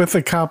 It ended right? with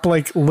the cop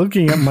like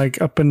looking at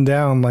Mike up and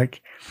down,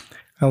 like,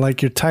 I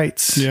like your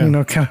tights, kind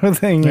of a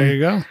thing. There you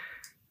go.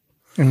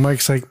 And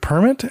Mike's like,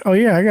 permit? Oh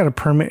yeah, I got a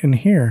permit in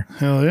here.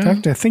 Hell yeah! In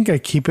fact, I think I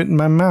keep it in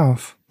my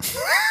mouth.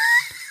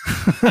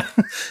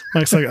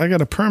 Mike's like, I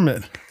got a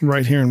permit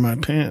right here in my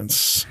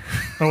pants.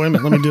 Oh wait a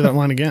minute, let me do that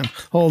line again.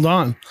 Hold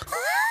on.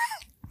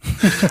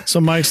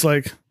 So Mike's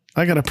like,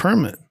 I got a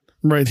permit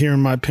right here in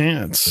my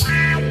pants.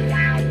 Yeah.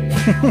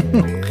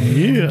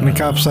 And the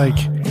cop's like,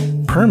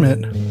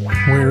 permit?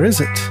 Where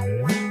is it?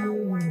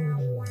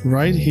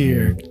 Right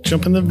here.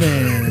 Jump in the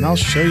van and I'll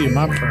show you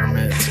my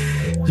permit.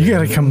 You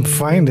got to come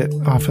find it,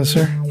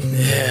 officer.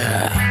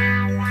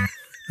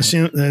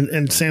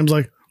 And Sam's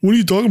like, what are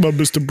you talking about,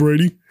 Mr.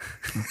 Brady?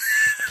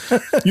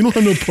 You don't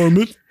have no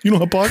permit. You don't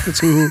have pockets.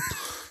 Sorry.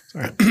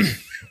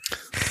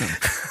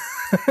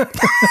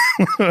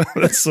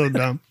 That's so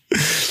dumb.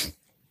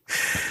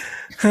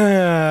 All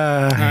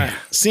right.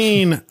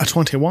 Scene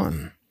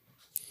 21.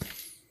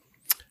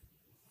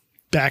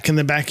 Back in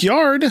the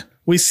backyard,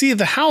 we see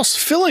the house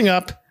filling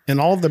up and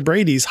all of the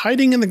Bradys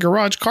hiding in the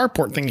garage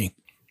carport thingy.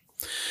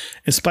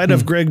 In spite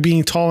of Greg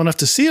being tall enough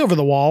to see over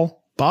the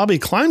wall, Bobby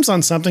climbs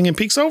on something and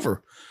peeks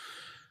over.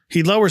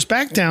 He lowers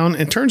back down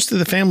and turns to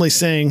the family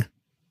saying,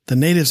 "The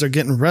natives are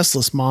getting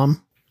restless,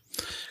 Mom."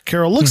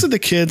 Carol looks at the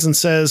kids and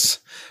says,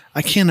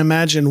 "I can't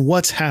imagine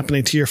what's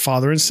happening to your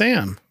father and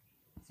Sam."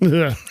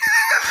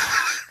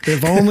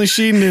 If only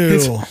she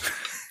knew.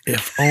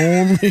 If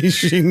only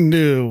she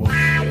knew.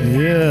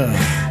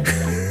 Yeah.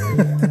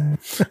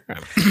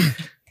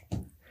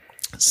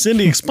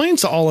 Cindy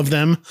explains to all of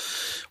them,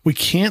 we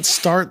can't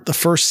start the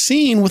first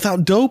scene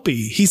without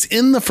Dopey. He's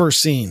in the first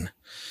scene.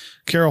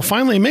 Carol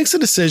finally makes a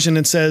decision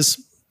and says,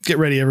 "Get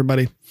ready,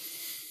 everybody."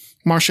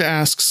 Marcia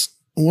asks,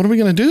 "What are we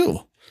going to do?"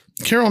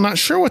 Carol, not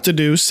sure what to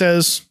do,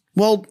 says,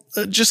 "Well,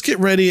 just get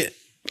ready.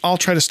 I'll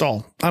try to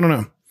stall. I don't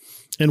know."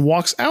 And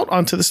walks out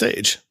onto the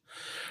stage.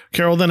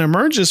 Carol then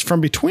emerges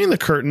from between the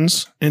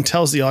curtains and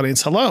tells the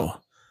audience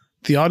hello.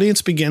 The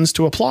audience begins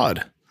to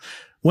applaud.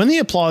 When the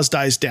applause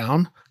dies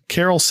down,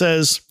 Carol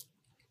says,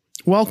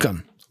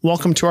 Welcome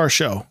to our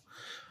show.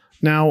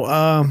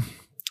 Now,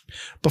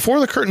 before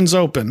the curtains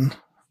open,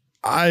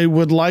 I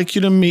would like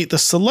you to meet the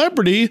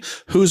celebrity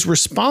who's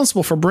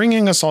responsible for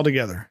bringing us all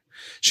together.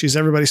 She's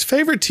everybody's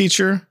favorite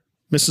teacher,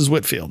 Mrs.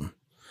 Whitfield.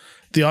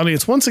 The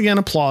audience once again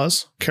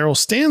applauds. Carol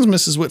stands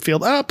Mrs.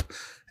 Whitfield up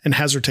and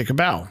has her take a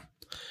bow.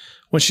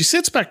 When she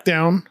sits back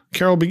down,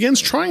 Carol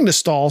begins trying to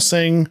stall,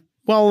 saying,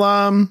 "Well,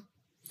 I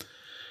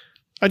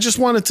just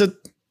wanted to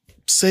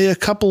say a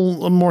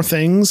couple of more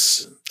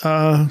things."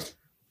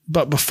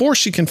 But before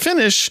she can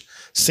finish,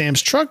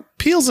 Sam's truck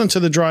peels into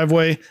the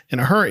driveway in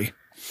a hurry.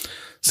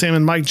 Sam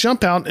and Mike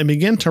jump out and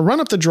begin to run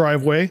up the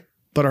driveway,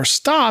 but are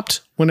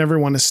stopped when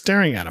everyone is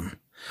staring at him.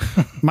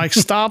 Mike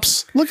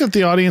stops, looks at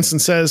the audience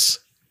and says,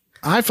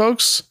 "Hi,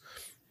 folks.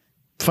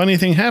 Funny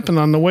thing happened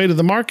on the way to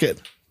the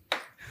market."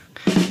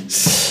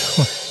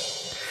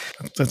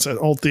 That's an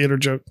old theater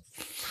joke.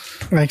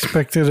 I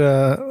expected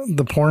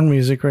the porn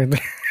music right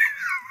there.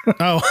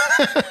 Oh.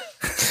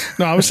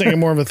 No, I was thinking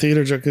more of a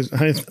theater joke.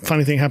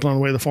 Funny thing happened on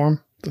the way to the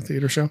forum, the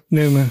theater show.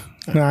 No,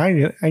 I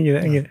get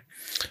it.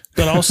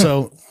 But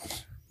also,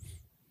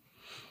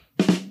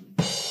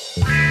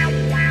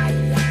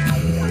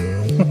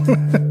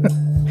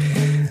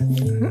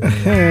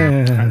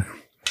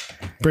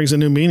 brings a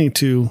new meaning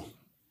to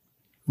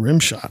rim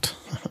shot.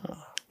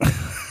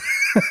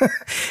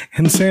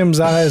 And Sam's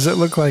eyes, had a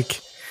look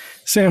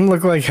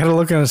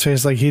on his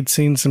face like he'd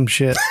seen some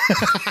shit.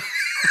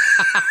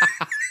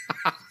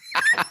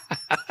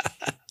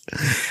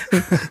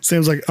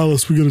 Sam's like,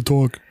 "Alice, we gotta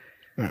talk."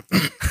 Right.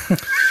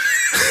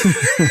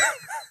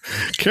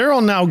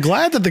 Carol, now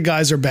glad that the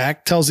guys are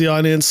back, tells the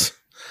audience,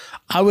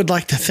 "I would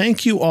like to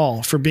thank you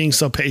all for being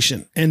so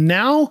patient. And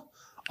now,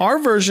 our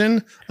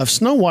version of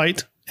Snow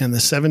White and the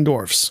Seven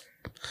Dwarfs."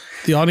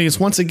 The audience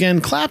once again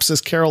claps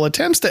as Carol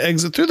attempts to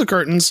exit through the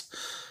curtains,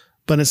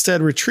 but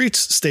instead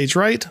retreats stage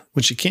right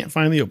when she can't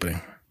find the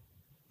opening.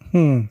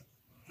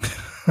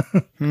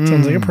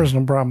 Sounds like a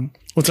personal problem.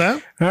 What's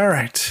that? All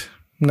right.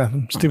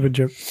 Nothing. Stupid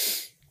joke.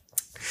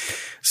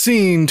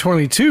 Scene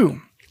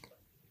 22.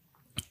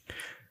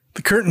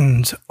 The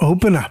curtains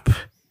open up.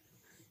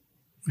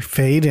 We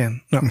fade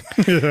in. No.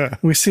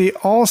 We see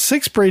all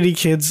 6 Brady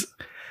kids,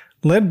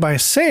 led by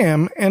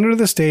Sam, enter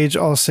the stage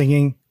all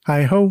singing,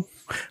 "Hi ho,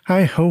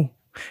 hi ho.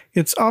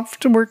 It's off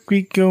to work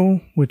we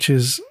go," which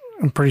is,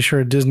 I'm pretty sure,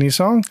 a Disney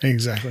song.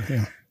 Exactly.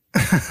 Yeah.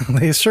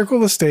 They circle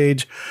the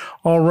stage,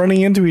 all running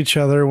into each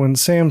other when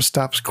Sam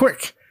stops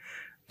quick.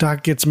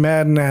 Doc gets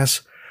mad and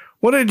asks,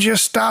 "What did you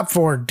stop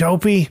for,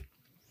 Dopey?"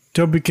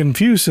 Dopey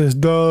confused says,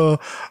 "Duh,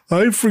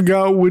 I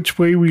forgot which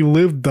way we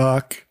live,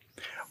 Doc."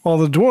 All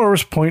the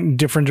dwarves point in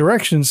different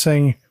directions,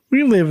 saying,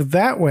 "We live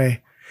that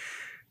way."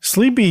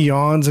 Sleepy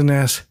yawns and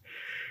asks,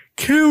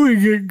 "Can we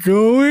get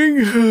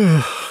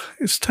going?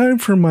 It's time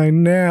for my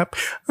nap.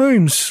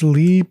 I'm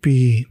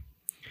sleepy."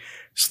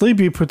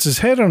 Sleepy puts his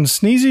head on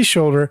Sneezy's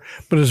shoulder,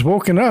 but is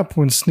woken up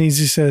when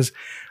Sneezy says,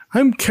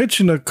 "I'm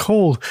catching a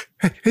cold."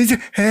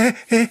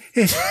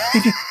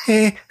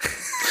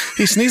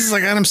 He sneezes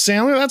like Adam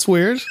Sandler. That's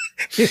weird.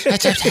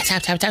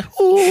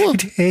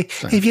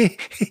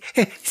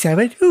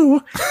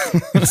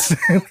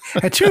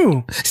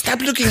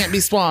 Stop looking at me,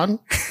 Swan.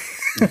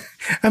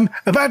 I'm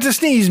about to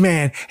sneeze,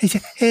 man.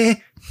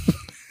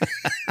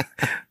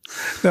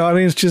 The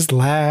audience just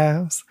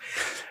laughs.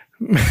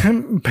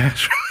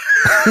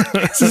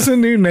 Is this a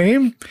new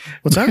name?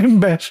 What's that?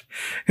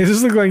 Does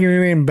this look like a new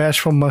name?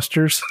 Bashful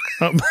Musters.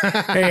 Oh.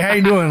 Hey, how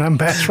you doing? I'm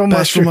Bashful Musters.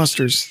 Bashful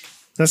Musters.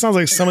 That sounds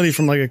like somebody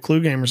from like a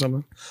Clue game or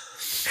something.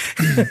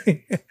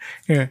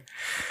 Yeah.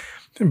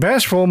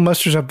 Bashful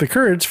musters up the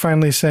courage,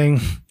 finally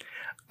saying,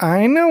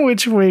 I know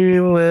which way we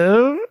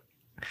live.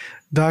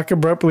 Doc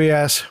abruptly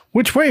asks,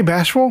 which way,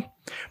 Bashful?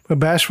 But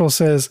Bashful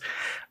says,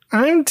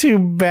 I'm too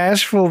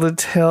bashful to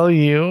tell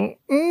you,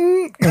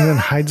 and then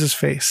hides his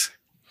face.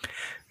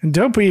 And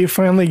Dopey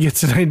finally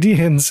gets an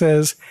idea and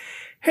says,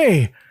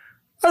 hey,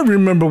 I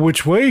remember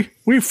which way.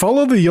 We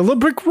follow the yellow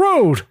brick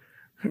road.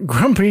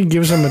 Grumpy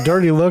gives him a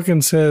dirty look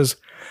and says,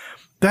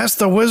 that's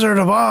the Wizard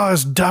of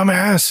Oz,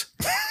 dumbass.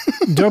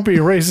 Dopey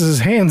raises his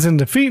hands in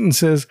defeat and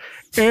says,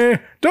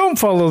 don't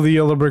follow the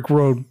yellow brick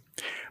road.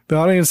 The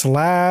audience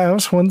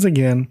laughs once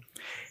again.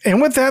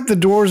 And with that, the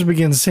dwarves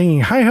begin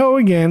singing hi-ho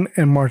again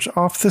and march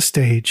off the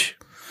stage.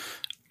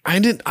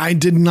 I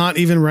did not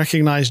even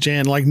recognize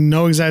Jan. Like,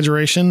 no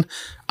exaggeration.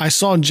 I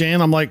saw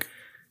Jan. I'm like,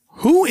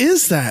 who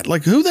is that?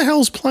 Like, who the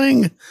hell's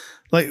playing?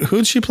 Like,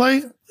 who'd she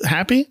play?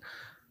 Happy?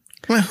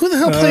 I'm like, who the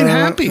hell played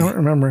Happy? I don't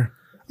remember.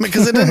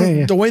 Because it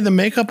didn't, the way the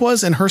makeup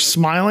was and her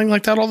smiling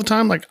like that all the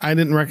time, like, I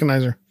didn't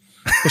recognize her.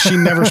 But she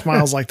never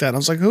smiles like that. I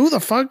was like, who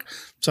the fuck?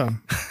 So,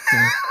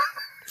 yeah.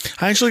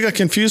 I actually got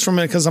confused for a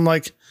minute because I'm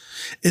like,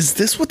 is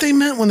this what they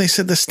meant when they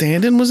said the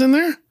stand-in was in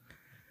there?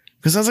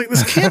 Because I was like,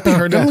 this can't be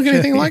her. It doesn't look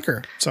anything like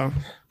her. So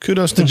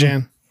kudos to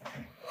Jan.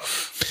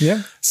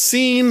 Yeah.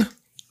 Scene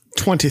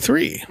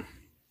 23.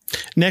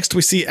 Next,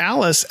 we see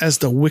Alice as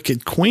the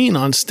Wicked Queen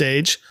on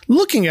stage,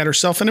 looking at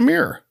herself in a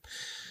mirror.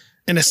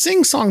 In a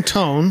sing-song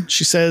tone,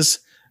 she says,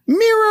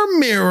 mirror,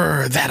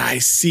 mirror that I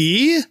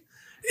see,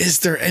 is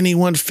there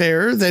anyone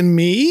fairer than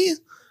me?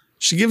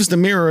 She gives the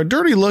mirror a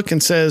dirty look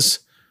and says,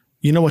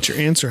 you know what your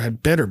answer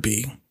had better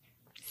be.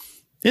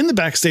 In the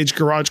backstage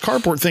garage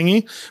carport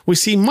thingy, we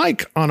see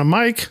Mike on a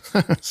mic,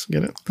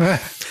 get it?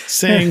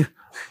 Saying,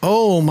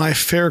 oh, my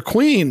fair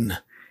queen.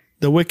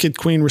 The Wicked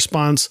Queen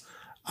responds,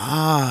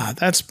 ah,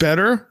 that's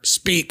better.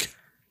 Speak.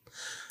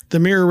 The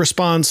mirror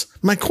responds,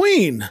 my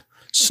queen,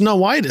 Snow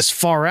White is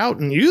far out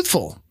and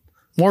youthful,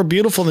 more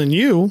beautiful than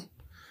you.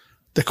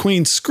 The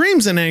queen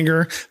screams in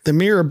anger. The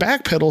mirror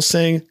backpedals,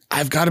 saying,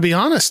 I've got to be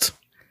honest.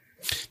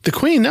 The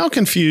queen, now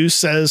confused,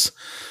 says,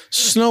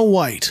 Snow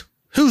White.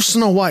 Who's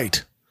Snow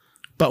White?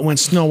 But when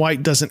Snow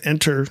White doesn't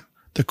enter,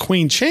 the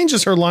queen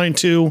changes her line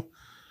to,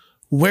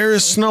 where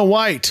is Snow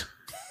White?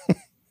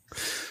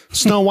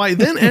 Snow White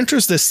then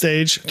enters the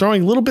stage,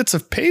 throwing little bits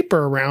of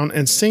paper around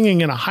and singing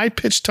in a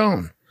high-pitched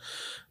tone.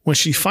 When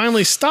she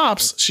finally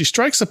stops, she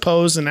strikes a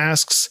pose and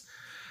asks,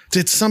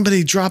 did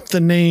somebody drop the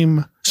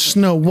name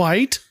Snow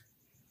White?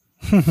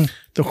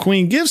 The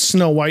queen gives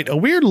Snow White a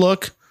weird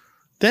look,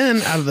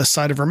 then out of the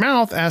side of her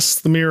mouth asks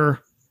the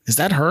mirror, is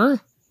that her?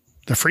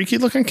 The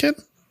freaky-looking kid?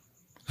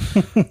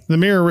 The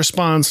mirror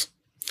responds,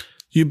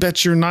 you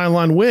bet your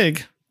nylon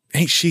wig,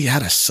 ain't she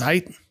out of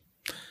sight?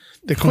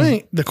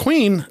 The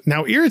queen,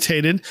 now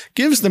irritated,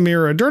 gives the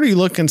mirror a dirty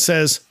look and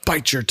says,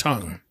 bite your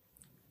tongue.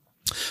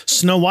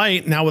 Snow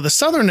White, now with a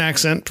southern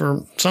accent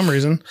for some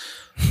reason,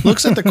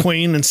 looks at the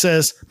queen and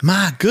says,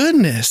 my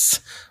goodness,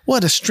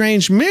 what a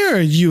strange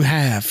mirror you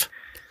have.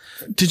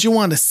 Did you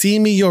want to see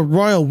me your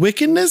royal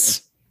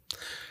wickedness?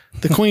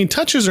 The queen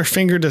touches her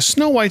finger to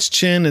Snow White's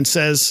chin and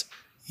says,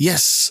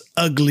 yes,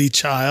 ugly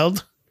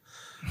child.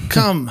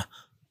 Come,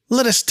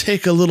 let us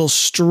take a little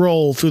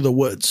stroll through the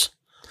woods.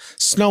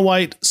 Snow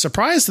White,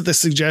 surprised at the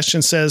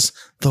suggestion, says,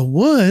 the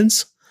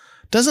woods?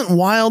 Doesn't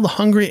wild,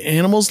 hungry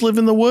animals live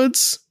in the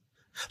woods?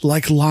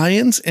 Like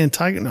lions and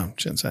tigers? No,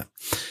 she didn't say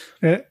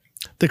that.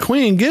 The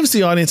queen gives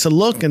the audience a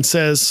look and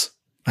says,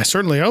 I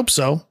certainly hope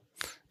so,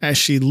 as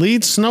she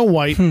leads Snow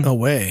White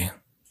away.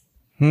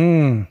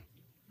 Mike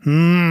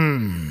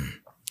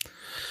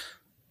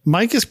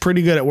is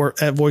pretty good at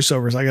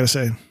voiceovers, I gotta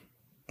say.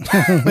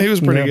 He was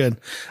pretty good.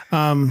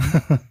 And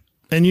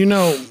you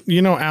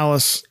know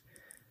Alice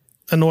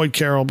annoyed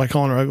Carol by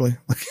calling her ugly.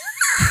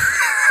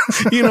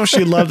 You know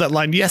she loved that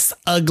line, yes,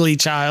 ugly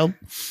child.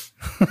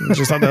 I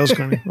just thought that was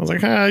funny. I was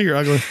like, you're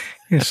ugly.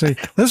 You say,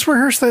 let's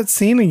rehearse that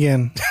scene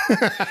again.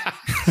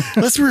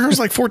 Let's rehearse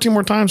like 14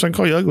 more times so I can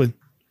call you ugly.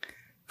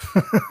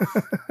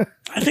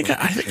 I think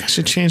I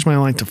should change my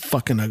line to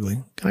fucking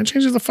ugly. Can I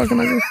change it to fucking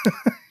ugly?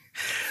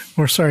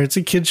 Or sorry, it's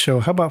a kid's show.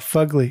 How about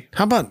fugly?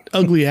 How about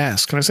ugly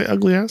ass? Can I say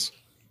ugly ass?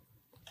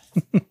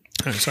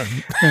 Oh, sorry.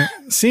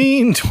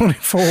 Scene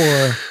 24.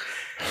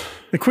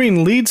 The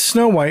queen leads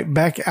Snow White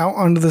back out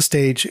onto the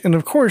stage, and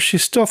of course,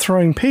 she's still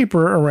throwing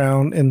paper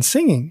around and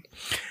singing.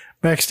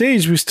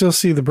 Backstage, we still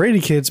see the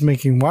Brady kids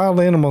making wild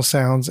animal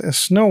sounds as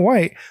Snow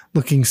White,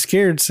 looking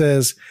scared,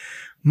 says,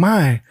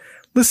 my,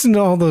 listen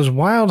to all those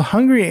wild,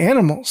 hungry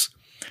animals.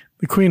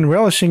 The queen,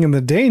 relishing in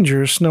the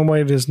danger Snow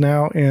White is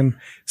now in,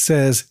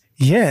 says,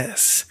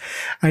 yes,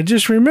 I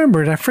just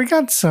remembered I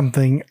forgot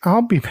something.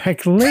 I'll be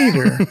back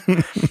later.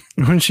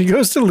 When she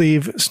goes to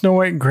leave, Snow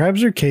White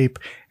grabs her cape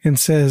and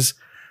says,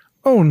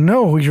 oh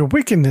no, your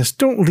wickedness,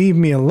 don't leave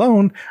me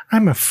alone.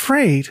 I'm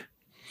afraid.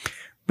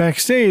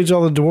 Backstage,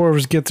 all the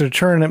dwarves get their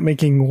turn at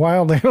making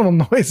wild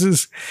animal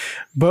noises,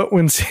 but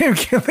when Sam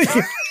can't think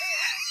of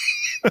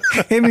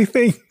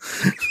anything,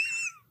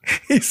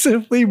 he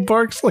simply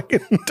barks like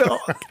a dog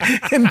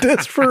in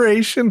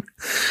desperation.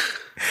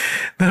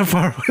 That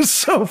part was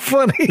so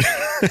funny.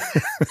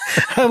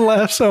 I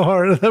laughed so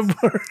hard at that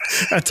part.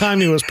 That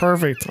timing was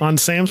perfect. On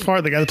Sam's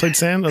part, the guy that played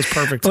Sam, that was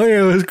perfect. Oh,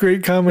 yeah, it was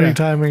great comedy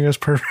timing. It was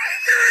perfect.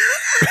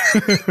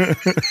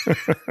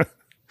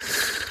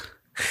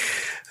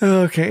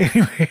 Okay,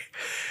 anyway.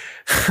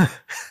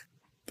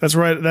 That's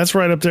right. That's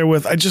right up there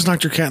with, I just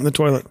knocked your cat in the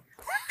toilet.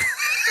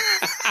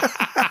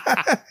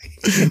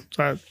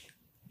 Sorry.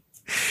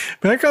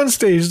 Back on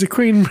stage, the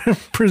queen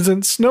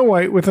presents Snow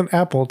White with an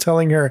apple,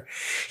 telling her,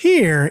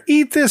 "Here,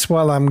 eat this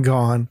while I'm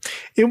gone.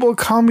 It will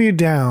calm you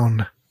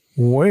down.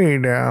 Way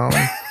down."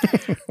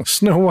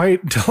 Snow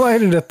White,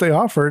 delighted at the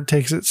offer,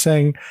 takes it,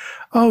 saying,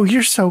 "Oh,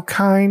 you're so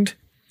kind."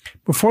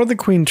 Before the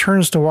queen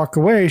turns to walk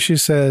away, she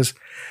says,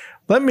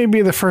 "Let me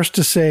be the first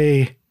to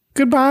say,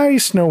 goodbye,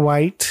 Snow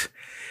White."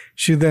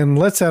 She then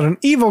lets out an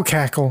evil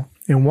cackle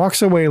and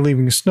walks away,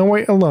 leaving Snow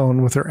White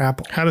alone with her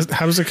apple. How does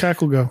the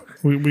cackle go?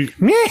 Okay,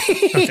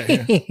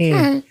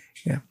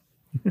 Yeah.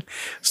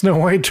 Snow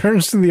White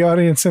turns to the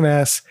audience and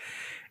asks,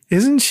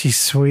 "Isn't she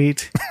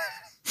sweet?"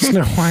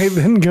 Snow White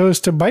then goes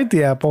to bite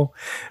the apple,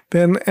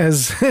 then,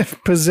 as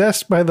if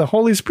possessed by the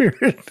Holy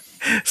Spirit,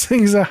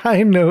 sings a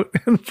high note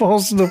and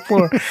falls to the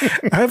floor.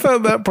 I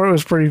thought that part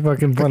was pretty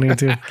fucking funny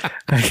too.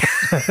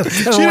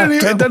 She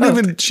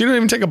didn't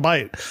even take a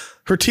bite.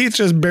 Her teeth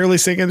just barely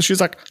sink in.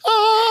 She's like,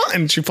 "Ah,"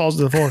 and she falls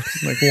to the floor.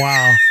 I'm like,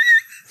 wow.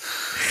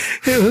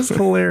 It was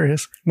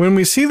hilarious. When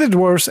we see the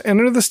dwarfs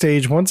enter the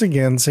stage once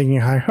again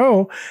singing Hi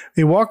Ho,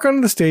 they walk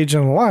onto the stage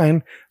in a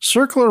line,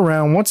 circle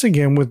around once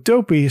again with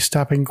Dopey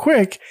stopping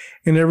quick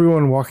and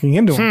everyone walking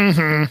into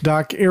him.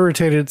 Doc,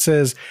 irritated,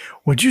 says,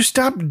 "Would you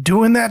stop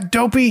doing that,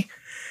 Dopey?"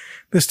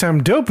 This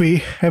time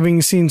Dopey,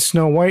 having seen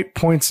Snow White,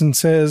 points and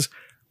says,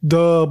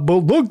 "Duh, but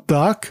look,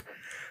 Doc."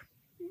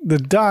 The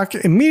Doc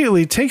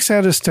immediately takes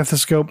out his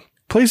stethoscope,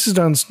 places it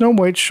on Snow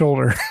White's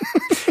shoulder.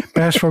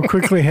 Bashful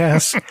quickly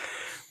asks,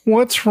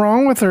 "What's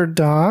wrong with her,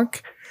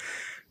 Doc?"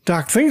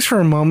 Doc thinks for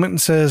a moment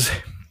and says,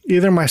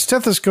 "Either my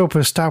stethoscope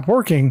has stopped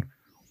working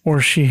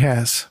or she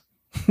has."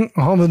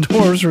 All the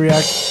dwarves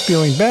react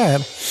feeling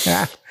bad.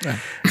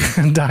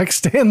 Doc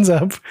stands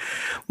up,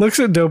 looks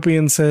at Dopey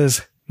and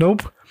says,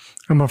 "Nope,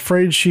 I'm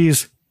afraid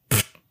she's..."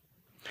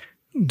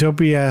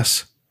 Dopey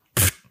asks.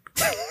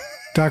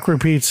 Doc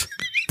repeats.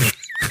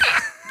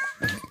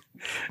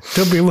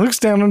 Dopey looks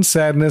down in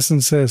sadness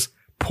and says,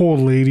 "Poor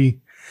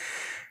lady."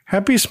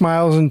 Happy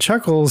smiles and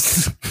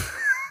chuckles.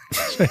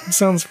 It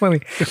sounds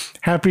funny.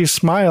 Happy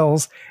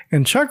smiles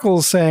and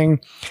chuckles, saying,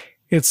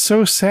 "It's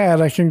so sad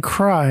I can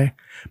cry."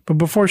 But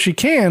before she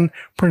can,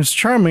 Prince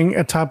Charming,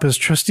 atop his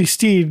trusty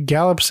steed,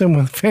 gallops in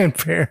with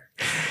fanfare.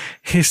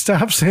 He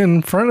stops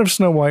in front of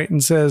Snow White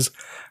and says,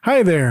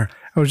 "Hi there.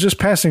 I was just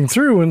passing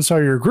through and saw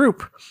your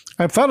group.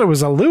 I thought it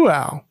was a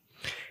luau."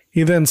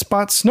 He then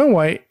spots Snow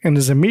White and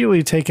is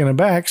immediately taken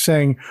aback,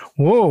 saying,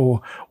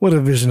 "Whoa, what a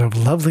vision of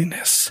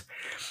loveliness.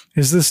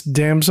 Is this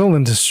damsel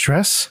in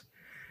distress?"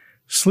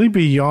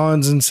 Sleepy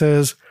yawns and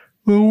says,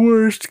 "The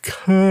worst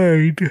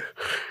kind."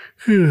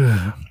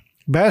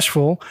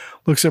 Bashful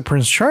looks at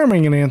Prince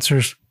Charming and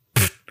answers,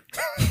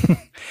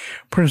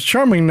 Prince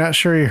Charming, not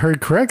sure he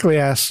heard correctly,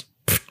 asks,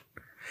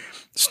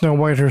 Snow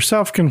White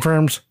herself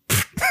confirms,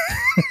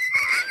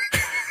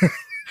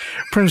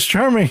 Prince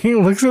Charming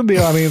looks at the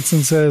audience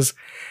and says,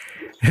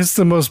 "It's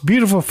the most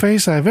beautiful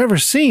face I've ever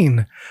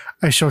seen.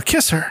 I shall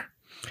kiss her."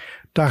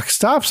 Doc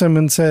stops him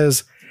and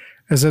says,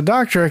 "As a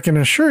doctor, I can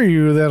assure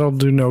you that'll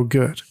do no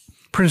good."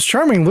 Prince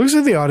Charming looks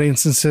at the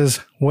audience and says,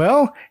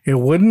 "Well, it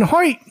wouldn't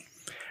hoit."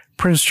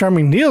 Prince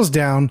Charming kneels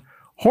down,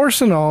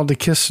 horse and all, to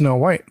kiss Snow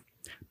White.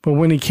 But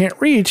when he can't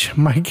reach,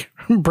 Mike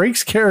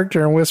breaks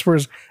character and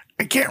whispers,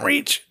 "I can't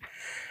reach."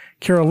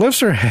 Carol lifts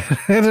her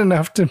head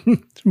enough to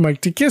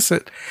Mike to kiss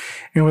it.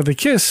 And with a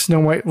kiss, Snow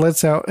White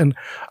lets out an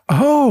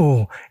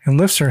 "oh" and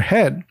lifts her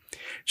head.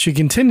 She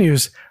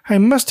continues, "I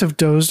must have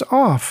dozed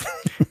off."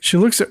 She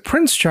looks at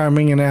Prince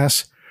Charming and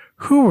asks,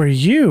 "Who are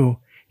you?"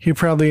 He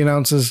proudly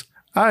announces,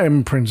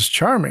 "I'm Prince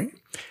Charming.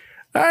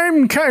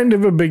 I'm kind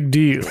of a big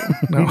deal."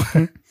 No.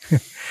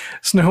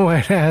 Snow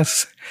White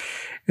asks,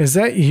 "Is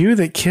that you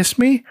that kissed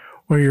me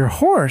or your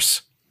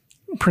horse?"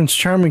 Prince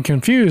Charming,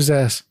 confused,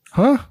 asks,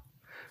 "Huh?"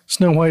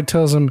 Snow White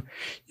tells him,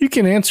 "You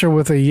can answer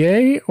with a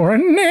yay or a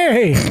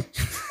nay."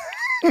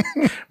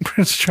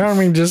 Prince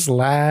Charming just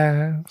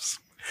laughs.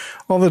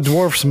 All the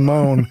dwarfs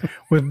moan,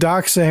 with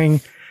Doc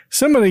saying,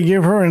 "Somebody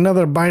give her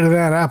another bite of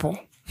that apple."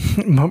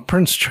 But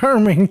Prince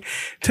Charming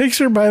takes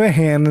her by the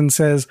hand and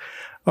says,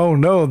 "Oh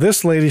no,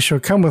 this lady shall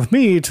come with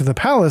me to the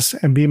palace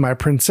and be my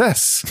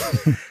princess."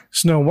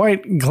 Snow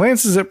White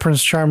glances at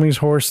Prince Charming's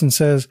horse and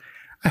says,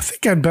 "I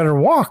think I'd better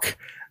walk.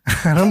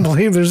 I don't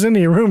believe there's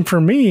any room for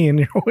me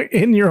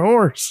in your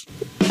horse."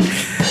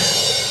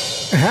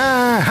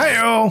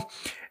 Hi-yo!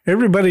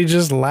 Everybody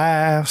just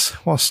laughs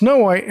while Snow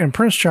White and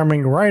Prince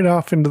Charming ride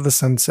off into the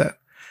sunset.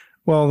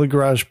 Well, the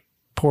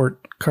carport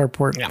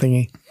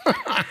thingy.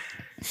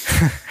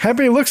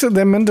 Happy looks at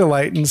them in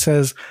delight and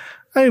says,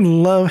 "I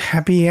love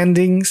happy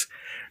endings."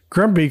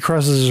 Grumpy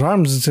crosses his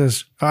arms and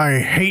says, "I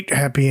hate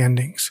happy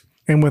endings."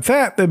 And with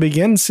that, they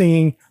begin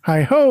singing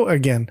Hi-Ho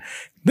again,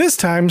 this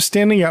time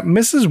standing up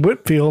Mrs.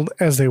 Whitfield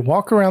as they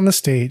walk around the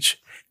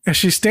stage. As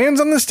she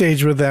stands on the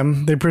stage with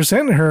them, they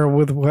present her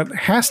with what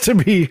has to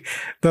be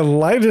the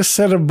lightest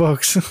set of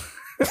books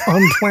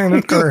on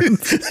planet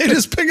Earth. They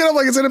just pick it up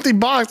like it's an empty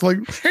box. Like,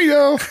 here you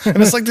go.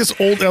 And it's like this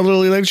old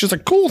elderly lady. She's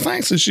like, cool,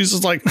 thanks. And she's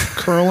just like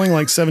curling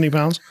like 70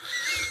 pounds.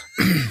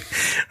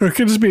 Or it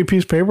could just be a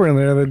piece of paper in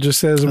there that just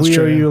says, That's we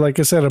true, owe yeah. you like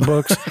a set of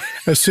books,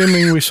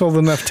 assuming we sold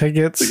enough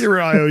tickets. You're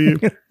right, I owe you.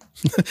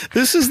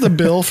 This is the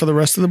bill for the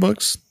rest of the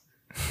books.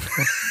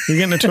 You're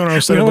getting a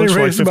 200 set We of only books for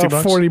like raised 50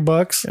 about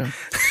bucks. $40.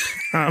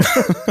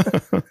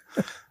 Yeah.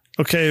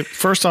 Okay,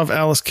 first off,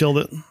 Alice killed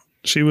it.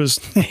 She was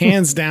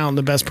hands down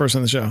the best person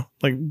in the show,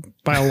 like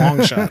by a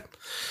long shot.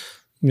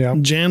 Yeah.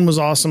 Jan was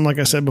awesome, like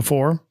I said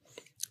before.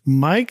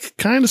 Mike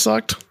kind of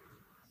sucked.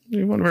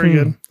 He wasn't very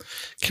good.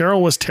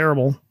 Carol was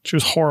terrible. She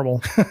was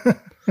horrible.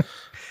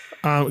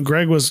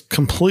 Greg was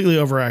completely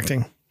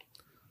overacting.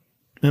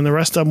 And the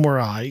rest of them were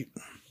all right.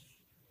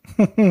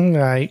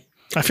 Right.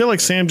 I feel like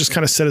Sam just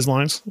kind of said his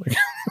lines. Like,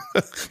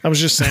 that was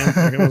just Sam.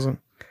 Like, it wasn't.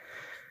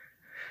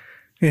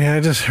 Yeah,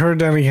 I just heard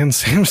that again.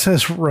 Sam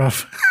says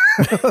rough.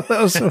 That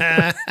was so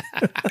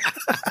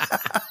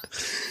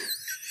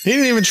He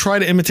didn't even try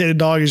to imitate a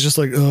dog. He's just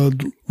like,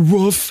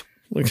 rough.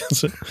 Like,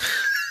 that's it.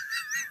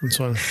 That's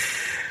fine.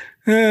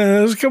 Yeah,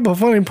 there's a couple of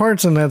funny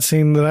parts in that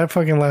scene that I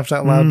fucking laughed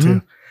out loud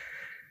too.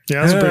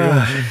 Yeah, that's pretty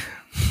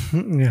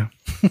good. Yeah.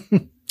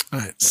 All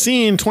right.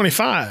 Scene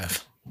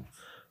 25.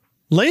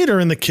 Later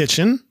in the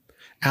kitchen,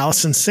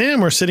 Alice and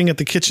Sam are sitting at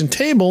the kitchen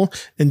table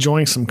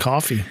enjoying some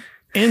coffee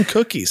and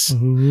cookies.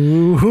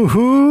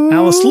 Ooh.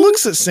 Alice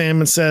looks at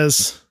Sam and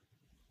says,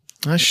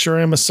 I sure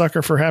am a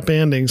sucker for happy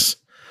endings.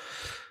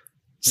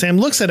 Sam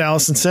looks at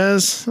Alice and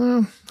says,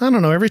 I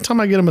don't know. Every time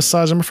I get a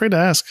massage, I'm afraid to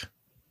ask.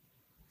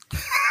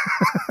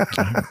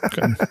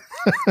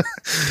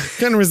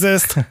 Couldn't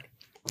resist.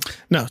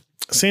 No.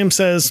 Sam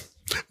says,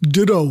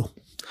 ditto.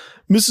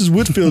 Mrs.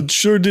 Whitfield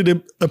sure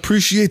did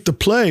appreciate the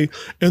play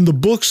and the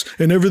books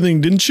and everything,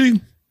 didn't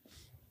she?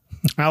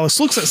 Alice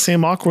looks at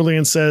Sam awkwardly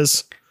and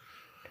says,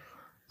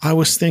 I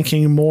was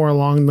thinking more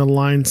along the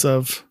lines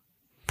of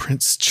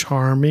Prince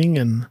Charming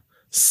and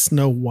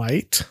Snow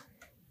White.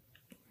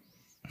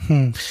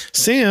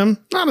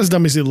 Sam, not as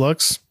dumb as he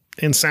looks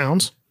and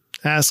sounds,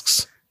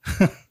 asks,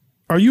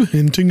 are you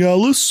hinting,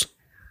 Alice?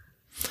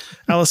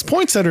 Alice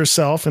points at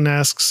herself and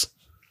asks,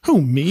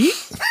 who, me?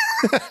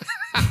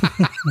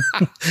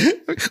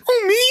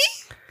 Oh, me?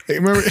 Hey,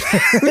 remember?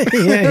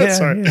 Yeah,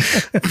 Sorry.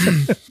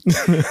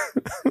 Yeah.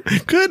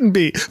 Couldn't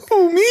be.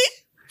 Oh, me?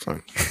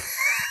 Fine.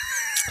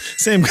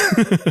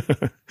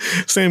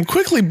 Sam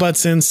quickly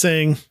butts in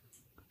saying,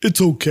 it's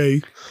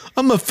okay.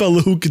 I'm a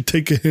fella who can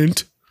take a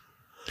hint.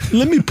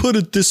 Let me put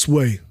it this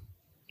way.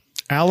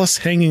 Alice,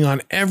 hanging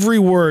on every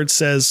word,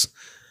 says,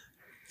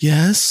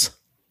 yes.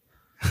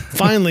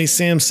 Finally,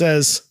 Sam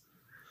says,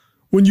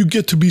 when you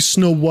get to be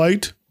Snow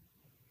White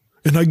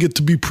and I get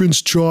to be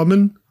Prince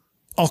Charming,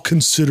 I'll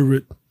consider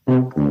it.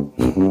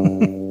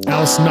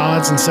 Alice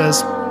nods and says,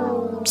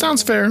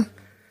 sounds fair.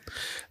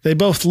 They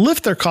both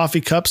lift their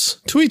coffee cups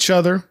to each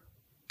other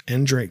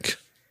and drink.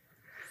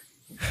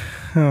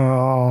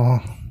 Oh.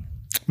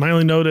 My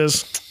only note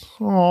is,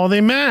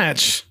 they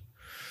match.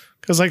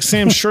 Because like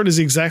Sam's shirt is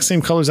the exact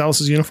same color as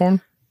Alice's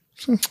uniform.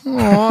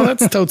 Oh,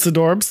 that's totes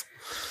adorbs.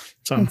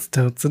 So It's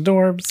totes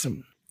adorbs.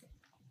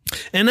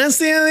 and that's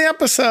the end of the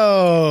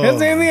episode. That's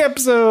the end of the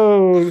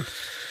episode.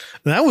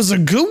 That was a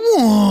good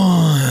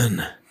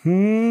one.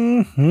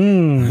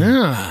 Mm-hmm.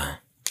 Yeah.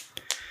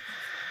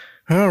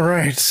 All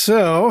right.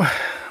 So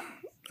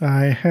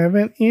I have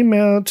an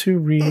email to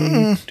read.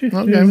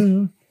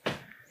 Okay.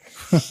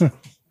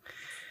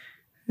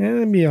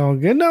 It'll be all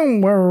good.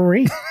 Don't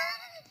worry.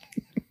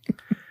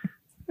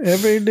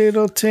 Every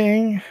little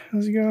thing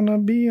is gonna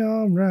be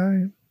all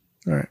right.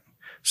 All right.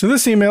 So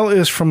this email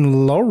is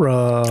from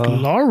Laura.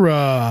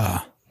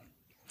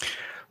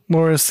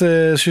 Laura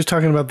says she's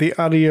talking about the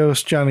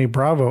Adios Johnny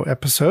Bravo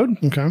episode.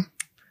 Okay.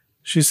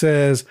 She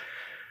says,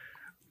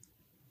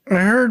 I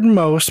heard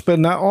most, but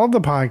not all the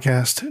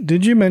podcast.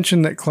 Did you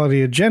mention that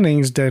Claudia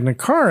Jennings died in a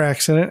car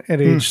accident at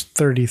age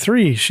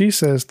 33? She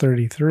says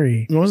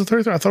 33. What was it,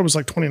 33? I thought it was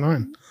like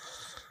 29.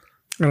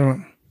 I don't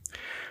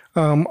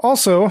know.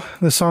 Also,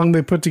 the song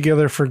they put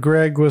together for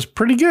Greg was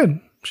pretty good,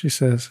 she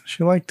says.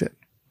 She liked it.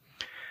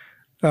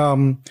 I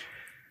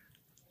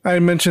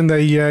mentioned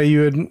that,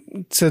 you had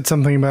said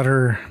something about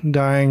her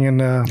dying. And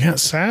Yeah,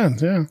 it's sad.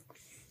 Yeah.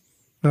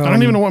 I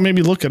don't even know what made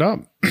me look it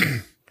up.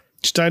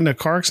 She died in a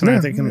car accident,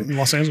 I think, in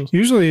Los Angeles.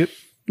 Usually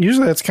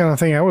that's the kind of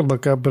thing I would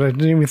look up, but I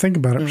didn't even think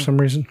about it for some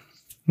reason.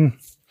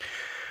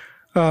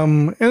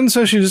 And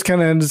so she just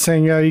kind of ended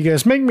saying, you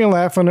guys make me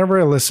laugh whenever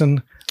I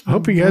listen. I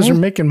hope you guys are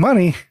making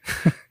money.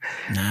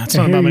 Nah, it's I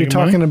not hear about you making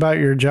talking money. about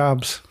your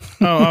jobs.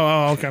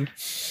 Okay.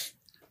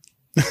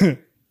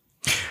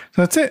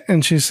 That's it.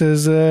 And she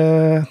says,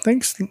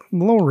 thanks,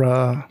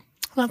 Laura.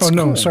 That's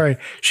no, cool. sorry.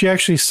 She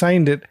actually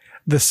signed it,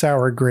 The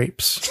Sour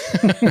Grapes.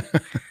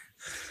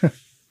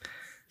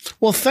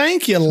 Well,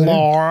 thank you,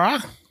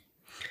 Laura.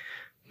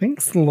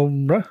 Thanks,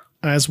 Laura.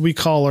 As we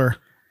call her,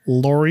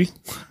 Lori.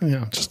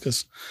 Yeah, just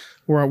because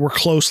we're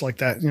close like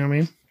that. You know what I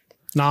mean?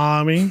 Nah,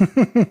 I mean.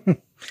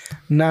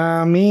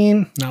 Nah, I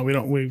mean. No, we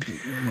don't. We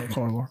don't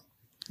call her Lori.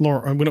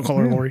 Laura. We don't call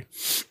her Lori.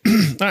 All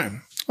right.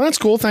 Well, that's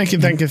cool. Thank you.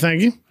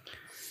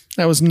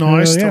 That was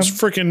nice. Yeah. That was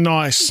freaking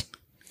nice.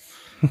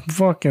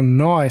 Fucking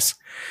nice.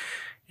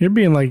 You're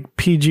being like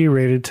PG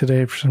rated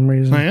today for some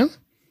reason. I am?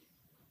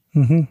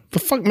 Mm-hmm. The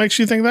fuck makes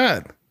you think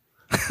that?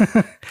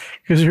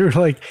 Because you were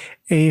like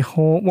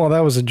a-hole. Well, that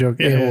was a joke.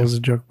 A-hole was a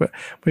joke. But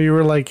you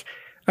were like,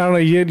 I don't know.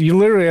 You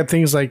literally had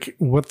things like,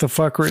 what the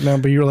fuck right now?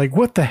 But you were like,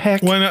 what the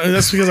heck? Well, no,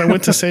 that's because I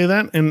went to say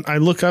that. And I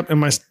look up and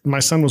my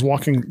son was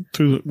walking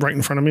through right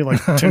in front of me,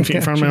 like 10 feet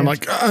in front of me. I'm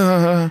like,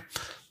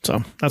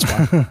 So that's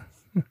why.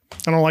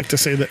 I don't like to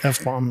say the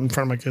F-bomb in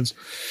front of my kids.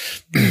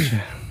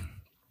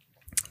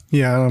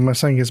 Yeah, I don't know, my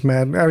son gets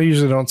mad. I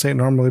usually don't say it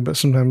normally, but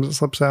sometimes it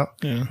slips out.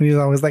 Yeah. And he's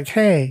always like,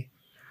 hey.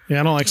 Yeah,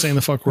 I don't like saying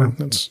the fuck word.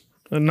 That's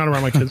not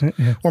around my kids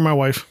or my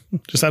wife.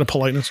 Just out of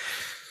politeness.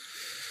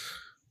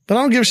 But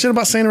I don't give a shit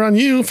about saying around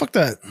you. Fuck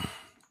that.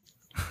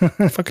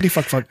 Fuckity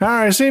fuck. All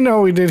right, so you know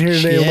what we did here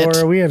today, Shit.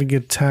 Laura. We had a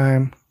good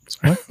time.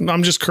 No,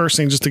 I'm just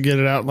cursing just to get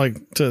it out, like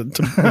to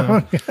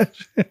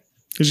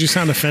because you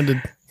sound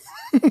offended.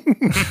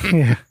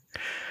 Yeah.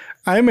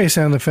 I may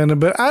sound offended,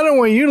 but I don't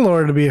want you,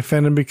 Laura, to be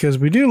offended because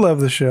we do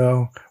love the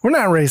show. We're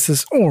not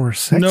racist or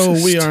sexist. No,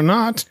 we are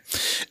not.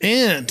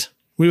 And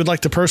we would like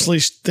to personally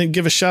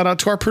give a shout out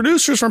to our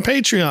producers from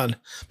Patreon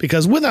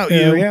because without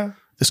you,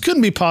 this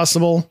couldn't be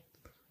possible.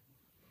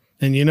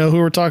 And you know who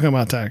we're talking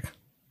about, Tack?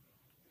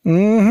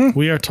 Mm-hmm.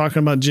 We are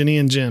talking about Ginny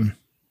and Jim.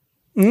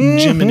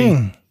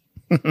 Jiminy.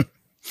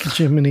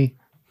 Jiminy.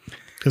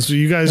 Because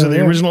you guys are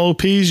the original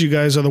OPs. You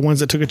guys are the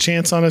ones that took a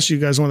chance on us. You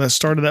guys are the one that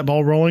started that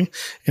ball rolling.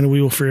 And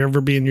we will forever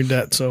be in your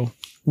debt. So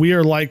we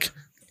are like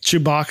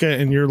Chewbacca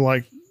and you're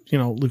like,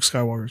 Luke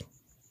Skywalker.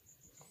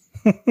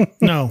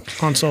 No,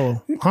 Han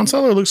Solo. Han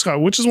Solo or Luke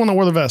Skywalker? Which is one that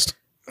wore the vest?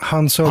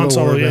 Han Solo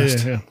wore the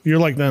vest. Yeah. You're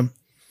like them.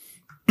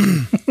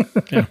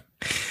 Yeah.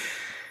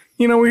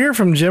 We hear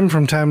from Jim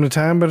from time to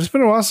time, but it's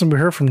been a while since we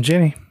heard from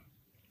Jenny.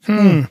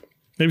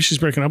 Maybe she's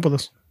breaking up with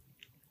us.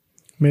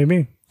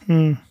 Maybe.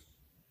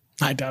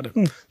 I doubt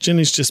it.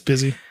 Jenny's just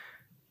busy.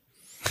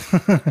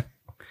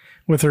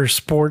 With her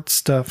sports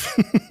stuff.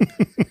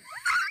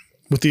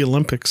 With the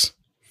Olympics.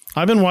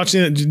 I've been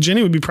watching it.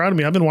 Jenny would be proud of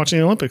me. I've been watching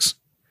the Olympics.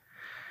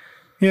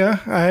 Yeah,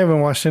 I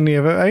haven't watched any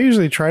of it. I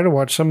usually try to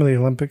watch some of the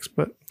Olympics,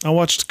 but... I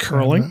watched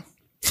curling.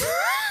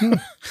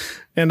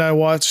 And I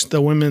watched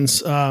the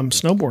women's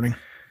snowboarding.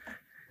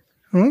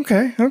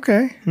 Okay.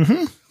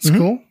 Mm-hmm. It's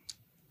cool.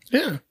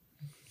 Yeah.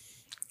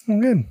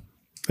 Oh, good.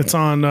 It's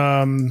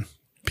on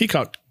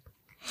Peacock.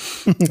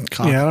 Yeah,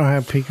 I don't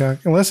have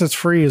Peacock. Unless it's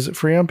free. Is it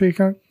free on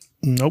Peacock?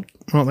 Nope.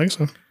 I don't think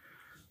so.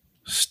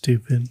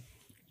 Stupid.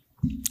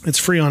 It's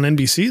free on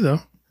NBC, though.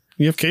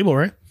 You have cable,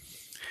 right?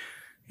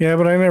 Yeah,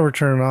 but I never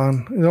turn it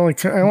on. The only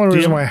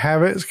reason why I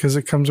have it is because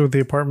it comes with the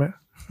apartment.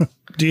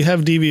 Do you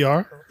have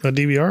DVR? A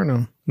DVR?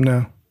 No.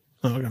 No.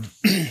 Oh,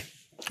 okay.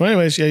 Well,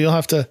 anyways, yeah, you'll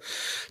have to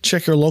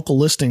check your local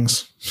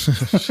listings.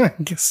 I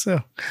guess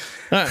so.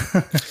 All right.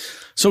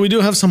 So we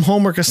do have some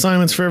homework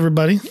assignments for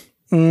everybody.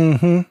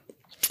 Mm-hmm.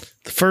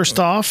 First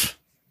off,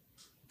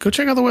 go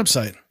check out the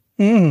website.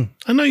 Mm.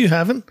 I know you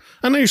haven't.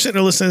 I know you're sitting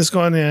there listening to this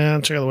going, yeah,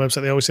 check out the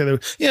website. They always say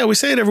that. Yeah, we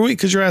say it every week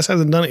because your ass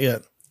hasn't done it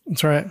yet.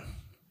 That's right.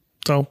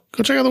 So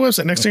go check out the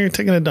website. Next time you're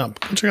taking a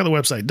dump, go check out the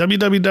website,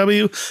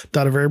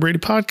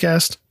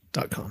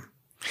 www.averybradypodcast.com.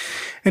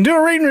 And do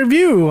a rate and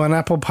review on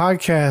Apple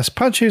Podcasts,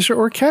 Podchaser,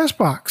 or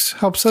CastBox.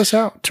 Helps us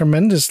out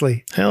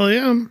tremendously. Hell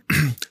yeah.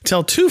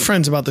 Tell 2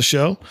 friends about the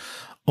show.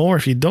 Or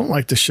if you don't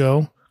like the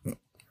show,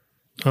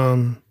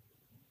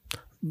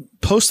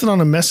 post it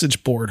on a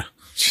message board.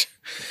 Just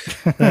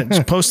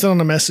post it on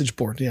a message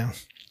board. Yeah.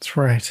 That's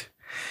right.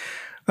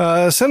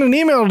 Send an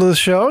email to the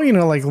show,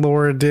 like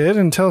Laura did,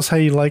 and tell us how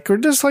you like or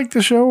dislike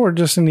the show or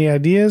just any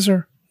ideas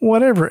or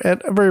whatever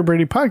at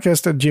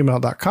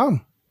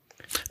averybradypodcast@gmail.com.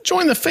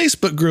 Join the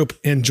Facebook group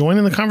and join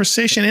in the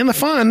conversation and the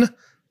fun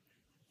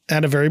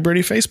at a Very Brady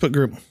Facebook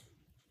group.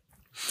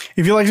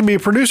 If you'd like to be a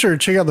producer,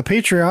 check out the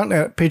Patreon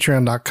at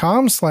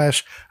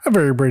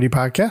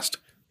patreon.com/averybradypodcast.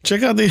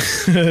 Check out the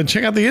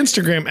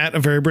Instagram at a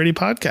Very Brady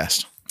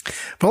Podcast.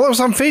 Follow us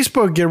on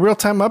Facebook. Get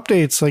real-time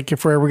updates, like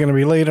if we're ever going to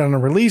be late on a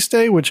release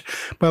day, which,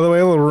 by the way,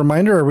 a little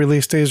reminder, our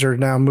release days are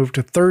now moved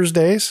to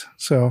Thursdays.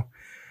 So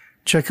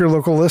check your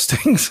local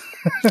listings.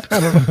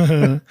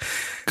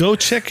 Go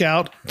check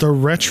out the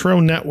Retro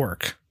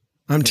Network.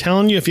 I'm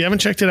telling you, if you haven't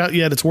checked it out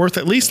yet, it's worth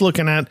at least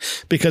looking at,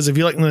 because if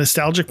you like the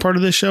nostalgic part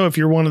of this show, if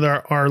you're one of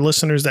our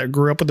listeners that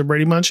grew up with the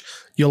Brady Bunch,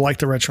 you'll like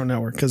the Retro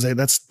Network because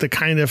that's the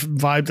kind of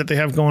vibe that they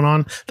have going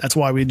on. That's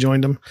why we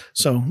joined them.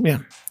 So,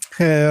 yeah.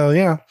 Hell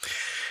yeah.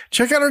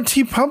 Check out our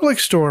TeePublic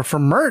store for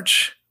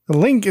merch. The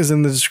link is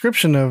in the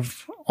description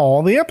of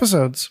all the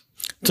episodes.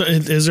 So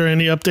is there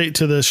any update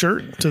to the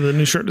shirt, to the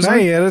new shirt design?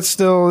 Not yet. It's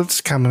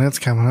coming. It's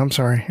coming. I'm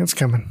sorry. It's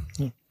coming.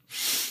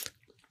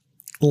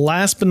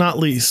 Last but not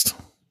least,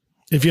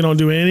 if you don't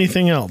do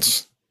anything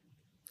else,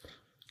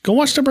 go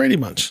watch the Brady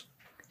Bunch.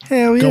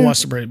 Hell yeah. Go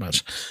watch the Brady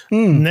Bunch.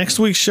 Next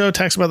week's show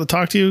talks about the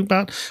talk to you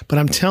about, but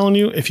I'm telling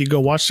you, if you go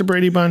watch the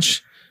Brady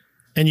Bunch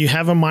and you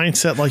have a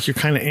mindset like you're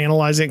kind of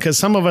analyzing it, because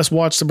some of us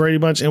watch the Brady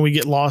Bunch and we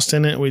get lost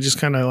in it. We just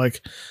kind of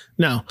like,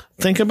 no,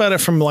 think about it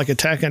from like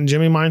Attack on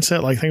Jimmy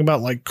mindset. Like think about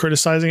like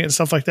criticizing it and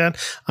stuff like that.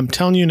 I'm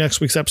telling you, next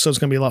week's episode is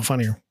going to be a lot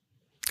funnier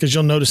because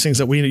you'll notice things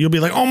that you'll be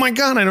like, oh my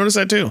God, I noticed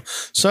that too.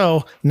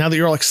 So now that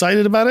you're all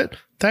excited about it,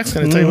 Tack's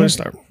going to tell you where to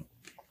start.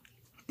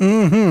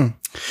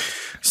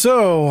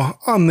 So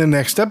on the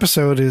next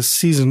episode is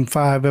season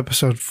 5,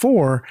 episode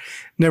 4,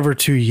 Never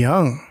Too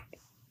Young.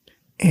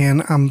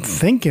 And I'm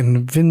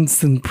thinking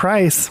Vincent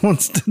Price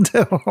wants to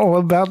tell all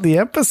about the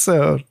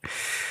episode.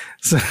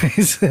 So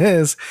he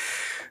says,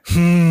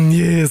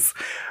 yes,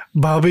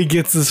 Bobby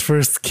gets his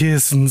first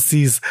kiss and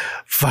sees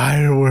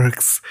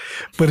fireworks,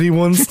 but he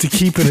wants to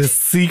keep it a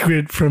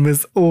secret from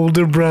his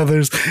older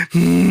brothers.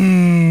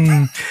 Meanwhile,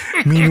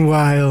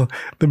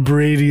 the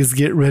Bradys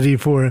get ready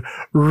for a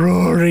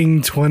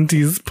roaring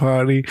 20s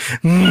party.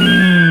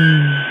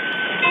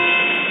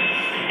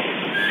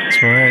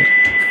 That's right.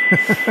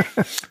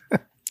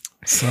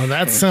 So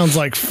that sounds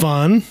like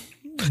fun.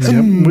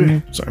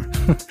 Yep. Sorry.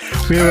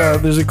 We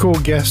have there's a cool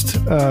guest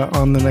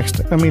on the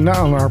next. I mean, not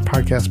on our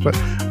podcast, but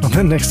on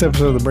the next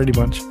episode of the Brady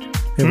Bunch.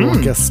 We have a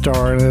little guest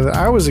star, and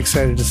I was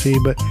excited to see,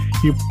 but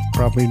you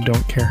probably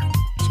don't care.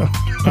 So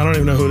I don't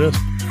even know who it is.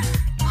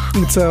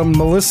 it's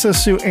Melissa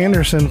Sue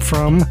Anderson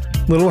from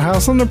Little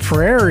House on the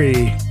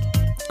Prairie.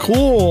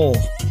 Cool.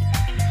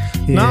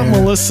 Yeah. Not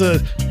Melissa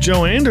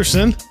Joe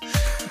Anderson.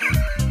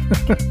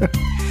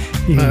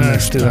 You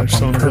messed it up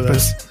on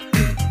purpose.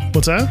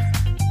 What's that?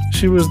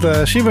 She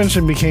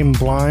eventually became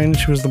blind.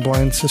 She was the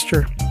blind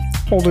sister,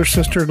 older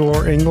sister to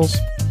Laura Ingalls.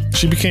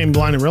 She became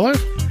blind in real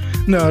life?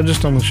 No,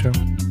 just on the show.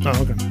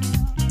 Oh, okay.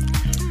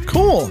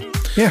 Cool.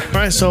 Yeah. All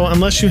right. So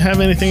unless you have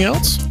anything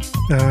else?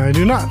 I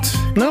do not.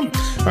 No.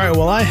 All right.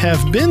 Well, I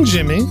have been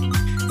Jimmy.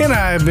 And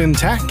I've been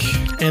Tack.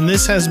 And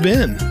this has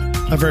been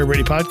a Very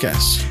Brady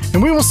podcast.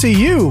 And we will see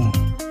you,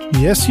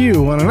 yes,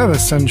 you, on another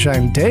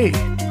sunshine day.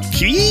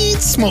 Keep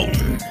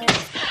smoking.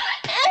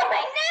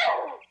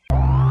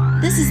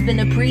 This has been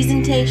a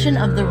presentation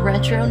of the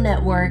Retro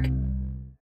Network.